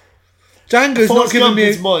 Django's not giving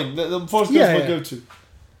me... mine. The Forrest Gump's my go-to.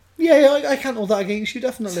 Yeah, I can't hold that against you,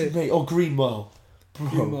 definitely. Mate, or Green Mile. Bro.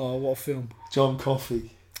 Green Mile, what a film. John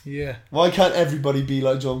Coffey. Yeah. Why can't everybody be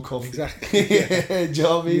like John Coffey? Exactly. Yeah. Do you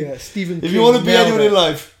know what I mean? Yeah, Stephen King. If you want to be anyone in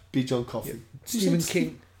life, be John Coffey. Yeah. Stephen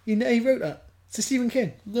King. He wrote that. It's a Stephen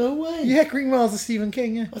King. No way. Yeah, Green Mile's a Stephen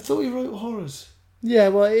King, yeah. I thought he wrote horrors. Yeah,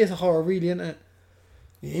 well, it is a horror, really, isn't it?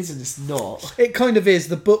 It is and it's not. It kind of is.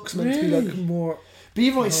 The book's meant to be like more... But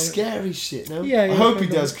he writes scary shit, no? Yeah, I hope he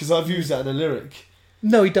does, because I've used that in a lyric.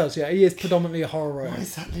 No, he does, yeah. He is predominantly a horror writer. What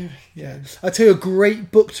is that lyric? Yeah. I tell you, a great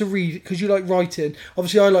book to read, because you like writing.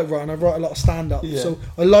 Obviously, I like writing. I write a lot of stand-up, so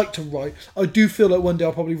I like to write. I do feel like one day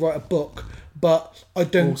I'll probably write a book, but I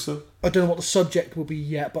don't know what the subject will be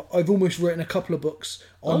yet, but I've almost written a couple of books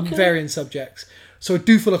on varying subjects. So I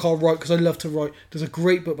do feel like I'll write, because I love to write. There's a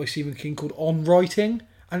great book by Stephen King called On Writing,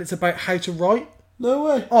 and it's about how to write. No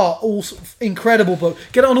way. Oh, also incredible book.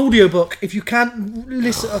 Get it on audiobook. If you can't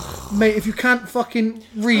listen, mate, if you can't fucking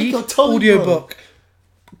read audiobook,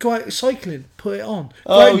 go out cycling, put it on.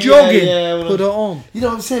 Go out jogging, put it on. You know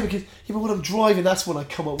what I'm saying? Because even when I'm driving, that's when I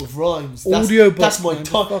come up with rhymes. Audiobook. That's my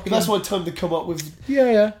time. That's my time to come up with.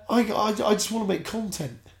 Yeah. I just want to make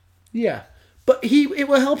content. Yeah. But it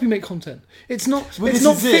will help you make content. It's not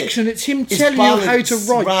fiction. It's him telling you how to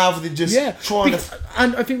write rather than just trying to.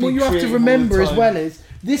 And I think what you have to remember as well is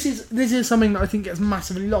this is something that I think gets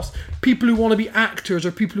massively lost. People who want to be actors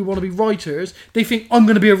or people who want to be writers, they think I'm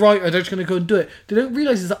going to be a writer. They're just going to go and do it. They don't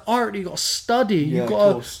realise it's an art. You've got to study. You've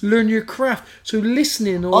got to learn your craft. So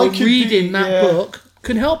listening or reading that book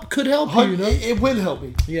could help you. You know, it will help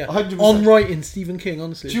me. Yeah, 100%. On writing, Stephen King.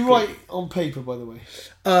 Honestly, do you write on paper, by the way?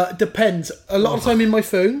 Depends. A lot of time in my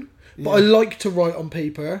phone, but I like to write on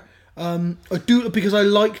paper. I do because I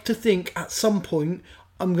like to think at some point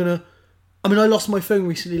I lost my phone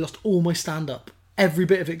recently. Lost all my stand-up, every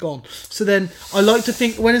bit of it gone. So then I like to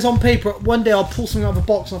think when it's on paper. One day I'll pull something out of a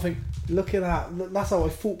box and I'll think, look at that. That's how I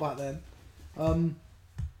thought back then.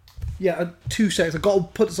 2 seconds. I've got to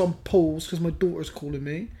put this on pause because my daughter's calling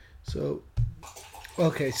me. So,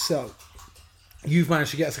 okay, so you've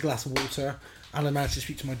managed to get us a glass of water, and I managed to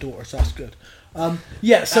speak to my daughter, so that's good.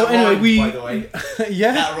 Yeah. So That anyway, rhymed, by the way.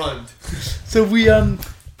 yeah. That rhymed. So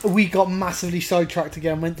we got massively sidetracked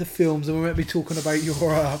again. Went to films, and we might be talking about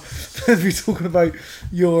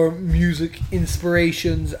your music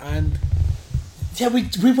inspirations and. Yeah,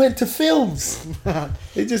 we went to films.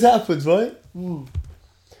 It just happens, right?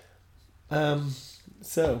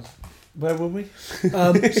 So, where were we?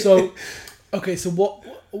 So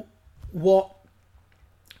what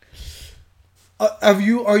are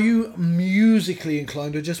you musically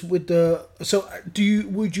inclined, or just with the? So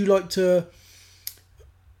would you like to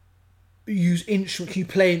use instruments? Can you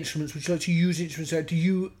play instruments? Would you like to use instruments? Do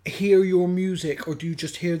you hear your music, or do you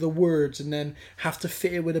just hear the words and then have to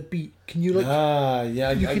fit it with a beat? Can you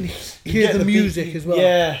yeah, you can hear the music beat, as well.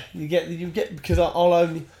 Yeah, you get because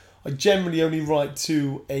I generally only write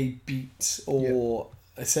to a beat, or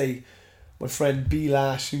I say my friend B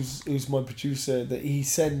Lash, who's my producer, that he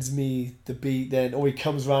sends me the beat, then or he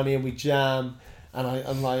comes around here and we jam, and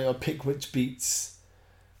I pick which beats.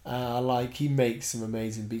 He makes some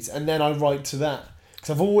amazing beats, and then I write to that because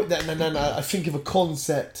I've always and then I think of a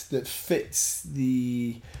concept that fits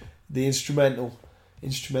the instrumental,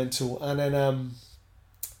 and then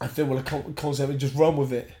I feel well a concept and just run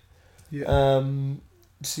with it. Yeah.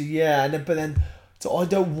 So yeah, so I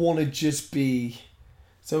don't want to just be.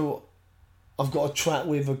 So I've got a track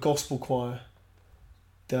with a gospel choir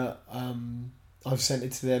that I've sent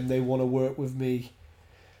it to them. They want to work with me.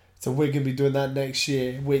 So we're going to be doing that next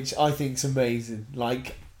year, which I think is amazing. I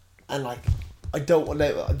don't want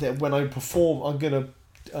to, when I perform, I'm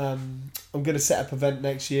gonna set up an event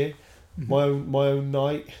next year, my own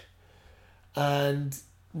night, and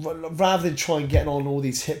rather than try and get on all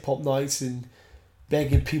these hip hop nights and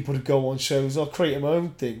begging people to go on shows, I'll create my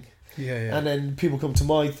own thing. Yeah. And then people come to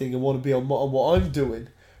my thing and want to be on what I'm doing,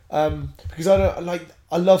 because I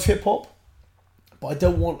love hip hop, but I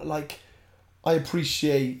don't want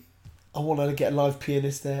I want to get a live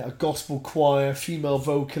pianist there, a gospel choir, female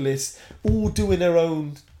vocalists, all doing their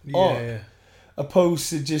own art, opposed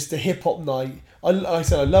to just a hip hop night. Like I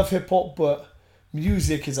said, I love hip hop, but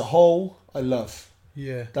music as a whole, I love.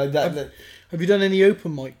 Yeah. Have you done any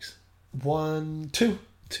open mics? 1, 2.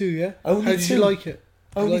 2, yeah. Only How did 2. you like it?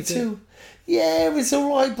 Only 2. Yeah, it was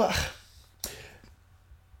alright, but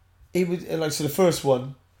it was so the first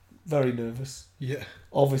one, very nervous. Yeah.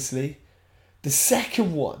 Obviously, the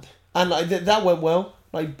second one. And that went well.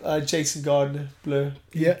 Jason Gardner, Blur,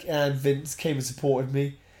 and Vince came and supported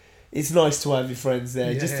me. It's nice to have your friends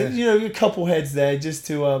there, to, a couple heads there, just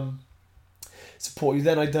to support you.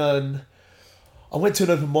 Then I went to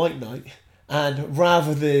an open mic night, and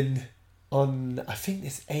rather than I think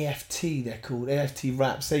it's AFT, they're called AFT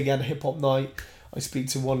Raps. They had a hip hop night. I speak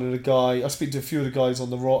to a few of the guys on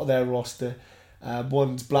their roster.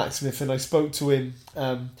 One's Blacksmith, and I spoke to him,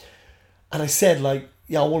 and I said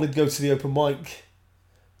I want to go to the open mic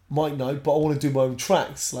night, but I want to do my own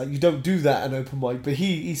tracks. You don't do that at an open mic. But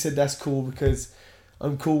he said that's cool because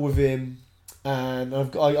I'm cool with him, and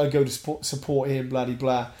I go to support him, blah blah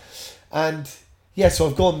blah. And yeah, so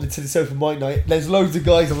I've gone to this open mic night. There's loads of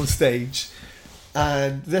guys on stage,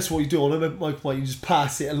 and that's what you do on an open mic. You just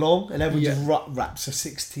pass it along, and everyone just raps a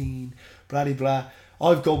 16, blah blah blah.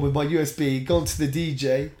 I've gone with my USB, gone to the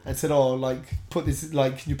DJ, and said, put this,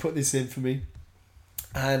 can you put this in for me?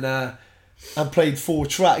 And played 4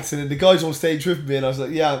 tracks, and then the guys on stage with me, and I was like,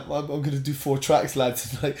 yeah, I'm going to do 4 tracks,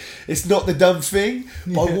 lads. It's not the dumb thing,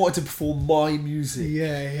 but I wanted to perform my music.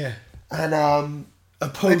 Yeah. And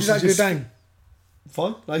opposed to just... Go down?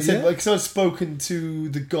 Fine. Like I said, because I've spoken to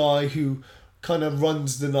the guy who kind of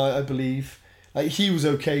runs the night, I believe. He was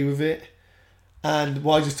okay with it. And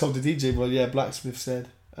I just told the DJ, Blacksmith said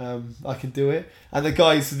I can do it. And the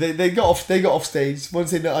guys, they got off stage.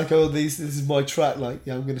 Once they know, this is my track. I'm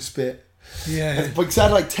going to spit. Yeah. Because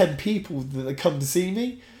I had 10 people that come to see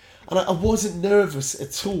me, and I wasn't nervous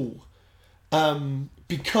at all,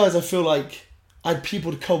 because I feel like I had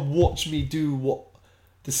people to come watch me do what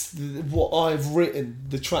I've written,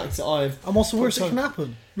 the tracks that I've. And what's the worst that can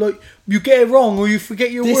happen? You get it wrong, or you forget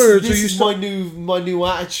your words, or you. This is my new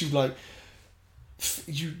attitude.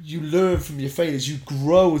 You learn from your failures. You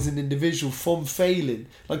grow as an individual from failing.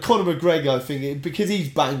 Conor McGregor, I think, because he's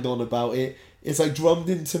banged on about it, it's drummed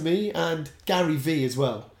into me, and Gary V as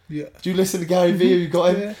well. Yeah. Do you listen to Gary V? Have you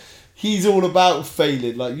got him? Yeah. He's all about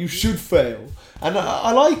failing. You should fail, and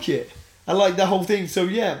I like it. I like that whole thing. So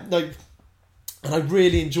yeah, and I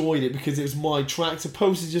really enjoyed it because it was my track, as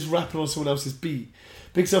opposed to just rapping on someone else's beat.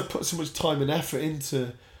 Because I've put so much time and effort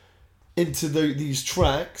into these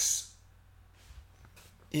tracks.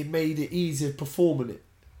 It made it easier performing it.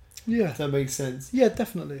 Yeah. If that makes sense. Yeah,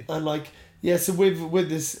 definitely. And like, yeah, so with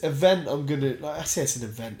this event, I'm gonna, like I say, it's an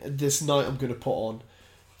event. This night, I'm gonna put on.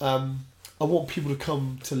 I want people to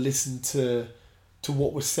come to listen to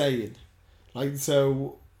what we're saying. Like,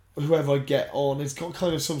 so whoever I get on, it's got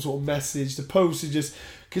kind of some sort of message, opposed to just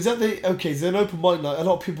because there's an open mic night. A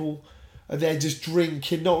lot of people are there just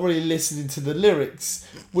drinking, not really listening to the lyrics.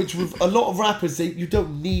 Which with a lot of rappers, you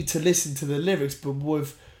don't need to listen to the lyrics, but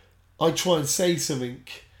with I try and say something.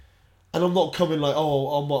 And I'm not coming like,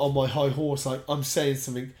 on my high horse, like I'm saying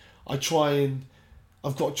something. I try and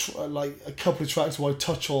I've got like a couple of tracks where I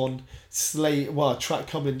touch on I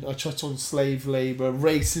touch on slave labour,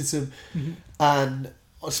 racism, and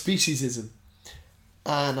speciesism.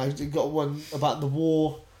 And I got one about the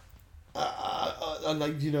war, and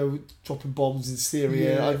like, dropping bombs in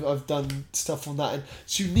Syria. Yeah. I've done stuff on that, and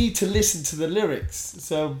so you need to listen to the lyrics.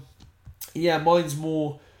 So yeah, mine's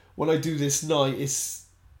more when I do this night is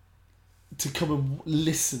to come and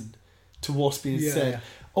listen to what's being said.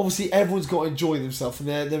 Obviously, everyone's got to enjoy themselves, and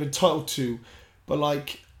they're entitled to. But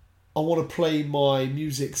like, I want to play my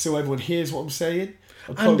music so everyone hears what I'm saying.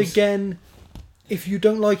 And again, if you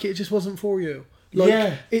don't like it, it just wasn't for you.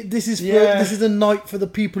 Like, this is a night for the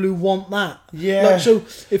people who want that. Yeah. Like, so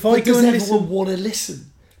if I go and listen, does everyone want to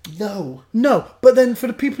listen? No. But then for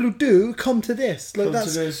the people who do, come to this. Like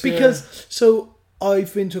because so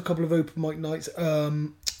I've been to a couple of open mic nights.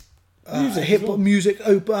 Hip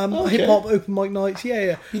hop open mic nights.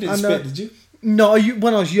 Yeah. You didn't spit, did you? No,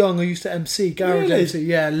 when I was young, I used to MC, garage really? MC.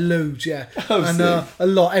 Yeah, loads. Yeah, oh, and a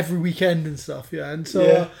lot every weekend and stuff. Yeah, and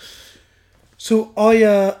so so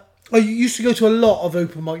I used to go to a lot of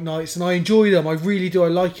open mic nights, and I enjoy them. I really do. I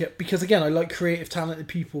like it because again, I like creative, talented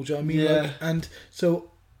people. Do you know what I mean? Yeah. Like, and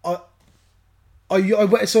so I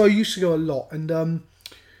used to go a lot, and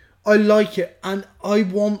I like it, and I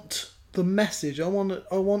want the message. I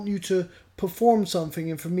want you to perform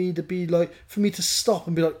something, and for me to stop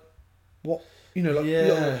and be like, what,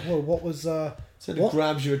 what was so it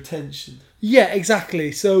grabs your attention. Yeah,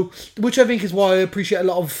 exactly. So, which I think is why I appreciate a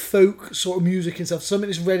lot of folk sort of music and stuff. Something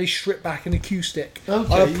that's really stripped back and acoustic.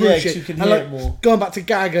 Okay, I appreciate. you can hear it more. Going back to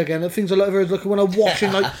Gaga again, things I like her looking when I watch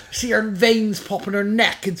and like see her veins popping her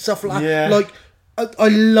neck and stuff like that. Yeah. Like I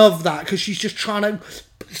love that because she's just trying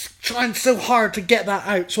so hard to get that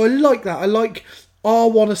out. So I like that. I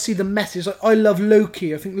want to see the message. Like, I love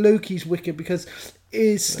Loki. I think Loki's wicked because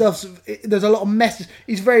there's a lot of message.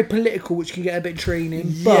 He's very political, which can get a bit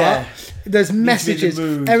draining, but there's messages.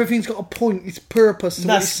 Everything's got a point. It's purpose to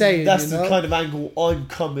what he's saying. That's the kind of angle I'm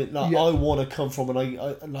coming. Like, I want to come from,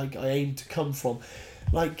 and I aim to come from.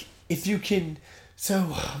 Like, if you can. So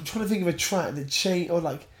I'm trying to think of a track that changed, or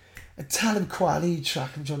like a Talib Kweli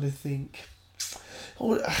track. I'm trying to think.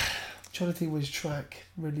 I'm trying to think which track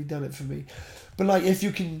really done it for me. But like, if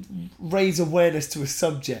you can raise awareness to a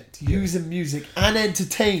subject, use the music and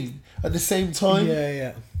entertain at the same time.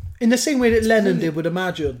 Yeah. In the same way that Lennon did with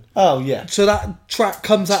Imagine. Oh, yeah. So that track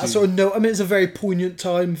comes out a sort of note. I mean, it's a very poignant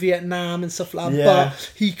time, Vietnam and stuff like that. Yeah.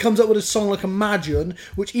 But he comes up with a song like Imagine,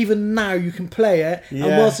 which even now you can play it. Yeah.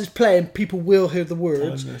 And whilst it's playing, people will hear the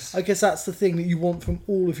words. Timeless. I guess that's the thing that you want from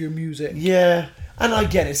all of your music. Yeah. And I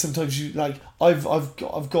get it. Sometimes you like I've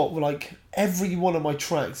got like every one of my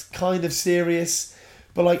tracks kind of serious,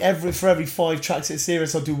 but like for every 5 tracks it's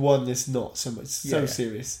serious, I'll do one that's not so much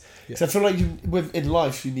serious. Yeah. So I feel like in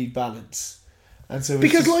life you need balance, and so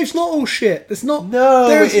because life's not all shit. It's not.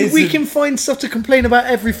 No, we can find stuff to complain about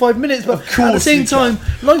every 5 minutes, but at the same time,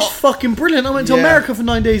 life's fucking brilliant. I went to America for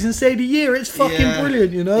 9 days and stayed a year. It's fucking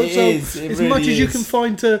brilliant, you know. As really much as you can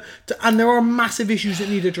find to, and there are massive issues that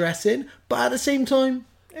need addressing, but at the same time,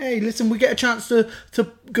 hey, listen, we get a chance to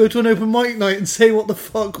go to an open mic night and say what the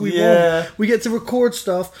fuck we want. We get to record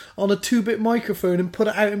stuff on a 2-bit microphone and put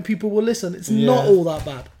it out and people will listen. It's not all that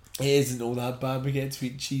bad. It isn't all that bad. We get to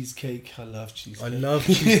eat cheesecake. I love cheesecake. I love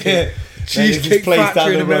cheesecake. Cheesecake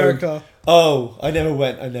Factory in America. Oh, I never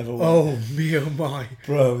went. Oh, me oh my.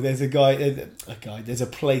 Bro, there's there's a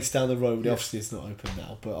place down the road. Obviously it's not open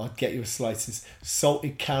now, but I'd get you a slice of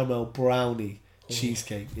salted caramel brownie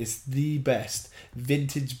cheesecake. It's the best.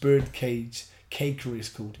 Vintage Birdcage Cakery is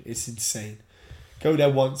called. It's insane. Go there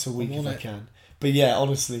once a week if I can. But yeah,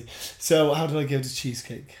 honestly. So how did I go to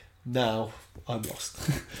cheesecake? Now I'm lost.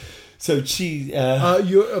 So cheese.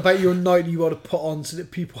 About your night you want to put on so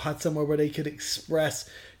that people had somewhere where they could express.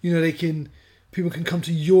 People can come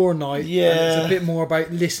to your night. Yeah, and it's a bit more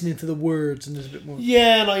about listening to the words, and there's a bit more.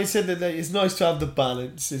 Yeah, like I said, that it's nice to have the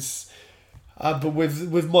balance. It's, but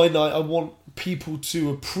with my night, I want people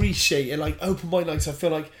to appreciate it. Like open mic nights, I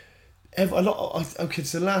feel like so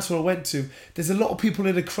the last one I went to, there's a lot of people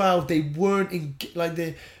in the crowd. They weren't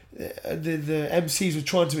the MCs were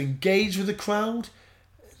trying to engage with the crowd.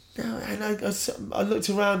 No, and I looked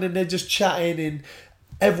around and they're just chatting and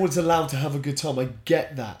everyone's allowed to have a good time. I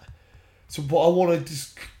get that. So, but I want to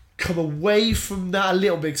just come away from that a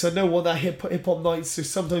little bit because I know what that hip hop nights are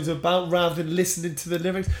sometimes about. Rather than listening to the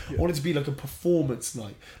lyrics, I want it to be like a performance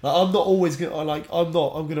night. Like I'm not always gonna I'm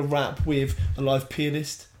gonna rap with a live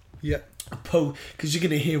pianist. Yeah. Because you're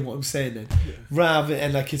gonna hear what I'm saying then. Yeah. Rather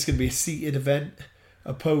and like it's gonna be a seated event.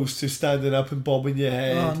 Opposed to standing up and bobbing your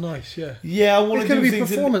head. Oh, nice, yeah. Yeah, I want to do things. It's going to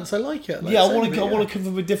be performance. I like it. I want to come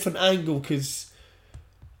from a different angle because,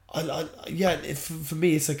 for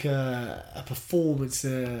me it's like a performance,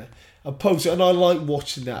 opposed to, and I like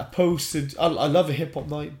watching that. Opposed to, I love a hip hop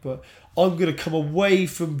night, but I'm gonna come away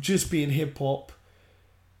from just being hip hop.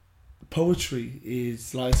 Poetry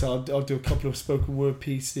is like I'll do a couple of spoken word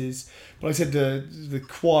pieces, but like I said the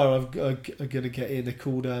choir I'm gonna get in. They're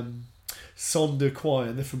called Sonder Choir,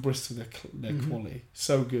 and they're from Bristol. They're quality,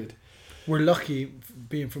 so good. We're lucky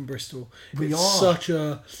being from Bristol. We it's are such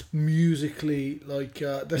a musically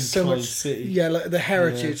there's so much city. Yeah, like the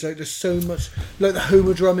heritage. Like there's so much like the home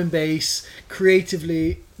of drum and bass.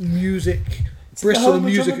 Creatively, music. It's Bristol and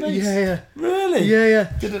music. Yeah. Really?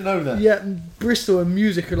 Yeah. Didn't know that. Yeah, Bristol and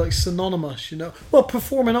music are like synonymous. You know. Well,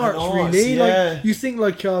 performing arts really. Yeah. Like you think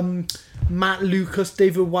like Matt Lucas,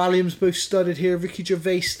 David Walliams both studied here. Ricky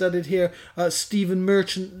Gervais studied here. Stephen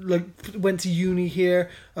Merchant went to uni here.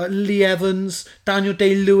 Lee Evans, Daniel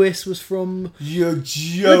Day-Lewis was from. You're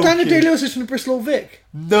joking. No, Daniel Day-Lewis is from the Bristol Vic.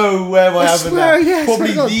 No way am I having swear, that. yeah,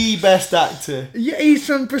 Probably the best actor. Yeah, he's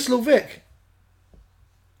from Bristol Vic.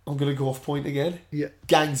 I'm gonna go off point again. Yeah.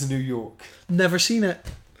 Gangs of New York. Never seen it.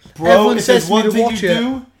 Bro, Everyone if says there's to me one to thing watch you it.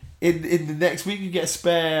 do in the next week, you get a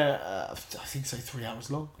spare. I think it's like 3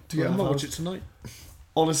 hours long. Yeah, I'm gonna watch it tonight.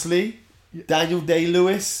 Honestly, Daniel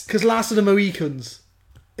Day-Lewis. Because Last of the Mohicans,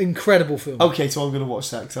 incredible film. Okay, so I'm gonna watch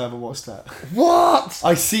that because I haven't watched that. What?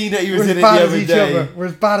 I seen that he was We're in it as the bad as other each day. other. We're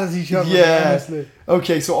as bad as each other. Yeah. Honestly.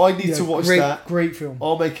 Okay, so I need to watch that. Great film.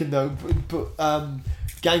 I'll make a note. But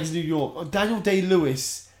Gangs of New York. Daniel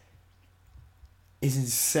Day-Lewis is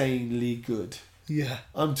insanely good. Yeah.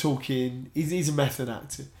 I'm talking. He's a method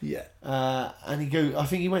actor. Yeah. And I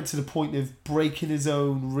think he went to the point of breaking his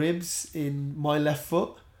own ribs in My Left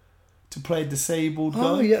Foot to play a disabled guy.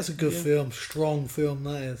 Oh, yeah, it's a good film. Strong film,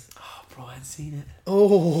 that is. Oh, bro, I hadn't seen it.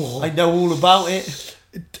 Oh. I know all about it.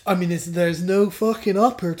 I mean, there's no fucking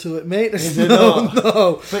upper to it, mate. There's Is there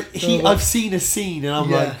no. But I've seen a scene and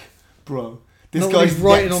I'm like, bro, this Not guy's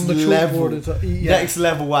writing next on the level. chalkboard and stuff. Yeah. Next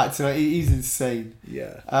level actor. He's insane.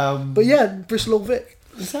 Yeah. But yeah, Bristol Vic.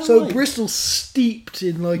 So right? Bristol's steeped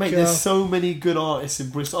in like. Mate, there's so many good artists in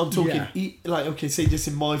Bristol. I'm talking say just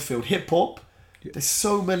in my field, hip hop. Yeah. There's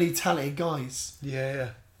so many talented guys.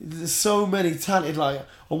 Yeah. There's so many talented. Like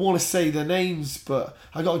I want to say their names, but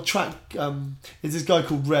I got a track. There's this guy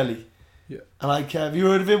called Relly. Yeah. And have you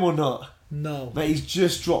heard of him or not? No. Mate, he's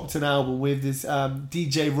just dropped an album with this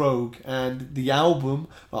DJ Rogue, and the album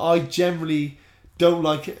I generally don't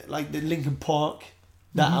like it, like the Linkin Park,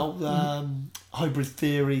 that Hybrid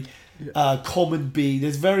Theory, Common B.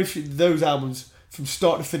 There's very few those albums from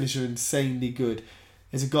start to finish are insanely good.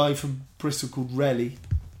 There's a guy from Bristol called Relly,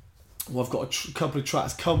 who I've got a couple of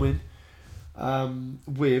tracks coming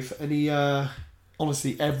with, and he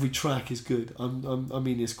honestly every track is good. I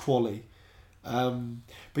mean it's quality.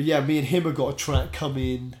 But yeah, me and him have got a track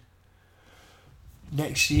coming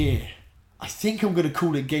next year. I think I'm going to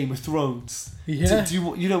call it Game of Thrones. Yeah.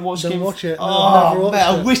 You don't watch Don't Game watch it. No, Oh,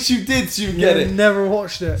 man, I wish you did so you get it. Never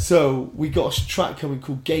watched it. So we got a track coming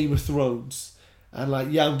called Game of Thrones. And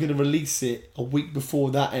I'm going to release it a week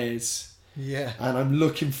before that airs. Yeah. And I'm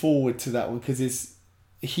looking forward to that one because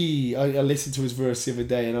I listened to his verse the other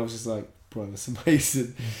day and I was just like, bro, that's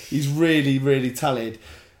amazing. He's really, really talented.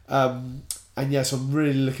 And yes, I'm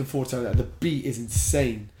really looking forward to that. The beat is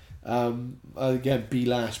insane. Again, B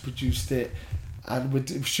Lash produced it, and we're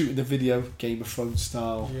shooting the video Game of Thrones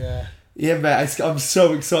style. Yeah, mate. I'm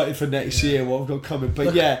so excited for next year. What I've got coming,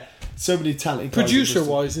 but yeah, so many talented guys. Producer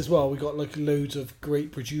wise as well, we got like loads of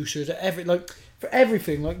great producers. For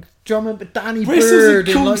everything, like drumming, but Danny Bristol's Bird.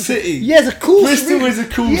 a cool and city. Yeah, it's a cool Bristol city. is a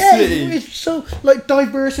cool city. It's so like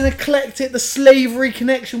diverse and eclectic. The slavery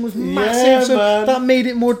connection was massive, so man. that made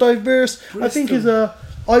it more diverse. Bristol. I think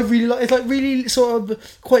I really like. It's like really sort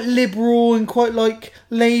of quite liberal and quite like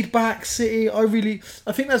laid back city. I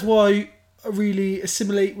think that's why I really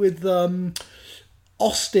assimilate with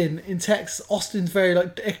Austin in Texas. Austin's very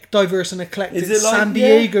like diverse and eclectic. Is it like, San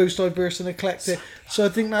Diego's diverse and eclectic. So I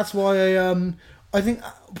think that's why I think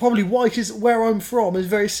probably why, because where I'm from is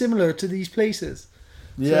very similar to these places.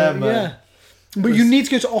 Yeah, so, man. Yeah. But you need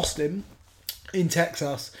to go to Austin in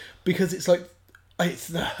Texas because it's like it's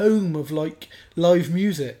the home of like live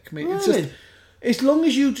music, mate. It's Really? just as long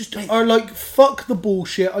as you just are like fuck the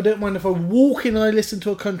bullshit. I don't mind if I walk in and I listen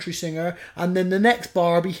to a country singer, and then the next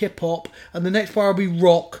bar will be hip hop, and the next bar will be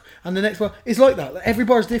rock, and the next bar it's like that. Like, every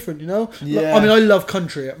bar's different, you know. Yeah. I mean, I love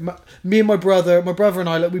country. Me and my brother and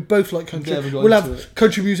I, like we both like country. Never got We'll into have it.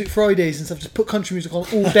 country music Fridays and stuff. Just put country music on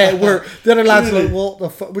all day at work. The other lads are Really? like, what the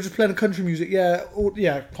fuck? We're just playing country music.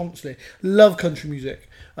 Yeah, constantly. Love country music.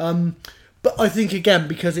 But I think again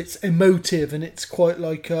because it's emotive and it's quite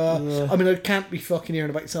like I mean I can't be fucking hearing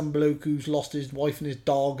about some bloke who's lost his wife and his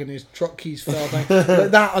dog and his truck keys fell down like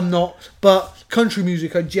that. I'm not. But country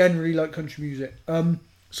music, I generally like country music.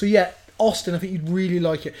 So yeah, Austin, I think you'd really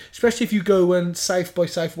like it, especially if you go when South by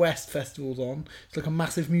Southwest festival's on. It's like a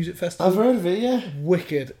massive music festival. I've heard of it, yeah.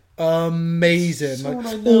 Wicked, amazing. Someone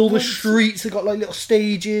I Like know all the went to. streets have got like little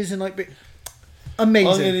stages and like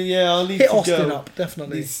amazing. I'll need Hit to Austin go. up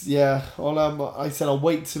definitely. I said I'll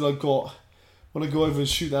wait till when I go over and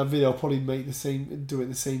shoot that video. I'll probably do it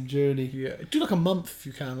the same journey. Yeah, do like a month if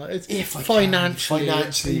you can. Like it's If I financially, can.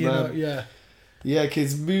 Financially, you know, man. yeah, Yeah,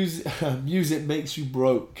 because music makes you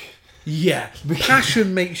broke. yeah.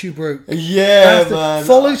 Passion makes you broke. Yeah, man.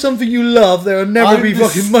 Follow something you love. There will never be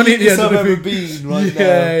fucking money at the end of I've the ever week. been right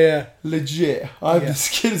now. Yeah. Legit. I'm Yeah. the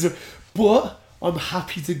skinniest. But I'm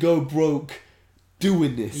happy to go broke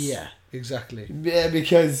doing this. Yeah, exactly. Yeah,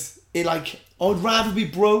 because I would rather be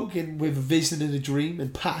broke and with a vision and a dream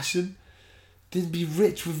and passion than be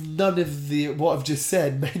rich with none of what I've just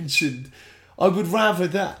said mentioned. I would rather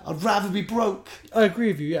that. I'd rather be broke. I agree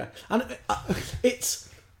with you. Yeah, and it's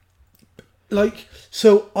like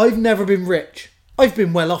so. I've never been rich. I've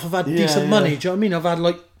been well off. I've had decent money. Do you know what I mean? I've had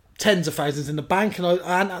like tens of thousands in the bank, and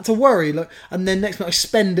I hadn't had to worry. Like, and then next month I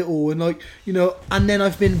spend it all, and like you know, and then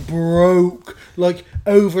I've been broke, like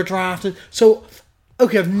overdrafted. So,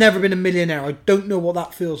 okay, I've never been a millionaire. I don't know what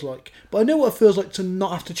that feels like, but I know what it feels like to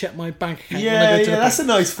not have to check my bank account. when I go to the that's bank.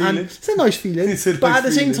 a nice feeling. And it's a nice feeling. It's a but nice at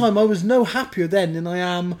the same feeling. time, I was no happier then than I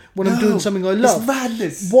am when I'm doing something I love. It's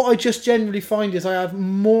madness. What I just generally find is I have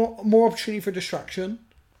more opportunity for distraction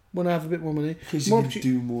when I have a bit more money. Because More you can opportu-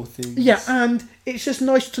 do more things. Yeah, and it's just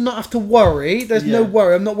nice to not have to worry. There's no Yeah.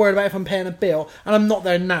 worry. I'm not worried about if I'm paying a bill, and I'm not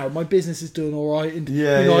there now. My business is doing all right, and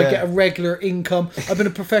I get a regular income. I've been a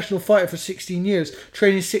professional fighter for 16 years,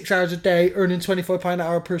 training 6 hours a day, earning £25 an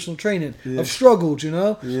hour personal training. Yeah. I've struggled, you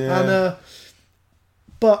know, Yeah.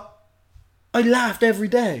 but I laughed every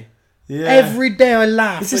day. Yeah. Every day I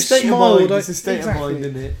laughed. It's a I state smiled. of mind. It's a state of mind,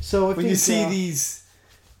 isn't it? So I when think, you see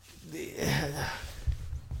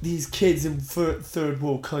these kids in third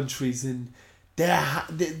world countries and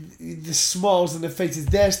the smiles on their faces,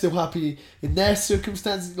 they're still happy in their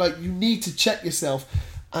circumstances. Like, you need to check yourself,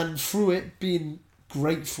 and through it being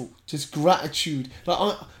grateful, just gratitude.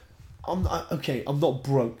 Like I'm not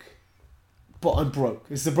broke, but I'm broke.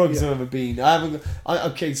 It's the brokest I've ever been.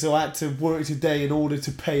 So I had to work today in order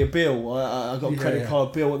to pay a bill. I got a credit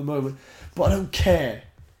card bill at the moment, but I don't care.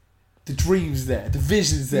 The dream's there, the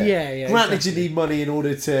vision's there. Yeah, Granted, exactly. you need money in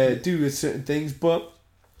order to do certain things, but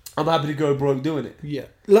I'm happy to go broke doing it. Yeah.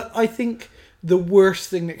 Like, I think the worst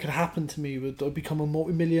thing that could happen to me would become a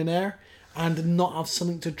multimillionaire and not have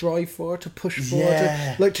something to drive for, to push for,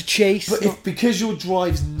 to chase. But because your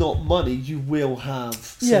drive's not money, you will have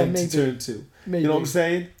something to turn to. Maybe. You know what I'm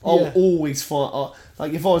saying? I'll always find...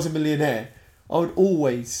 like, if I was a millionaire, I would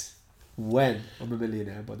always... When I'm a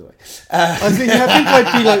millionaire, by the way. I think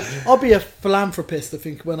I'd be like, I'll be a philanthropist, I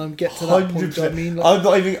think, when I get to that point. I mean, like, I'm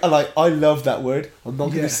not even... I love that word. I'm not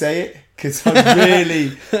going to say it, because I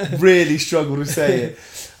really, really struggle to say it.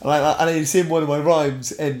 And it's in one of my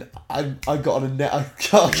rhymes, and I got on a net. I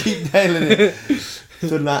can't keep nailing it.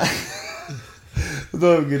 So I'm not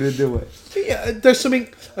going to do it. yeah, there's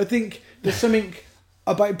something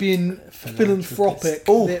about being philanthropic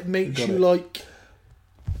that makes you like...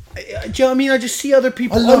 Do you know what I mean? I just see other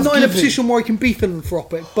people. I'm not in a position where I can be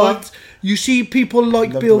philanthropic, but you see people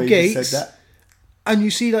like Bill Gates, and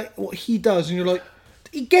you see like what he does, and you're like,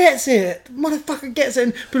 he gets it. The motherfucker gets it.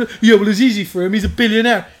 And people are like, yeah, well, it's easy for him. He's a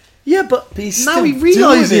billionaire. Yeah, but now he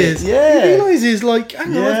realizes. Yeah, he realizes like, hang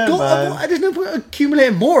on, there's no point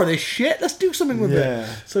accumulating more of this shit. Let's do something with it.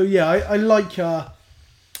 So yeah, I like. I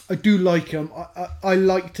do like him. I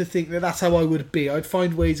like to think that that's how I would be. I'd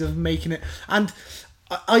find ways of making it and.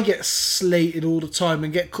 I get slated all the time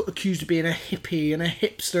and get accused of being a hippie and a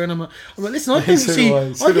hipster, and I'm like, listen, I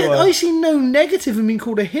see no negative in being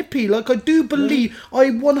called a hippie. Like, I do believe, I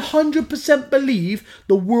 100% believe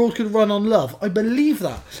the world could run on love. I believe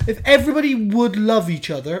that. If everybody would love each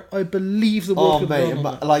other, I believe the world could run on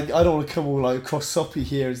love. Like, I don't want to come all like cross soppy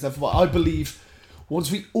here and stuff, but I believe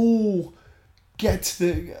once we all get to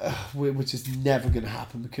the, which is never going to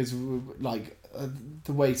happen because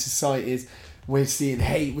the way society is. We're seeing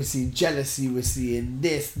hate, we're seeing jealousy, we're seeing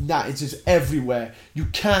this and that. It's just everywhere. You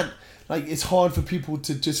can't, like, it's hard for people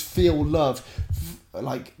to just feel love.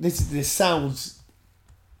 Like, this sounds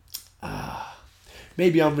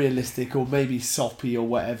maybe unrealistic or maybe soppy or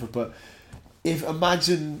whatever, but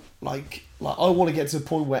imagine, like I want to get to a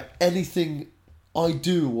point where anything I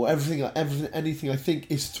do or anything I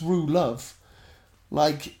think is through love.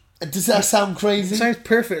 Like, does that sound crazy? It sounds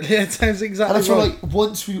perfect. Yeah, it sounds exactly right. And I feel like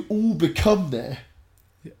once we all become there,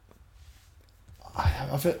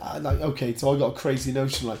 I feel like, okay, so I got a crazy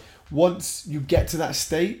notion. Like, once you get to that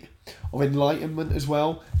state of enlightenment as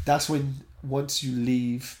well, that's when, once you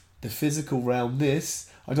leave the physical realm, I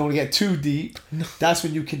don't want to get too deep, that's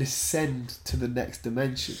when you can ascend to the next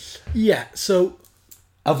dimension. Yeah, so...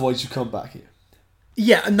 Otherwise you come back here.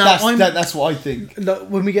 Yeah, now that's what I think.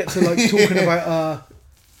 When we get to, like, talking about...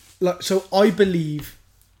 so I believe,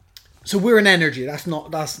 so we're an energy. That's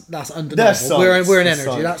undeniable. That's science. We're an energy.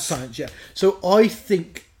 Science. That's science. Yeah. So I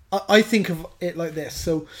think of it like this.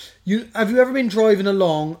 So have you ever been driving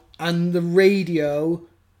along and the radio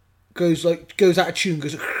goes out of tune?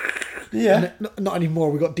 Goes. Yeah. Not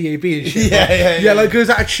anymore. We got DAB and shit. Yeah. Like,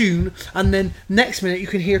 goes out of tune, and then next minute you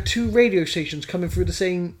can hear two radio stations coming through the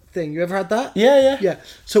same thing. You ever had that? Yeah.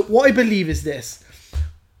 So what I believe is this.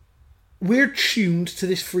 We're tuned to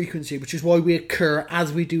this frequency, which is why we occur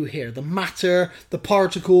as we do here. The matter, the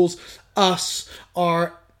particles, us,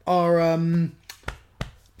 our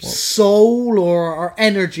soul or our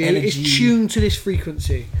energy is tuned to this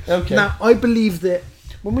frequency. Okay. Now, I believe that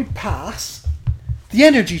when we pass, the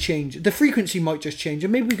energy changes. The frequency might just change,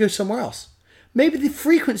 and maybe we go somewhere else. Maybe the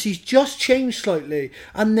frequency's just changed slightly,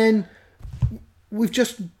 and then we've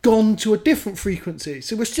just gone to a different frequency.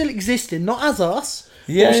 So we're still existing, not as us.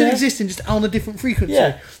 We're still existing, just on a different frequency.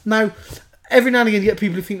 Yeah. Now, every now and again you get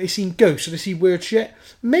people who think they've seen ghosts or they see weird shit.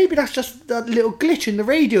 Maybe that's just that little glitch in the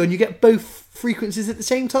radio and you get both frequencies at the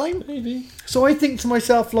same time. Maybe. So I think to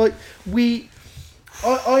myself, like,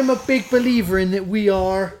 I'm a big believer in that we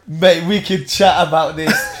are... Mate, we could chat about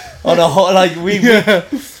this on a hot... Like, we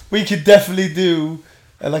could definitely do...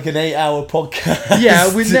 like an 8-hour podcast. Yeah,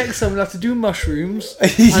 next time we'll have to do mushrooms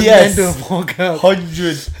and then do a podcast.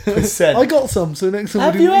 100%. I got some, so next time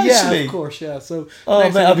we'll do... you actually? Yeah, of course, yeah. So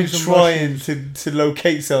mate, I've been trying to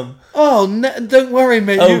locate some. Oh, don't worry,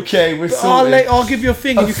 mate. Okay, we're sorted. I'll give you a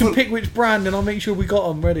thing and you can pick which brand and I'll make sure we got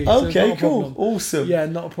them ready. Okay, cool. Awesome. Yeah,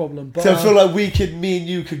 not a problem. But, so I feel like me and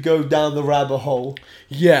you could go down the rabbit hole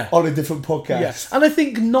on a different podcast. Yeah. And I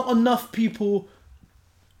think not enough people...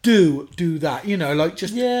 do that, you know, like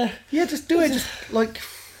just just do it. Just like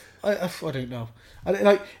I don't know.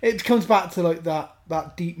 Like it comes back to like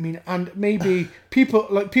that deep meaning, and maybe people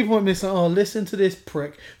might be saying, "Oh, listen to this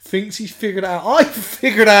prick. Thinks he's figured it out." I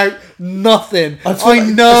figured out nothing.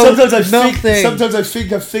 Sometimes I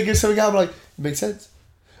think I figured something out. I'm like, it makes sense,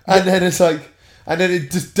 and then it's like, and then it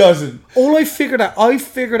just doesn't. I figured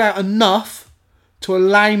out enough to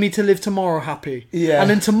allow me to live tomorrow happy. Yeah. And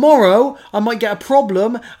then tomorrow, I might get a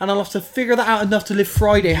problem and I'll have to figure that out enough to live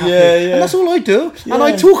Friday happy. Yeah, yeah. And that's all I do. Yeah. And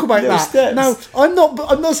I talk about that. Steps. Now, I'm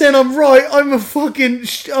not saying I'm right. I'm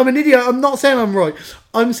an idiot. I'm not saying I'm right.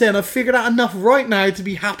 I'm saying I've figured out enough right now to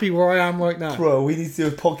be happy where I am right now. Bro, we need to do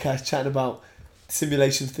a podcast chatting about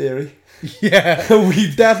simulation theory. Yeah.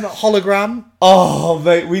 We definitely hologram. Oh,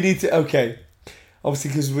 mate, we need to... Okay. Obviously,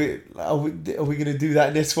 because are we going to do that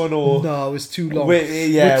in this one or no? It's too long.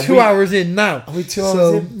 We're 2 hours in now. Are we 2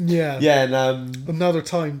 hours in? Yeah, yeah, and another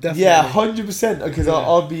time definitely. Yeah, 100%. Because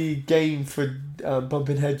I'll be game for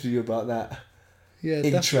bumping heads with you about that. Yeah,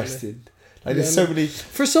 interesting. Definitely. Like there's so many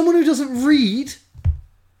for someone who doesn't read.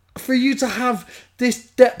 For you to have this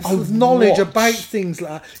depth of knowledge about things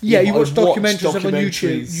like that. Yeah, you watch documentaries on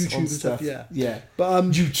YouTube and stuff. Yeah. But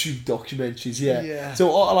YouTube documentaries. Yeah.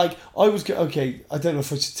 So I was okay. I don't know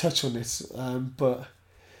if I should touch on this, but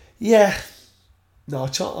yeah. No,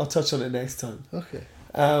 I'll touch on it next time. Okay.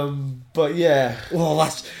 But yeah. Well, I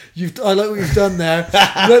like what you've done there.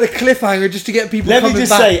 Like the cliffhanger just to get people. Let me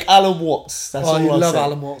just say Alan Watts. That's all I love say.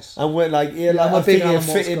 Alan Watts. And we're like, I'm a big Alan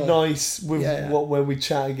Watts fitting guy. Nice with when we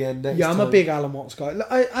chat again next time. Yeah, I'm a big Alan Watts guy.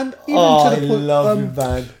 And even to the I point, love him,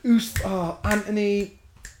 man. Who's Anthony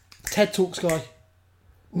TED Talks guy?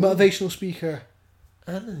 motivational speaker.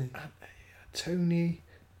 Anthony. Tony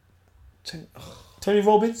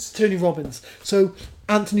Robbins? Tony Robbins. So,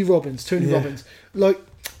 Anthony Robbins, Tony Robbins. Like,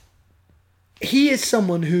 he is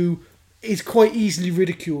someone who is quite easily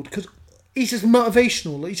ridiculed because he's just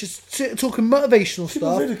motivational. Like, he's just talking motivational People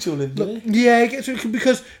stuff. ridicule him, Like, yeah, he gets ridiculed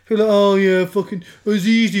because people are like, oh yeah, fucking, it's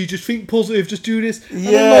easy, just think positive, just do this. And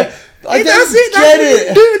I'm like, I that's don't that's get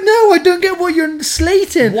it. Dude, no, I don't get what you're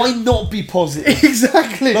slating. Why not be positive?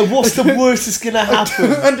 Exactly. Like, what's the worst that's going to happen? I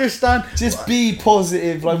don't understand. Just be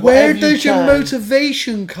positive. Like, Where whatever does you your can.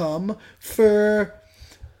 motivation come for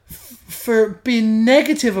being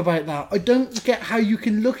negative about that? I don't get how you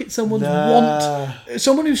can look at someone's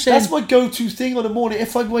someone who's saying... That's my go-to thing on the morning.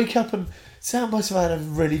 If I wake up and say I must have had a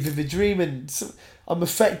really vivid dream and I'm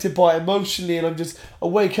affected by it emotionally and I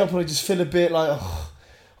wake up and I just feel a bit like,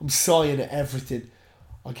 I'm sighing at everything.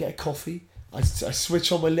 I get a coffee. I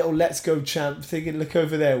switch on my little Let's Go chant, thinking, look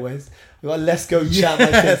over there, Wes. I've got a Let's Go chant.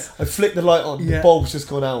 I flick the light on, the bulb's just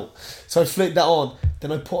gone out. So I flick that on,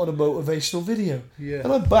 then I put on a motivational video. Yeah.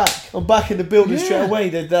 And I'm back. I'm back in the building straight away.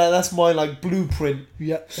 That's my like blueprint.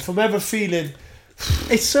 Yeah. If I'm ever feeling...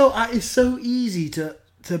 It's so easy to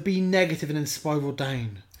be negative and then spiral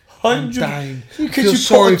down. 100. Down. Because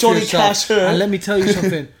you put on Johnny Cash here. And let me tell you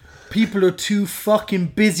something. People are too fucking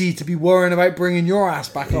busy to be worrying about bringing your ass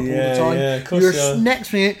back up all the time. Yeah, of course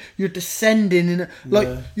Next minute, you're descending and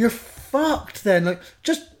you're fucked then. Like,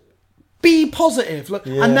 just be positive. Like,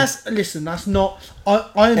 and that's not...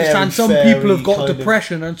 I understand some people have got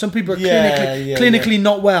depression and some people are clinically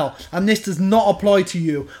not well, and this does not apply to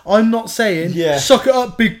you. I'm not saying suck it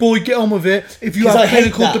up, big boy, get on with it. If you have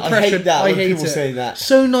clinical depression, I hate people it. say that.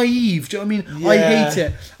 So naive. Do you know what I mean? I hate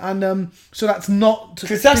it, and so that's not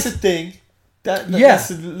because that's the thing.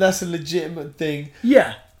 That's a legitimate thing.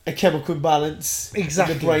 Yeah. A chemical imbalance in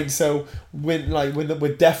the brain. So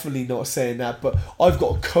we're definitely not saying that, but I've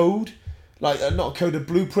got a code. Like, not a code, a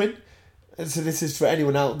blueprint. And so this is for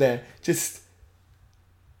anyone out there. Just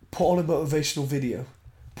put on a motivational video.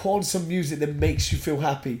 Put on some music that makes you feel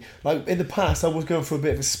happy. Like, in the past, I was going through a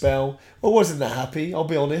bit of a spell. I wasn't that happy, I'll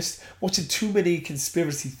be honest. Watching too many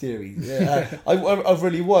conspiracy theories. I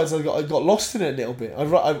really was. I got lost in it a little bit. I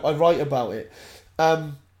write about it.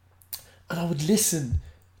 And I would listen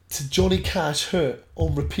to Johnny Cash Hurt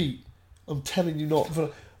on repeat. I'm telling you not...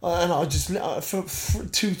 And I just for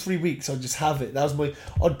 2-3 weeks I'd just have it. That was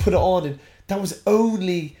I'd put it on, and that was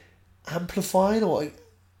only amplifying what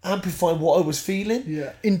I was feeling.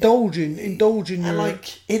 Yeah, indulging, and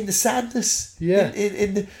like in the sadness. Yeah,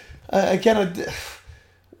 in the again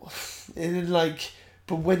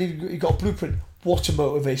but when you got a blueprint, watch a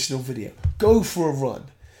motivational video, go for a run,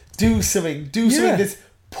 do something that's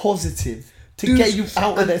positive to get you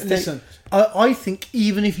out of that. Listen, I think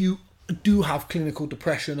even if you do have clinical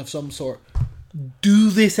depression of some sort, do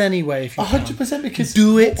this anyway if you 100%, because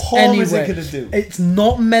do it anyway. Is it going to do? It's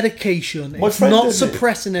not medication. It's not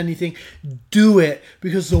suppressing anything. Do it,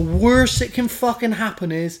 because the worst it can fucking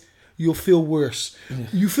happen is you'll feel worse. Yeah.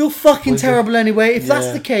 You feel fucking terrible anyway. If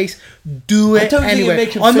that's the case, do it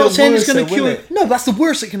anyway. I'm not saying it's going to cure it. No, that's the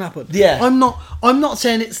worst that can happen. Yeah. I'm not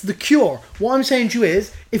saying it's the cure. What I'm saying to you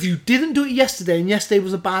is, if you didn't do it yesterday and yesterday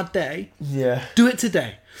was a bad day, do it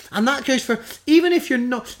today. And that goes for, even if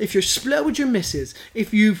you're split with your missus,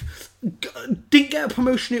 if you didn't get a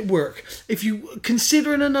promotion at work, if you're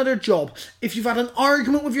considering another job, if you've had an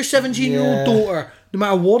argument with your 17-year-old daughter, no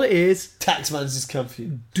matter what it is, taxman's just come for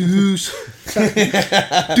you. Do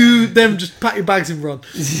them, just pack your bags and run.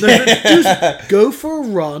 Just go for a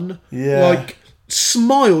run. Yeah. Like,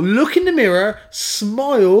 smile, look in the mirror,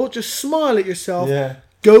 smile, just smile at yourself. Yeah.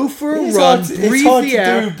 Go for a run, breathe the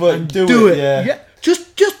air, but do it. Yeah.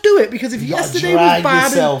 Just do it, because if yesterday was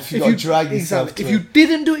bad, if you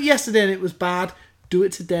didn't do it yesterday and it was bad, do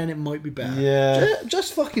it today and it might be better. Yeah,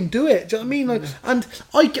 just fucking do it. Do you know what I mean? Like, and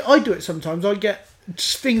I do it sometimes. I get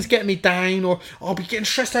things getting me down, or I'll be getting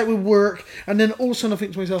stressed out with work, and then all of a sudden I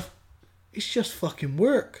think to myself, it's just fucking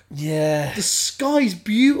work. Yeah, the sky's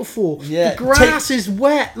beautiful. Yeah, the grass is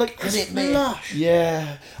wet. Like, it's lush.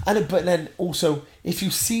 Yeah, but then also, if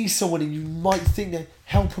you see someone and you might think that,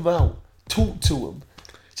 help them out. Talk to them.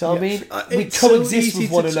 Do you know what I mean? We coexist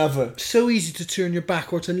with one another. So easy to turn your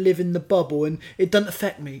back or to live in the bubble, and it doesn't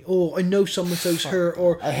affect me. Or I know someone-so's hurt.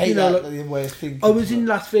 Or I hate that way of thinking. I was in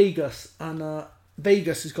Las Vegas, and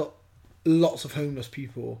Vegas has got lots of homeless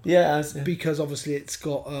people. Yeah, because obviously it's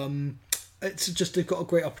got they've got a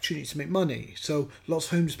great opportunity to make money. So lots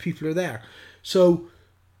of homeless people are there. So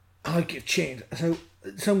I get chained. So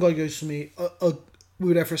some guy goes to me. We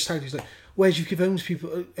were there for a stag. He's like, "Where'd you give homeless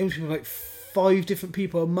people like 5 different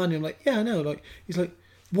people money?" I'm like, "Yeah, I know." Like, he's like,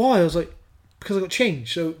 why? I was like, because I got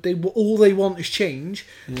change. So all they want is change.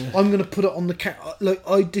 Yeah. I'm going to put it on the like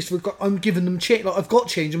I disregard. I'm giving them change. Like I've got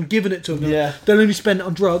change. I'm giving it to them. Yeah. They'll only spend it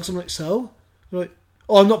on drugs. I'm like, so? They're like,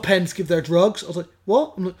 oh, I'm not paying to give their drugs. I was like,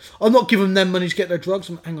 what? I'm not giving them money to get their drugs.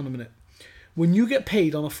 I'm like, hang on a minute. When you get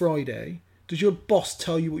paid on a Friday, does your boss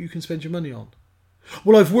tell you what you can spend your money on?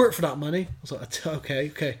 Well, I've worked for that money. I was like,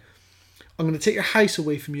 okay. I'm going to take your house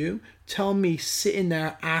away from you. Tell me sitting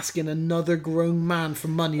there asking another grown man for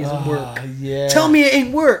money isn't work. Yeah. Tell me it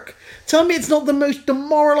ain't work. Tell me it's not the most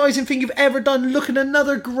demoralising thing you've ever done, looking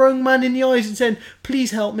another grown man in the eyes and saying,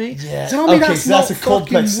 please help me. Yeah. Tell me that's not a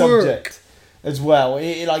complex work. subject as well.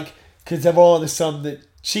 Because there are some that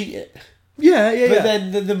cheat it. Yeah. But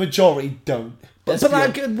then the majority don't. But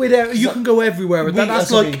you can go everywhere with that.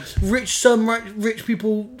 That's like rich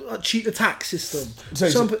people cheat the tax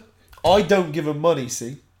system. I don't give them money,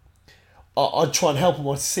 see. I'd try and help them.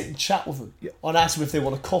 I'd sit and chat with them. Yeah. I'd ask them if they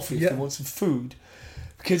want a coffee, if they want some food.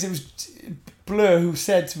 Because it was Blur who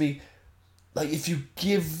said to me, like, if you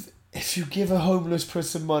give a homeless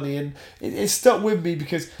person money, and it stuck with me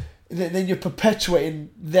because then you're perpetuating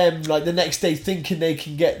them, like, the next day thinking they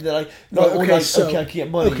can get, I can get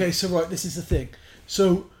money. Okay, so right, this is the thing.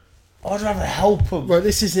 So I'd rather help them. Right,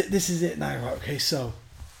 this is it now. Right, okay, so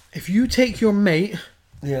if you take your mate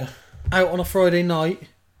out on a Friday night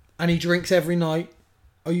and he drinks every night,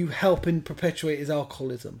 are you helping perpetuate his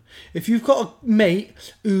alcoholism? If you've got a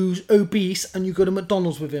mate who's obese and you go to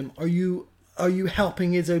McDonald's with him, are you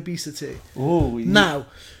helping his obesity? Oh, yeah. Now,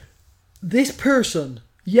 this person,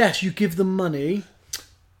 yes, you give them money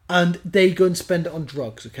and they go and spend it on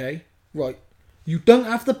drugs, okay? Right. You don't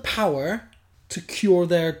have the power to cure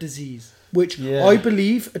their disease, which I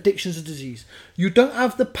believe addiction's a disease. You don't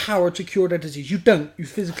have the power to cure their disease. You don't. You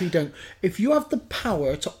physically don't. If you have the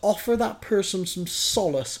power to offer that person some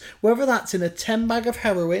solace, whether that's in a 10 bag of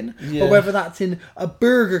heroin or whether that's in a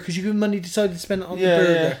burger because you've decided to spend it on the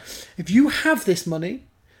burger. If you have this money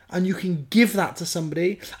and you can give that to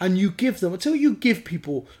somebody and you give them, until you give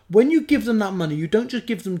people, when you give them that money, you don't just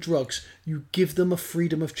give them drugs, you give them a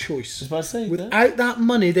freedom of choice. Without that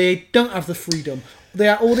money, they don't have the freedom.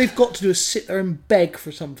 All they've got to do is sit there and beg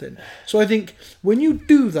for something. So I think when you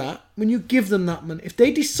do that, when you give them that money, if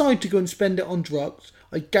they decide to go and spend it on drugs,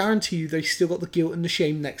 I guarantee you they still got the guilt and the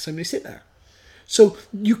shame next time they sit there. So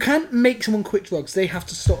you can't make someone quit drugs. They have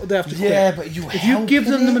to stop. They have to quit. Yeah, but if you give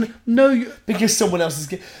them the money, no, because someone else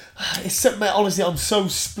is. It's something. Honestly, I'm so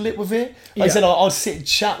split with it. Like I said, I'll sit and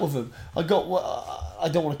chat with them. I don't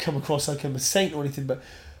want to come across like I'm a saint or anything, but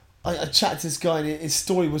I chatted to this guy and his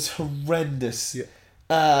story was horrendous. Yeah.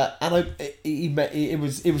 And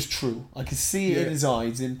it was true. I could see it in his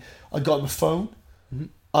eyes, and I got him a phone.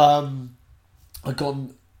 Mm-hmm. I got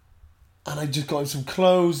him. And I just got him some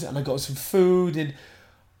clothes and I got him some food, and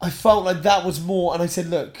I felt like that was more. And I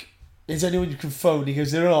said, look, is there anyone you can phone? He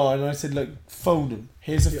goes, there are. And I said, look, phone him.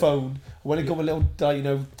 Here's a phone. I went and got my little,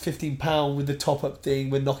 £15 with the top up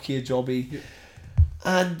thing with Nokia jobby. Yeah.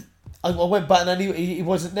 And I went back and I knew he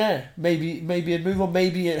wasn't there. Maybe it'd move on,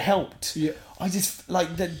 maybe it helped. Yeah. I just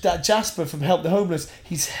like that Jasper from Help the Homeless,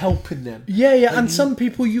 he's helping them. Yeah, and some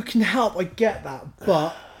people you can help, I get that.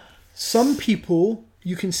 But some people,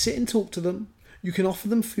 you can sit and talk to them. You can offer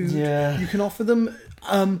them food. Yeah. You can offer them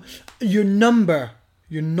your number.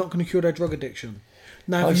 You're not going to cure their drug addiction.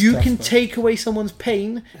 Now, if you can take away someone's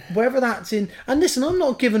pain, whether that's in... And listen, I'm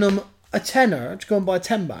not giving them a tenner to go and buy a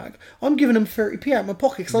 10 bag. I'm giving them 30p out of my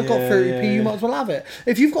pocket because I've got 30p. You might as well have it.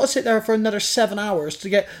 If you've got to sit there for another 7 hours to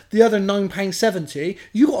get the other £9.70,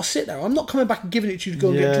 you got to sit there. I'm not coming back and giving it to you to go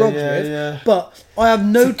and get drugs with. Yeah. But I have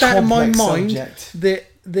no doubt in my mind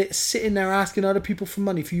that sitting there asking other people for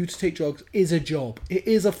money for you to take drugs is a job. It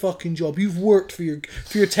is a fucking job. You've worked for your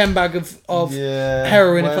 10 bag of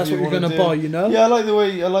heroin if that's what you're going to buy, you know? Yeah, I like the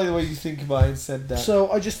way you think about it and said that.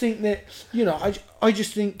 So I just think that, I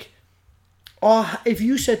just think, if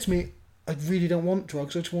you said to me, I really don't want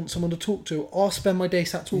drugs, I just want someone to talk to, I'll spend my day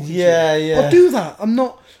sat talking to you. I'll do that. I'm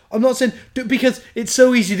not saying... Because it's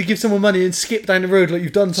so easy to give someone money and skip down the road like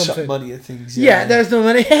you've done something. Chuck money at things. Yeah, there's no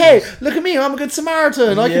money. Hey, look at me, I'm a good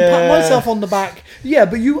Samaritan. I can pat myself on the back. Yeah,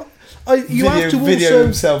 but you have to video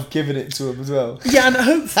himself giving it to him as well. Yeah, and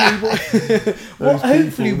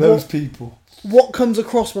hopefully... those people. What comes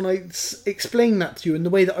across when I explain that to you and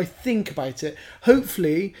the way that I think about it,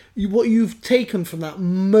 hopefully, what you've taken from that,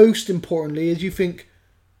 most importantly, is you think,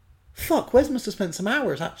 fuck, Wes must have spent some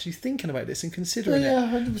hours actually thinking about this and considering it.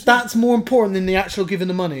 100%. That's more important than the actual giving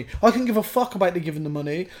the money. I couldn't give a fuck about the giving the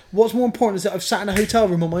money. What's more important is that I've sat in a hotel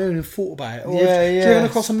room on my own and thought about it. Or I've driven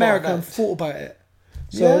across America and thought about it.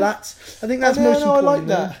 So I think that's most important. I like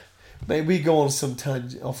that. Mate, we go on some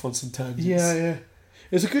off on some tangents. Yeah.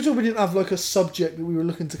 It's a good job we didn't have like a subject that we were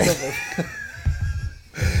looking to cover.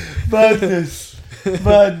 Madness.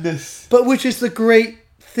 But which is the great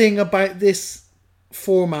thing about this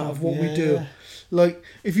format of what we do. Yeah. Like,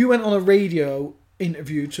 if you went on a radio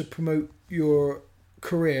interview to promote your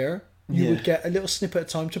career, you would get a little snippet of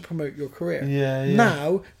time to promote your career. Yeah.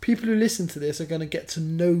 Now, people who listen to this are going to get to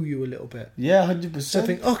know you a little bit. Yeah, 100%. So I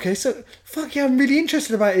think, okay, so fuck yeah, I'm really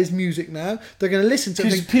interested about his music now. They're going to listen to it.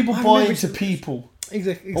 Because people buy into people.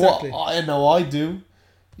 Exactly. Well, I know I do.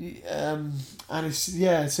 And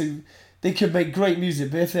it's, so they can make great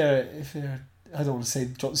music, but if they're I don't want to say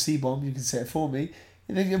drop the C-bomb, you can say it for me.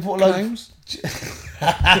 They can put like,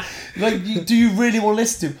 do you really want to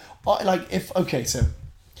listen to?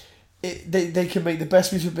 They can make the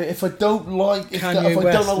best music, but if I don't like, if I don't like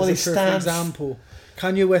what they stand. Example.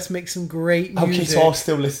 Kanye West makes some great music. Okay, so I'll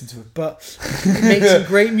still listen to him. But he makes some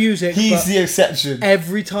great music. He's the exception.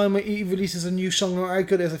 Every time he releases a new song, no matter how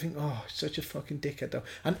good it is, I think, oh, such a fucking dickhead though.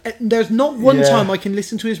 And there's not one time I can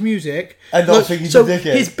listen to his music and not think he's a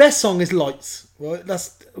dickhead. His best song is Lights, right?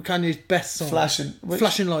 That's Kanye's best song.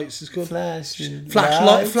 Flashing Lights is called. Flashlights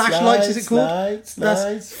is it called?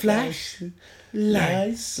 That's Flash.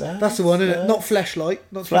 Lights. That's the one, isn't it? Not Flashlight.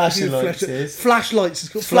 Not Flashing Lights. Flashlights is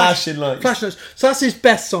called. Flashing Lights. Flashlights. So that's his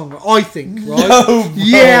best song, I think. Right? No,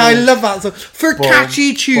 yeah, I love that song. For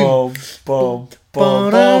catchy tune.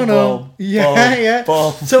 Yeah.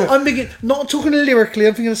 So I'm thinking, not talking lyrically.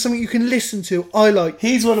 I'm thinking of something you can listen to. I like.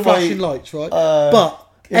 He's one of Flashing Lights, right? But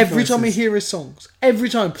every time I hear his songs, every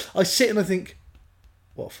time I sit and I think,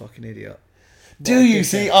 what a fucking idiot. Do you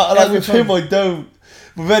see? I like with him, I don't.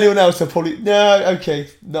 With anyone else, I probably no.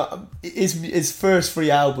 His first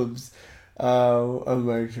 3 albums,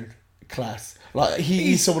 amazing, class. Like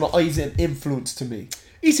he's someone. He's an influence to me.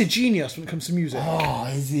 He's a genius when it comes to music. Oh,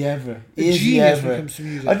 is he ever? When it comes to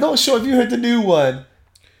music. I'm not sure. Have you heard the new one?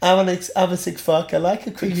 I'm a sick fuck. I like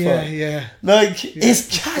a quick fuck. Yeah.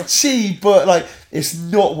 It's catchy, but like it's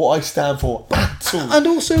not what I stand for at all. And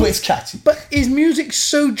also, but it's catchy. But his music's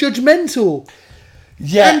so judgmental.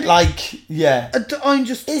 Yeah, and I'm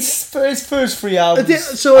just. It's for his first 3 albums.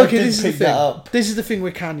 This is the thing. This is the thing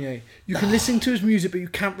with Kanye. You can listen to his music, but you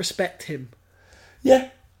can't respect him. Yeah.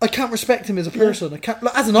 I can't respect him as a person. I can't,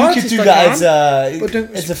 as an artist. You could do that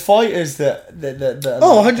as a fighters that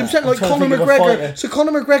 100%. Like Conor McGregor. So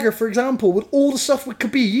Conor McGregor, for example, with all the stuff with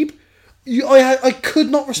Khabib, I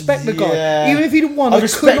could not respect the guy. Even if he didn't win, I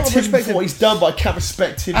could not respect him for what he's done, but I can't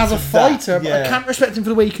respect him as a fighter. But I can't respect him for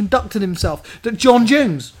the way he conducted himself. That John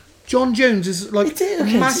Jones is like a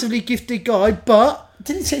massively gifted guy, but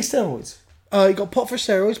didn't he take steroids? He got popped for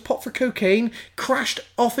steroids, popped for cocaine, crashed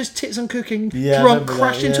off his tits on cocaine, drunk,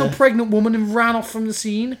 crashed into a pregnant woman and ran off from the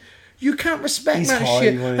scene. You can't respect that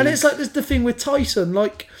shit. And it's like there's the thing with Tyson.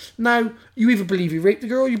 Like, now, you either believe he raped the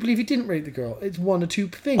girl or you believe he didn't rape the girl. It's one or two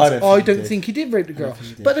things. I don't think he did rape the girl.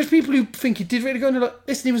 But there's people who think he did rape the girl and they're like,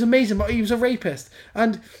 listen, he was amazing, but he was a rapist.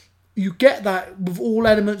 And you get that with all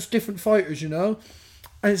elements, different fighters, you know?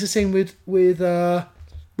 And it's the same with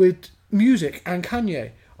music and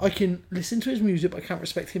Kanye. I can listen to his music, but I can't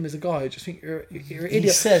respect him as a guy. I just think you're an idiot. He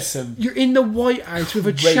says some. You're in the White House with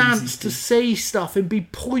a chance to say stuff and be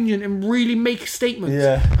poignant and really make statements.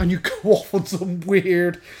 Yeah. And you go off on some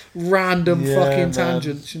weird, random fucking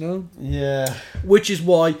tangents, you know? Yeah. Which is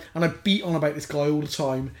why, and I beat on about this guy all the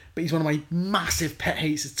time, but he's one of my massive pet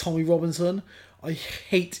hates is Tommy Robinson. I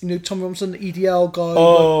hate, Tommy Robinson, the EDL guy.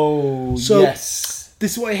 Oh, yes.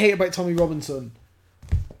 This is what I hate about Tommy Robinson.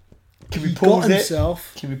 Can we pause it?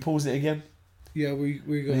 Himself. Can we pause it again? Yeah,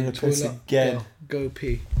 we're going to pause it again. Go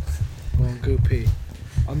pee. Go pee.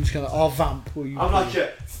 I'm just gonna. I'll vamp. I'm like,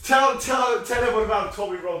 tell everyone about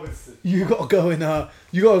Tommy Robinson. You gotta go and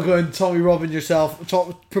Tommy Robin yourself.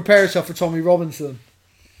 Prepare yourself for Tommy Robinson.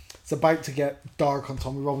 It's about to get dark on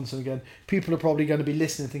Tommy Robinson again. People are probably going to be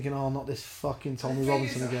listening, thinking, "Oh, not this fucking Tommy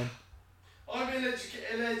Robinson again." I'm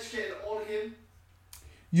ill-educated on him.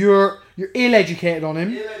 You're ill-educated on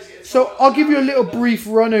him. So I'll give you a little brief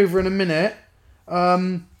run over in a minute.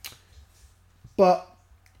 But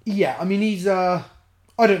yeah, I mean he's I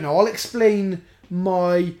don't know. I'll explain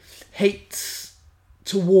my hates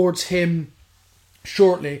towards him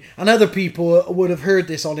shortly, and other people would have heard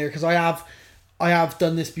this on here because I have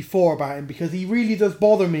done this before about him because he really does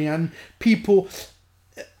bother me, and people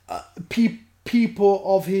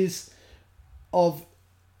of his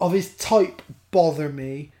type bother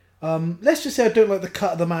me. Let's just say I don't like the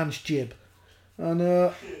cut of the man's jib,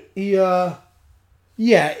 and he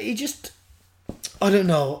just, I don't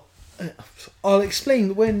know. I'll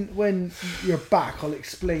explain when you're back. I'll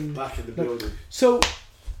explain. Back in the building. So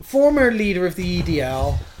former leader of the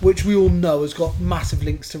EDL, which we all know has got massive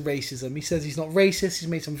links to racism. He says he's not racist. He's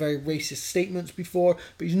made some very racist statements before,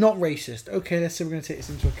 but he's not racist. Okay, let's say we're going to take this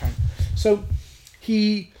into account. So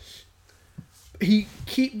he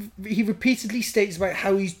repeatedly states about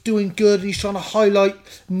how he's doing good and he's trying to highlight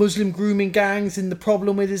Muslim grooming gangs and the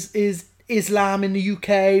problem with is Islam in the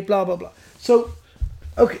UK, blah blah blah. So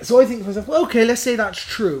I think to myself, well, okay, let's say that's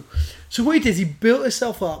true. So what he did is he built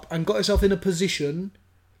himself up and got himself in a position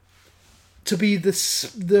to be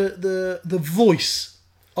the voice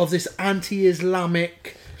of this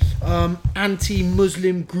anti-Islamic,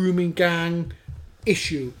 anti-Muslim grooming gang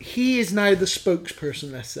issue. He is now the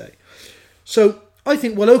spokesperson, let's say. So I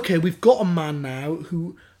think, well, okay, we've got a man now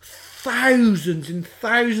who thousands and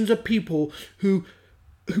thousands of people who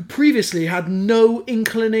previously had no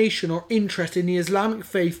inclination or interest in the Islamic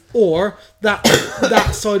faith or that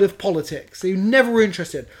side of politics. They never were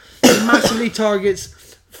interested. He massively targets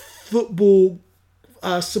football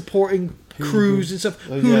supporting crews and stuff,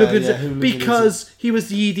 hooligans, because he was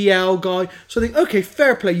the EDL guy. So I think, okay,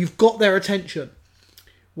 fair play, you've got their attention.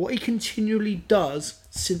 What he continually does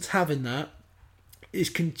since having that is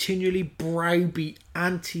continually browbeat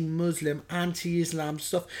anti-Muslim, anti-Islam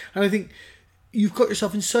stuff. And I think you've got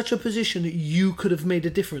yourself in such a position that you could have made a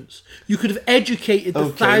difference. You could have educated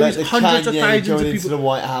the hundreds of thousands of people. Into the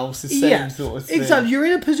White House, the same sort of thing. Exactly. You're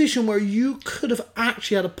in a position where you could have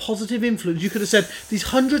actually had a positive influence. You could have said, these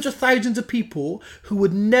hundreds of thousands of people who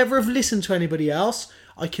would never have listened to anybody else,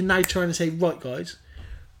 I can now turn and say, right, guys,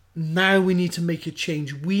 now we need to make a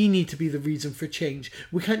change. We need to be the reason for change.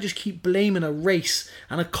 We can't just keep blaming a race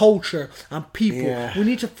and a culture and people. Yeah. We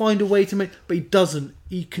need to find a way to make... But he doesn't.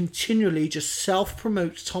 He continually just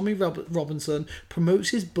self-promotes Tommy Robinson, promotes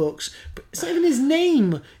his books, but it's not even his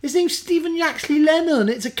name. His name's Stephen Yaxley Lennon.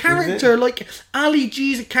 It's a character. Like Ali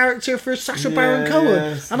G's a character for Sacha Baron Cohen.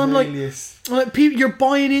 Yeah, and I'm like, people, you're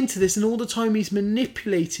buying into this, and all the time he's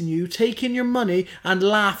manipulating you, taking your money and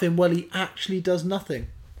laughing while he actually does nothing.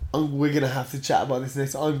 We're going to have to chat about this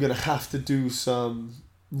next. I'm going to have to do some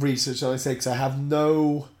research on this because I have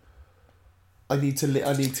no... I need to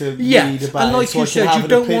read about and like it so you I said, can you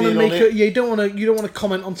don't want to make you don't want to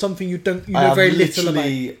comment on something you know very little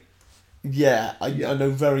about. Yeah, I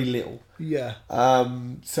know very little. Yeah.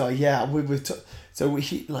 So yeah, he's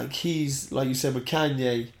like you said with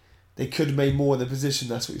Kanye, they could have made more in the position.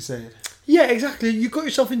 That's what you're saying. Yeah, exactly. You got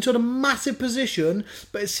yourself into a massive position,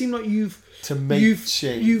 but it seemed like you've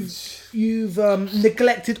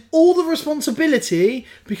neglected all the responsibility,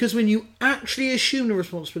 because when you actually assume the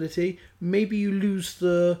responsibility, maybe you lose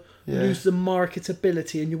the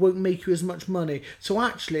marketability and you won't make you as much money. So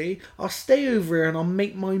actually, I'll stay over here and I'll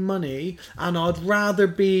make my money, and I'd rather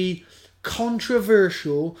be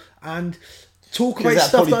controversial and talk about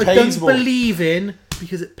stuff that I don't believe in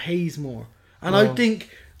because it pays more. And I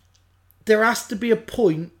think there has to be a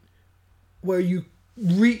point where you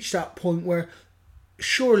reach that point where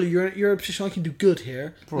surely you're in a position, I can do good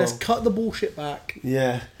here. Bro. Let's cut the bullshit back.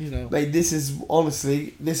 Yeah. Mate, this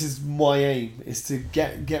is my aim, is to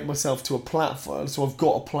get myself to a platform. So I've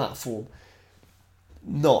got a platform.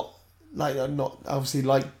 Not obviously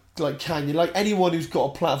like Kanye, like anyone who's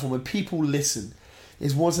got a platform and people listen,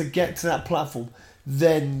 is once I get to that platform,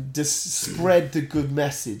 then just spread the good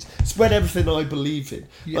message. Spread everything I believe in.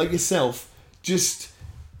 Yeah. Like yourself, just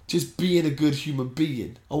being a good human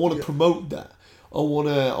being. I want to promote that. I want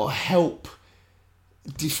to help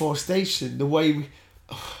deforestation, the way we...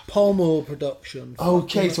 palm oil production.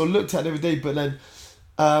 Okay, so I looked at it every day, but then...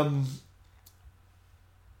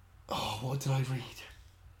 what did I read?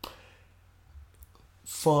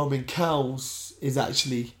 Farming cows is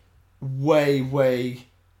actually way, way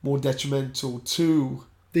more detrimental to...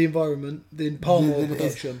 the environment, the palm oil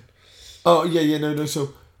production. No,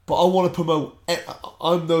 so... But I want to promote...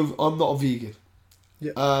 I'm not a vegan.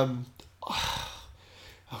 Yeah.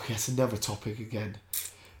 Okay, that's another topic again.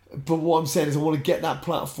 But what I'm saying is I want to get that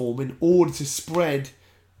platform in order to spread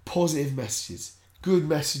positive messages, good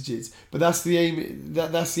messages. But that's the aim.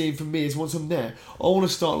 That's the aim for me. Is once I'm there, I want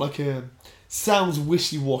to start like a... sounds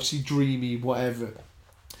wishy-washy, dreamy, whatever.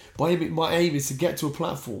 My aim is to get to a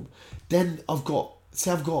platform. Then I've got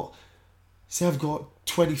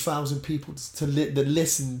 20,000 people that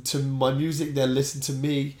listen to my music. They listen to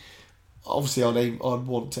me. Obviously, I'd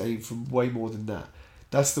want to aim for way more than that.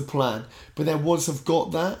 That's the plan. But then once I've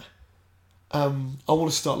got that, I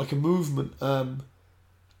want to start like a movement.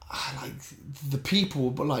 Like the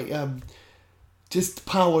people, but like just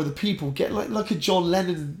power the people. Get like a John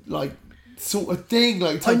Lennon like sort of thing.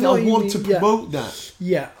 Like I want to promote that.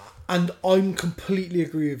 Yeah. And I'm completely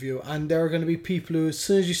agree with you. And there are going to be people who, as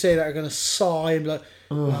soon as you say that, are going to sigh and be like,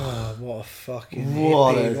 Oh, what a fucking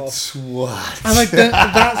What hippie, a twat. And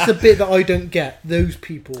that's the bit that I don't get, those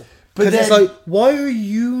people. But Because then, it's like, why are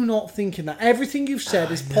you not thinking that? Everything you've said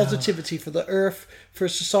is positivity for the earth, for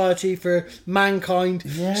society, for mankind.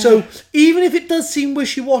 Yeah. So even if it does seem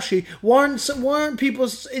wishy-washy, why aren't people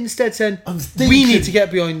instead saying, we need to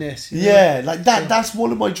get behind this? You know? Yeah, like that. That's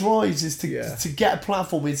one of my drives, is to get a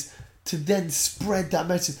platform, is to then spread that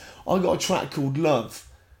message. I got a track called Love,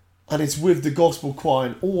 and it's with the gospel choir,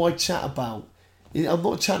 and all I chat about, I'm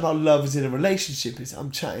not chatting about love as in a relationship,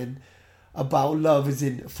 I'm chatting about love as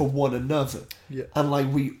in for one another. Yeah. And like,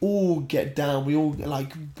 we all get down,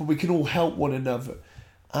 but we can all help one another.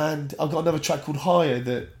 And I've got another track called Higher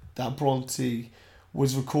that Bronte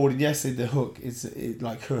was recording yesterday. The hook is the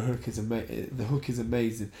hook is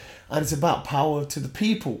amazing, and it's about power to the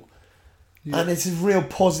people. And it's a real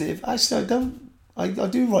positive. Actually, I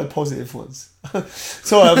do write positive ones.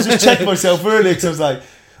 Sorry, I was just checking myself earlier, because I was like,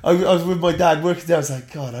 I was with my dad working there. I was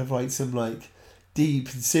like, God, I write some like deep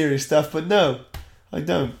and serious stuff, but no, I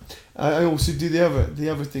don't. I also do the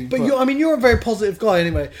other thing. But you're a very positive guy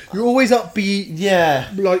anyway. You're always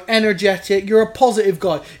upbeat, like energetic. You're a positive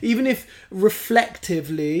guy, even if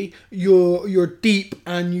reflectively you're deep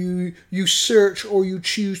and you search or you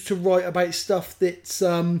choose to write about stuff that's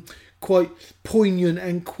quite poignant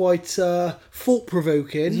and quite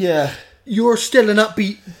thought-provoking. Yeah. You're still an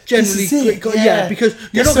upbeat, generally great guy. Because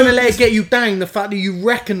you're not going to let it get you down, the fact that you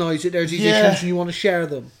recognise that there's these issues and you want to share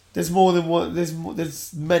them. There's more than one.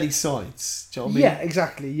 There's many sides. Do you know what I mean? Yeah,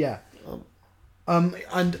 exactly. Yeah.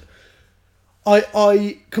 And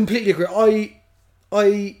I completely agree.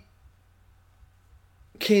 I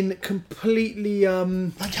can completely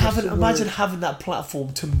imagine having that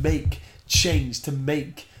platform to make change, to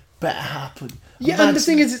make better happen. Yeah, and the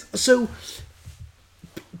thing is, so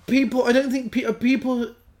people. I don't think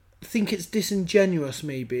people think it's disingenuous.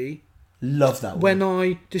 Maybe. Love that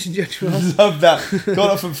one. Disingenuous. Love that.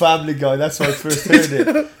 Got it from Family Guy. That's why I first heard it.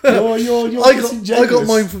 You're disingenuous. I got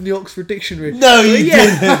mine from the Oxford Dictionary. No, you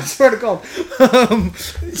didn't. I swear to God.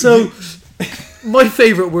 So, my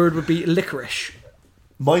favourite word would be licorice.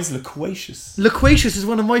 Mine's loquacious. Loquacious is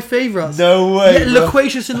one of my favourites. No way. Yeah,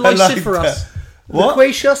 loquacious and lyciferous. What?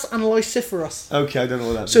 Loquacious and lyciferous. Okay, I don't know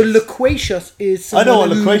what that means. So loquacious is I know what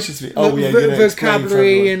loquacious means. Oh, yeah,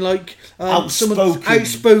 vocabulary and like outspoken.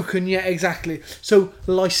 Outspoken, yeah, exactly. So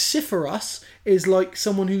lyciferous is like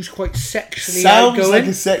someone who's quite sexually Sounds outgoing. like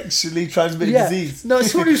a sexually transmitted disease. No,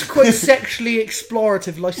 someone who's quite sexually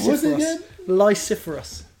explorative. Lyciferous. What's it again?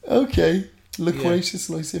 Lyciferous. Okay, loquacious,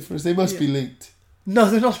 lyciferous. They must be linked.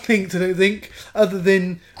 No, they're not linked. I don't think, other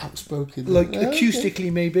than outspoken, like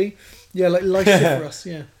acoustically, maybe. Yeah, like lyciferous.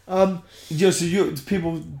 Yeah. So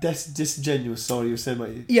people disingenuous. Sorry, you were saying about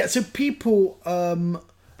you. Yeah. So people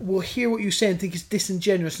will hear what you say and think it's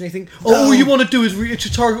disingenuous, and they think, all you want to do is reach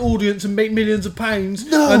a target audience and make millions of pounds.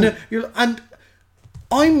 No. And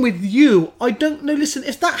I'm with you. I don't know. Listen,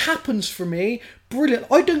 if that happens for me, brilliant.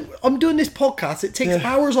 I'm doing this podcast. It takes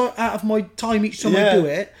hours out of my time each time I do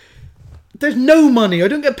it. There's no money. I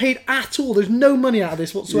don't get paid at all. There's no money out of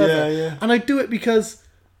this whatsoever. Yeah. And I do it because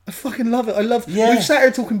I fucking love it. We've sat here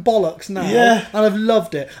talking bollocks now, and I've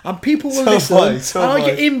loved it. And people will listen, and I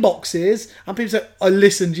get inboxes, and people say, "I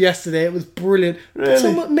listened yesterday. It was brilliant."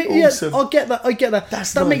 Really? Awesome. I get that. That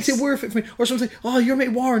nice. makes it worth it for me. Or someone say, "Oh, your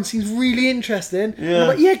mate Warren seems really interesting." Yeah.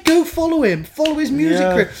 And I'm like, go follow him. Follow his music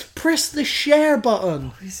career. Press the share button.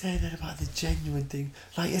 What are you saying then about the genuine thing?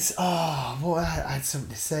 Like it's I had something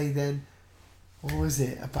to say then. What was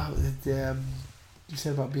it about the? You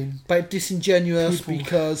said about being disingenuous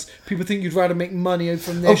because people think you'd rather make money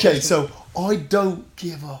from this. Okay, so I don't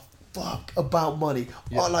give a fuck about money.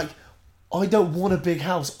 Yeah. I don't want a big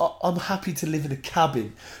house. I'm happy to live in a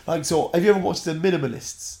cabin. So have you ever watched The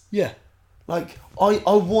Minimalists? Yeah. I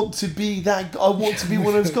want to be that. I want to be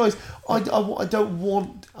one of those guys. I don't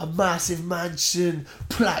want a massive mansion,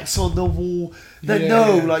 plaques on the wall. Like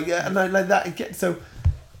that. So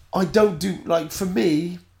I don't do for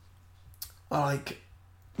me.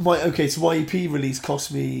 My EP release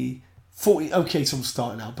cost me 40. Okay, so I'm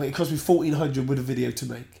starting out, but it cost me 1,400 with a video to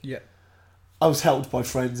make. Yeah, I was helped by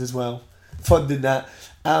friends as well, funding that.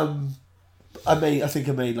 I think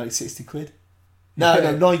I made like 60 quid.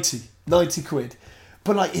 No, 90 quid.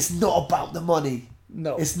 But it's not about the money.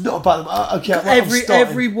 No, it's not about the money.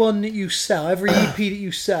 Every one that you sell, every EP that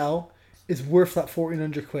you sell, is worth that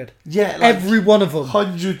 1,400 quid. Yeah, every one of them.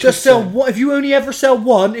 100%. Just sell one. If you only ever sell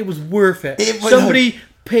one, it was worth it. Somebody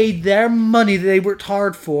paid their money that they worked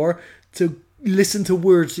hard for to listen to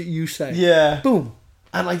words that you say. Yeah. Boom.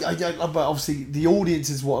 And but obviously the audience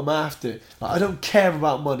is what I'm after. Like, I don't care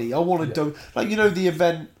about money. I want to do like the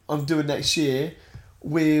event I'm doing next year.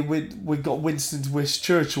 We got Winston's Wish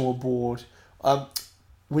Churchill on board.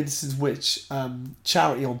 Winston's Wish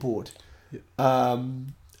charity on board.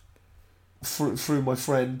 Through my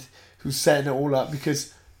friend who's setting it all up,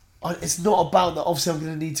 because it's not about that. Obviously, I'm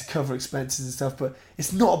going to need to cover expenses and stuff, but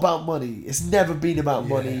it's not about money. It's never been about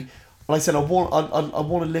money. Like I said, I want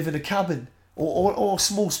to live in a cabin. Or a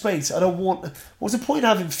small space. I don't want. What's the point of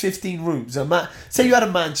having 15 rooms? Say you had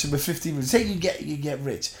a mansion with 15 rooms. Say you get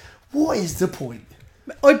rich. What is the point?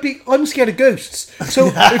 I'm scared of ghosts. So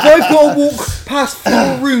if I've got to walk past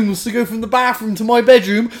 4 rooms to go from the bathroom to my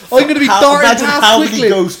bedroom, I'm going to be darting past how quickly.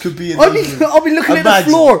 Many ghosts could be in I'll be looking at the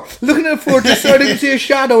floor, just so I don't see a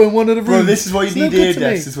shadow in one of the rooms. Bro, this is why you need ear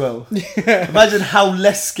decks as well. Yeah. Imagine how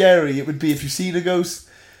less scary it would be if you've seen a ghost.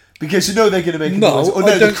 Because they're going to make a noise. Oh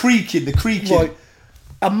no, the creaking. Right.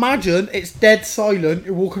 Imagine it's dead silent,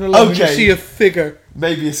 you're walking along and you see a figure.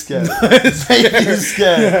 Maybe a scare.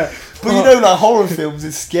 Yeah. But like horror films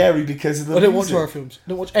is scary because of the I don't watch horror films. I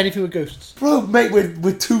don't watch anything with ghosts. Bro, mate,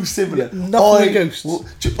 we're too similar. Nothing with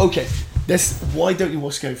ghosts. Okay, why don't you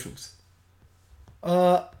watch scary films?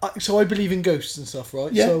 So I believe in ghosts and stuff,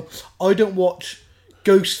 right? Yeah. So I don't watch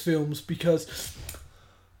ghost films because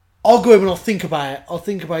I'll go home and I'll think about it. I'll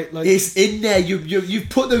think about like it's in there. You've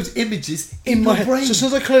put those images in my brain. So as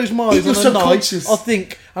soon as I close my eyes on a night, I'll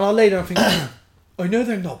think and I'll lay there and think. I know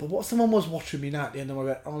they're not, but what if someone was watching me now at the end of my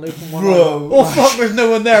bed? I'll open my eye. Oh fuck, there's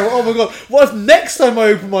no one there. Oh my god, what if next time I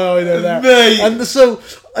open my eye they're there? Mate. And so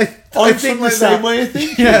I think the same way I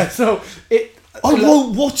think. Yeah, so I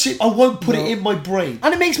won't watch it. I won't put it in my brain,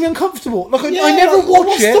 and it makes me uncomfortable. Like I never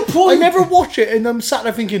watch it. The point? I never watch it, and I'm sat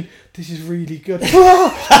there thinking, "This is really good."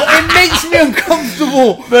 It makes me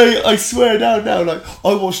uncomfortable. Mate, I swear now. Like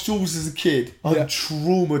I watched Jaws as a kid. I'm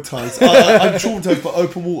traumatized. I'm traumatized by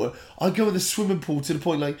open water. I go in the swimming pool to the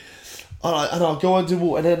point like, and I'll go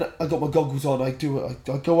underwater, and then I got my goggles on. I do it.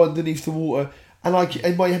 I go underneath the water. And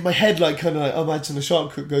in my head, like kind of like, I imagine a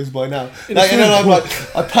shark goes by now. And then I'm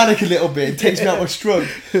like, I panic a little bit. It takes me out my stroke.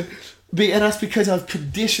 And that's because I've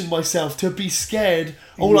conditioned myself to be scared,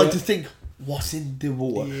 or like to think, what's in the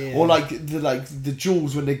water, or like the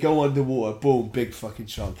Jaws when they go underwater, boom, big fucking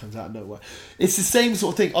shark comes out of nowhere. It's the same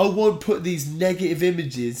sort of thing. I won't put these negative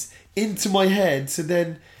images into my head, so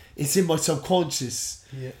then it's in my subconscious.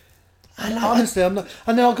 Yeah. And honestly, I'm not.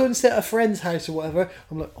 And then I'll go and stay at a friend's house or whatever.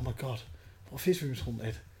 I'm like, oh my god. What if his room's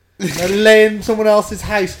haunted? And they're laying in someone else's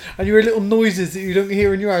house and you hear little noises that you don't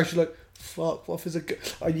hear in your house. You're like, fuck, what if there's a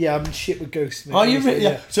ghost? Oh, yeah, I'm shit with ghosts. Mate. Are you really?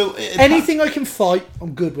 Yeah. So anything I can fight,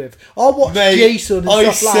 I'm good with. I'll watch Jason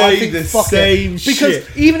and stuff like that. I think the same shit.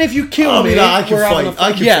 Because even if you kill me, I can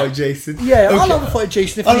fight Jason. Yeah, I'll have a fight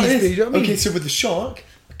Jason if needs be. You know what I mean? Okay, so with the shark,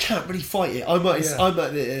 I can't really fight it.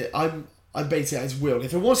 I'm basically at his will.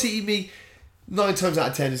 If it wants to eat me, 9 times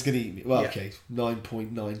out of 10 is going to eat me. Well, okay,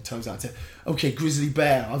 9.9 times out of 10. Okay, grizzly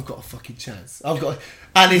bear, I've got a fucking chance.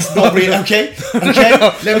 And it's not really, okay?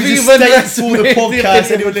 Let me just state for the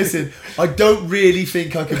podcast, anyone listen, I don't really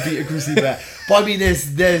think I can beat a grizzly bear. But I mean,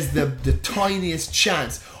 there's the tiniest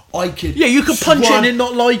chance I could... Yeah, you could punch it and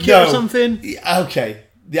not like it or something. Okay.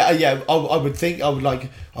 Yeah. I would think I would like.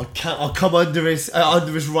 I'll come under his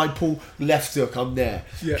right paw, left hook. I'm there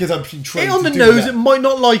because I'm been trained. Hit on the nose. It might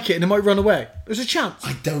not like it and it might run away. There's a chance.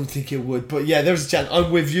 I don't think it would, but yeah, there's a chance.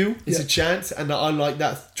 I'm with you. It's a chance, and I like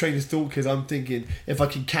that trainer's thought because I'm thinking if I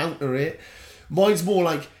can counter it. Mine's more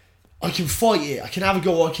like I can fight it. I can have a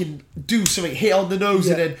go. I can do something. Hit on the nose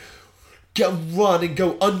and then run and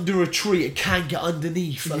go under a tree. It can't get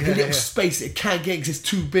underneath a little space. It can't get because it's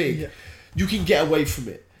too big. Yeah. You can get away from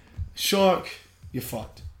it. Shark, you're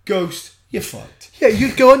fucked. Ghost, you're fucked. Yeah,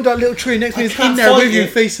 you go under that little tree next to me, it's in there with you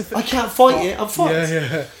face to face. I can't fight it, I'm fucked.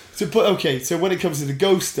 Yeah. So when it comes to the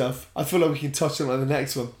ghost stuff, I feel like we can touch on the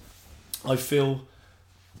next one.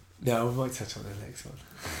 No, we might touch on the next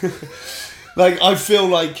one. Like, I feel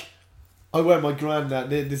like I wear my granddad,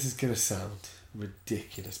 this is going to sound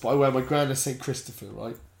ridiculous, but I wear my granddad St. Christopher,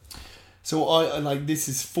 right? So this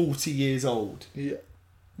is 40 years old. Yeah.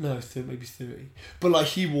 No, maybe 30. But like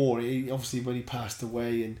he wore it, obviously when he passed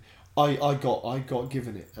away, and I got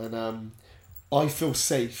given it, and I feel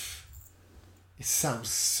safe. It sounds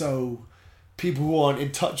so. People who aren't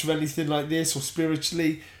in touch with anything like this or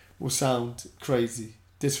spiritually will sound crazy.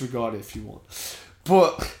 Disregard it if you want,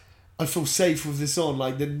 but I feel safe with this on.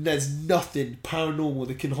 Like there's nothing paranormal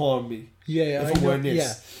that can harm me. If I'm wearing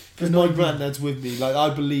this, because my granddad's with me. Like I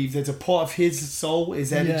believe there's a part of his soul,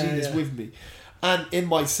 his energy that's with me. And it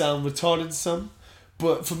might sound retarded to some,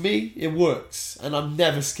 but for me, it works. And I'm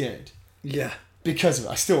never scared. Yeah. because of it.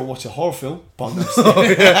 I still want to watch a horror film, but I'm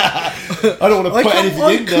I don't want to put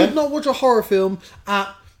anything in there. I could not watch a horror film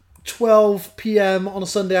at 12 p.m. on a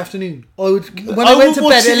Sunday afternoon. I went to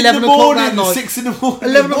bed at 11 o'clock that night. 6 in the morning.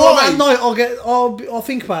 11 o'clock that night. I'll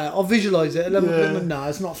think about it. I'll visualise it. 11 o'clock. No,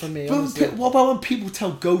 it's not for me. But what about when people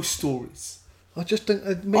tell ghost stories? I just don't.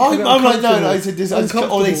 I'm like, no. I said this,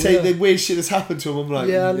 or they say the weird shit that's happened to them. I'm like,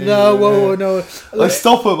 no. I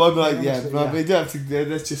stop them. I'm like, we don't have to.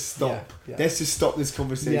 Let's just stop. Yeah. Let's just stop this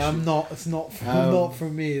conversation. Yeah, I'm not. It's not for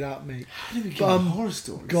me, that mate. How did we get horror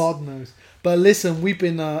stories? God knows. But listen, we've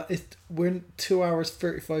been. We're 2 hours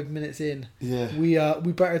 35 minutes in. Yeah. We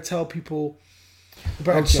better tell people. We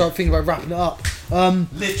better start thinking about wrapping it up.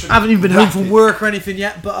 Literally, I haven't even been home from work or anything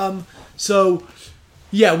yet, but so.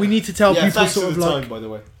 Yeah, we need to tell people thanks sort for of the like. Time, by the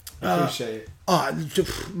way, I appreciate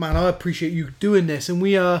it. Man, I appreciate you doing this, and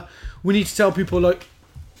we need to tell people like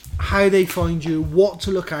how they find you, what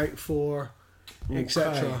to look out for,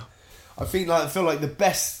 etc. I feel like the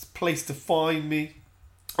best place to find me.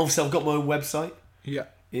 Obviously, I've got my own website. Yeah,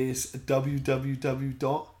 is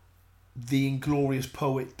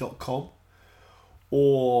www.theingloriouspoet.com,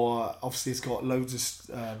 or obviously it's got loads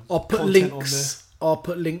of I'll put links on there. I'll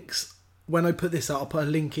put links. When I put this out, I'll put a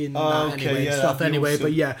link in anyway and stuff anyway. Awesome.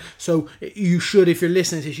 But yeah, so you should, if you're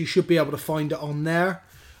listening to this, you should be able to find it on there.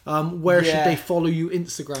 Where should they follow you?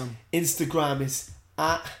 Instagram. Instagram is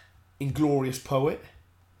 @IngloriousPoet.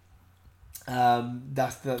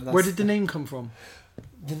 That's where did the name come from?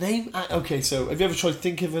 The name? Okay, so have you ever tried to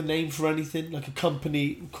think of a name for anything? Like a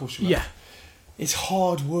company? Of course you have. Yeah. It's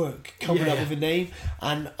hard work coming up with a name.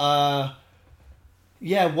 And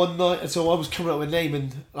one night, so I was coming up with a name,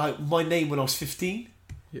 and like my name when I was 15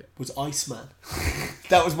 was Iceman.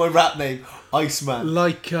 That was my rap name, Iceman.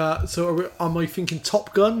 Like, so am I thinking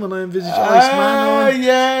Top Gun when I envisage Iceman?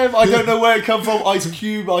 Yeah, I don't know where it come from. Ice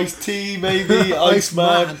Cube, Ice T, maybe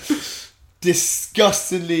Iceman.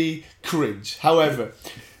 Disgustingly cringe. However,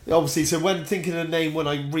 obviously, so when thinking of a name, when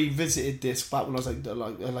I revisited this back when I was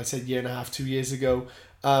like I said, 1.5, 2 years ago,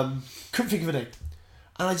 couldn't think of a name.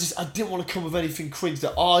 And I didn't want to come with anything cringe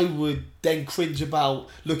that I would then cringe about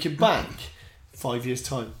looking back 5 years'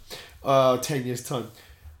 time, 10 years' time.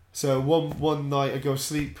 So one night I go to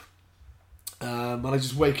sleep, and I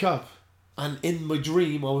just wake up, and in my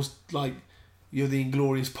dream I was like, "You're the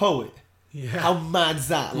Inglorious Poet." Yeah. How mad's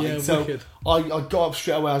that? Like, so wicked. I got up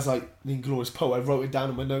straight away. I was like, "The Inglorious Poet." I wrote it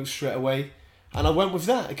down in my notes straight away, and I went with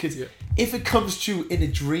that because if it comes to you in a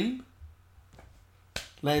dream,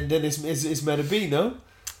 then it's meant to be, no?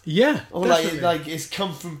 Yeah, or like it's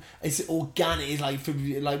come from, it's organic. It's like from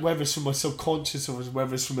whether it's from my subconscious or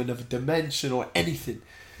whether it's from another dimension or anything.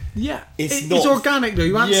 Yeah, it's organic though.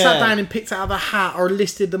 You haven't sat down and picked out of a hat or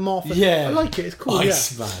listed them off. I like it. It's cool. Man.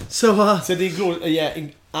 So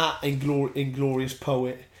the Inglorious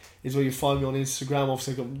Poet is where you find me on Instagram.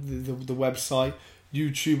 Obviously, I've got the website,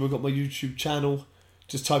 YouTube. I've got my YouTube channel.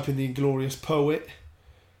 Just type in the Inglorious Poet,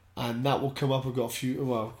 and that will come up. I've got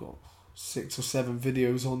I've got 6 or 7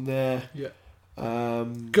 videos on there. Yeah.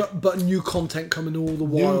 But new content coming all the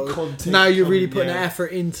while. New content. Now you're really putting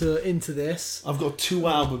effort into this. I've got 2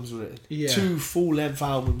 albums written. Yeah. 2 full length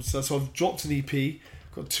albums. So I've dropped an EP.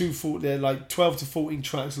 Got 2 full. They're like 12 to 14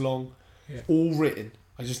 tracks long. Yeah. All written.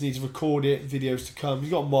 I just need to record it. Videos to come.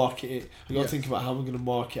 You got to market it. I got to think about how I'm going to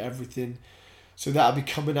market everything. So that'll be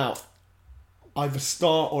coming out either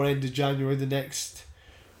start or end of January. The next,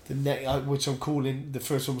 which I'm calling, the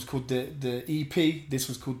first one was called the EP. This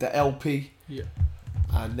was called the LP. Yeah.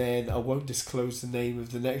 And then I won't disclose the name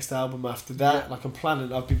of the next album after that. Yeah. Like I've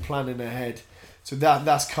been planning ahead. So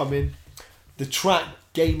that's coming. The track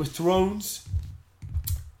Game of Thrones.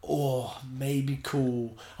 Oh, maybe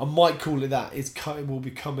cool. I might call it that. It will be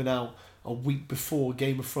coming out a week before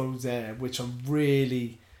Game of Thrones air, which I'm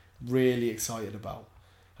really, really excited about.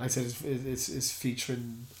 Like I said, it's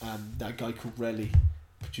featuring that guy called Relly,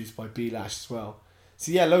 produced by B-Lash as well.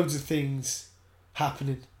 So yeah, loads of things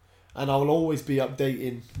happening, and I will always be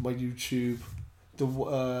updating my YouTube, the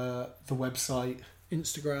website,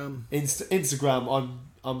 Instagram. Instagram.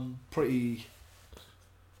 I'm pretty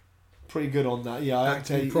good on that. Yeah,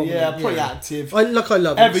 active, pretty active. I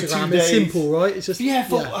love every Instagram. 2 days. It's simple, right? It's just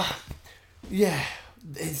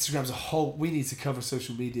Instagram's a whole. We need to cover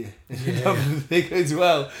social media thing as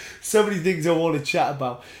well. So many things I want to chat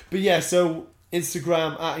about. But yeah, so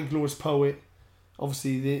Instagram @Inglorious Poet.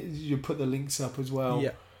 Obviously, you put the links up as well.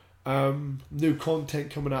 Yeah. New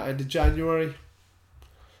content coming out end of January.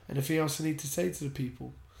 Anything else I need to say to the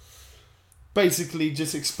people? Basically,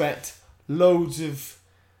 just expect loads of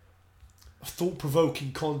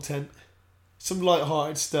thought-provoking content, some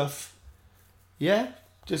light-hearted stuff. Yeah.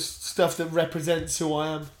 just stuff that represents who I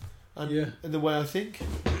am and the way I think.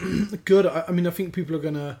 Good. I mean, I think people are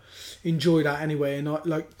gonna enjoy that anyway, and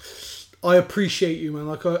I appreciate you, man.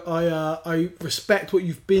 Like I respect what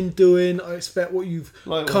you've been doing. I respect what you've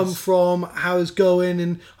come from, how it's going,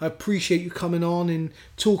 and I appreciate you coming on and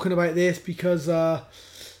talking about this because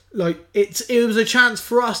like it was a chance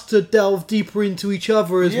for us to delve deeper into each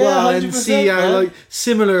other as well and see how like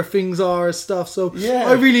similar things are and stuff. So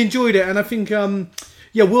I really enjoyed it, and I think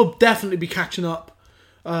we'll definitely be catching up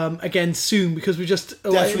again soon because we just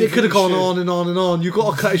it could have gone on and on and on. You've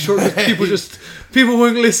got to cut it short because people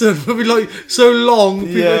won't listen. It'll be like so long.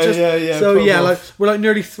 So like we're like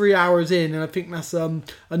nearly 3 hours in, and I think that's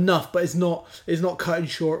enough. But it's not cutting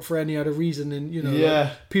short for any other reason. And you know,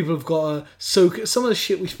 like, people have got to soak it. Some of the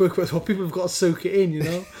shit we spoke about, well, people have got to soak it in. You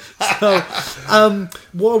know. So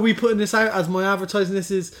what are we putting this out as? My advertising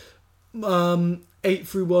this is 8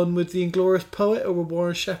 through 1 with the Inglorious Poet or with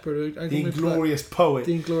Warren Shepherd? The Inglorious Poet.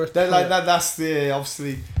 The Inglorious Poet. Like that's the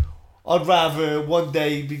obviously. I'd rather one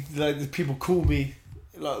day be like people call me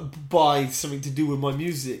like by something to do with my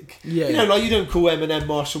music. Yeah. You know, like you don't call Eminem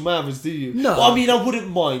Marshall Mathers, do you? No. Well, I mean, I wouldn't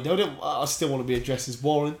mind. I still want to be addressed as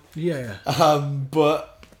Warren. Yeah.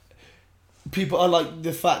 But I like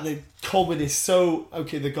the fact that Common is so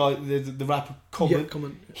okay. The guy, the rapper Common. Yeah,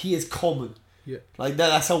 Common. He is Common. Yeah, like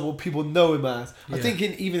that's how people know him as. I think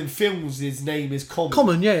even in films, his name is Common.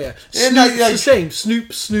 Common, Snoop's like, the same.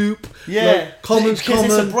 Snoop. Yeah, like, Common's because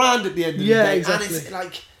Common. It's a brand at the end of the day. Exactly. And it's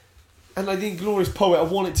like, and like the Inglorious Poet, I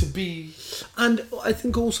want it to be. And I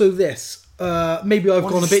think also this. Maybe I've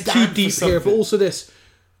gone a bit too deep here, but also this.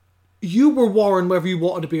 You were Warren whether you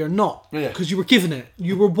wanted to be or not, because you were given it.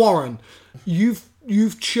 You were Warren.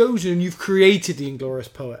 You've chosen. You've created the Inglorious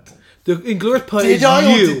Poet. The Inglorious Poet is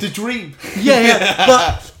you. Did the dream?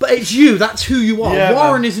 But it's you. That's who you are. Yeah,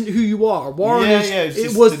 Warren isn't who you are. Warren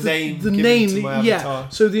it was the name. To my avatar.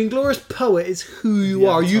 So the Inglorious Poet is who you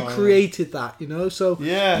are. You created that, you know. So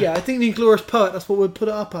I think the Inglorious Poet. That's what we'd put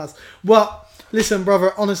it up as. Well, listen,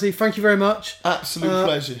 brother. Honestly, thank you very much. Absolute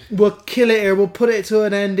pleasure. We'll kill it here. We'll put it to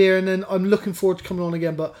an end here, and then I'm looking forward to coming on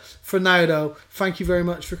again. But for now, though, thank you very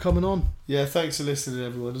much for coming on. Yeah, thanks for listening,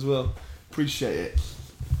 everyone, as well. Appreciate it.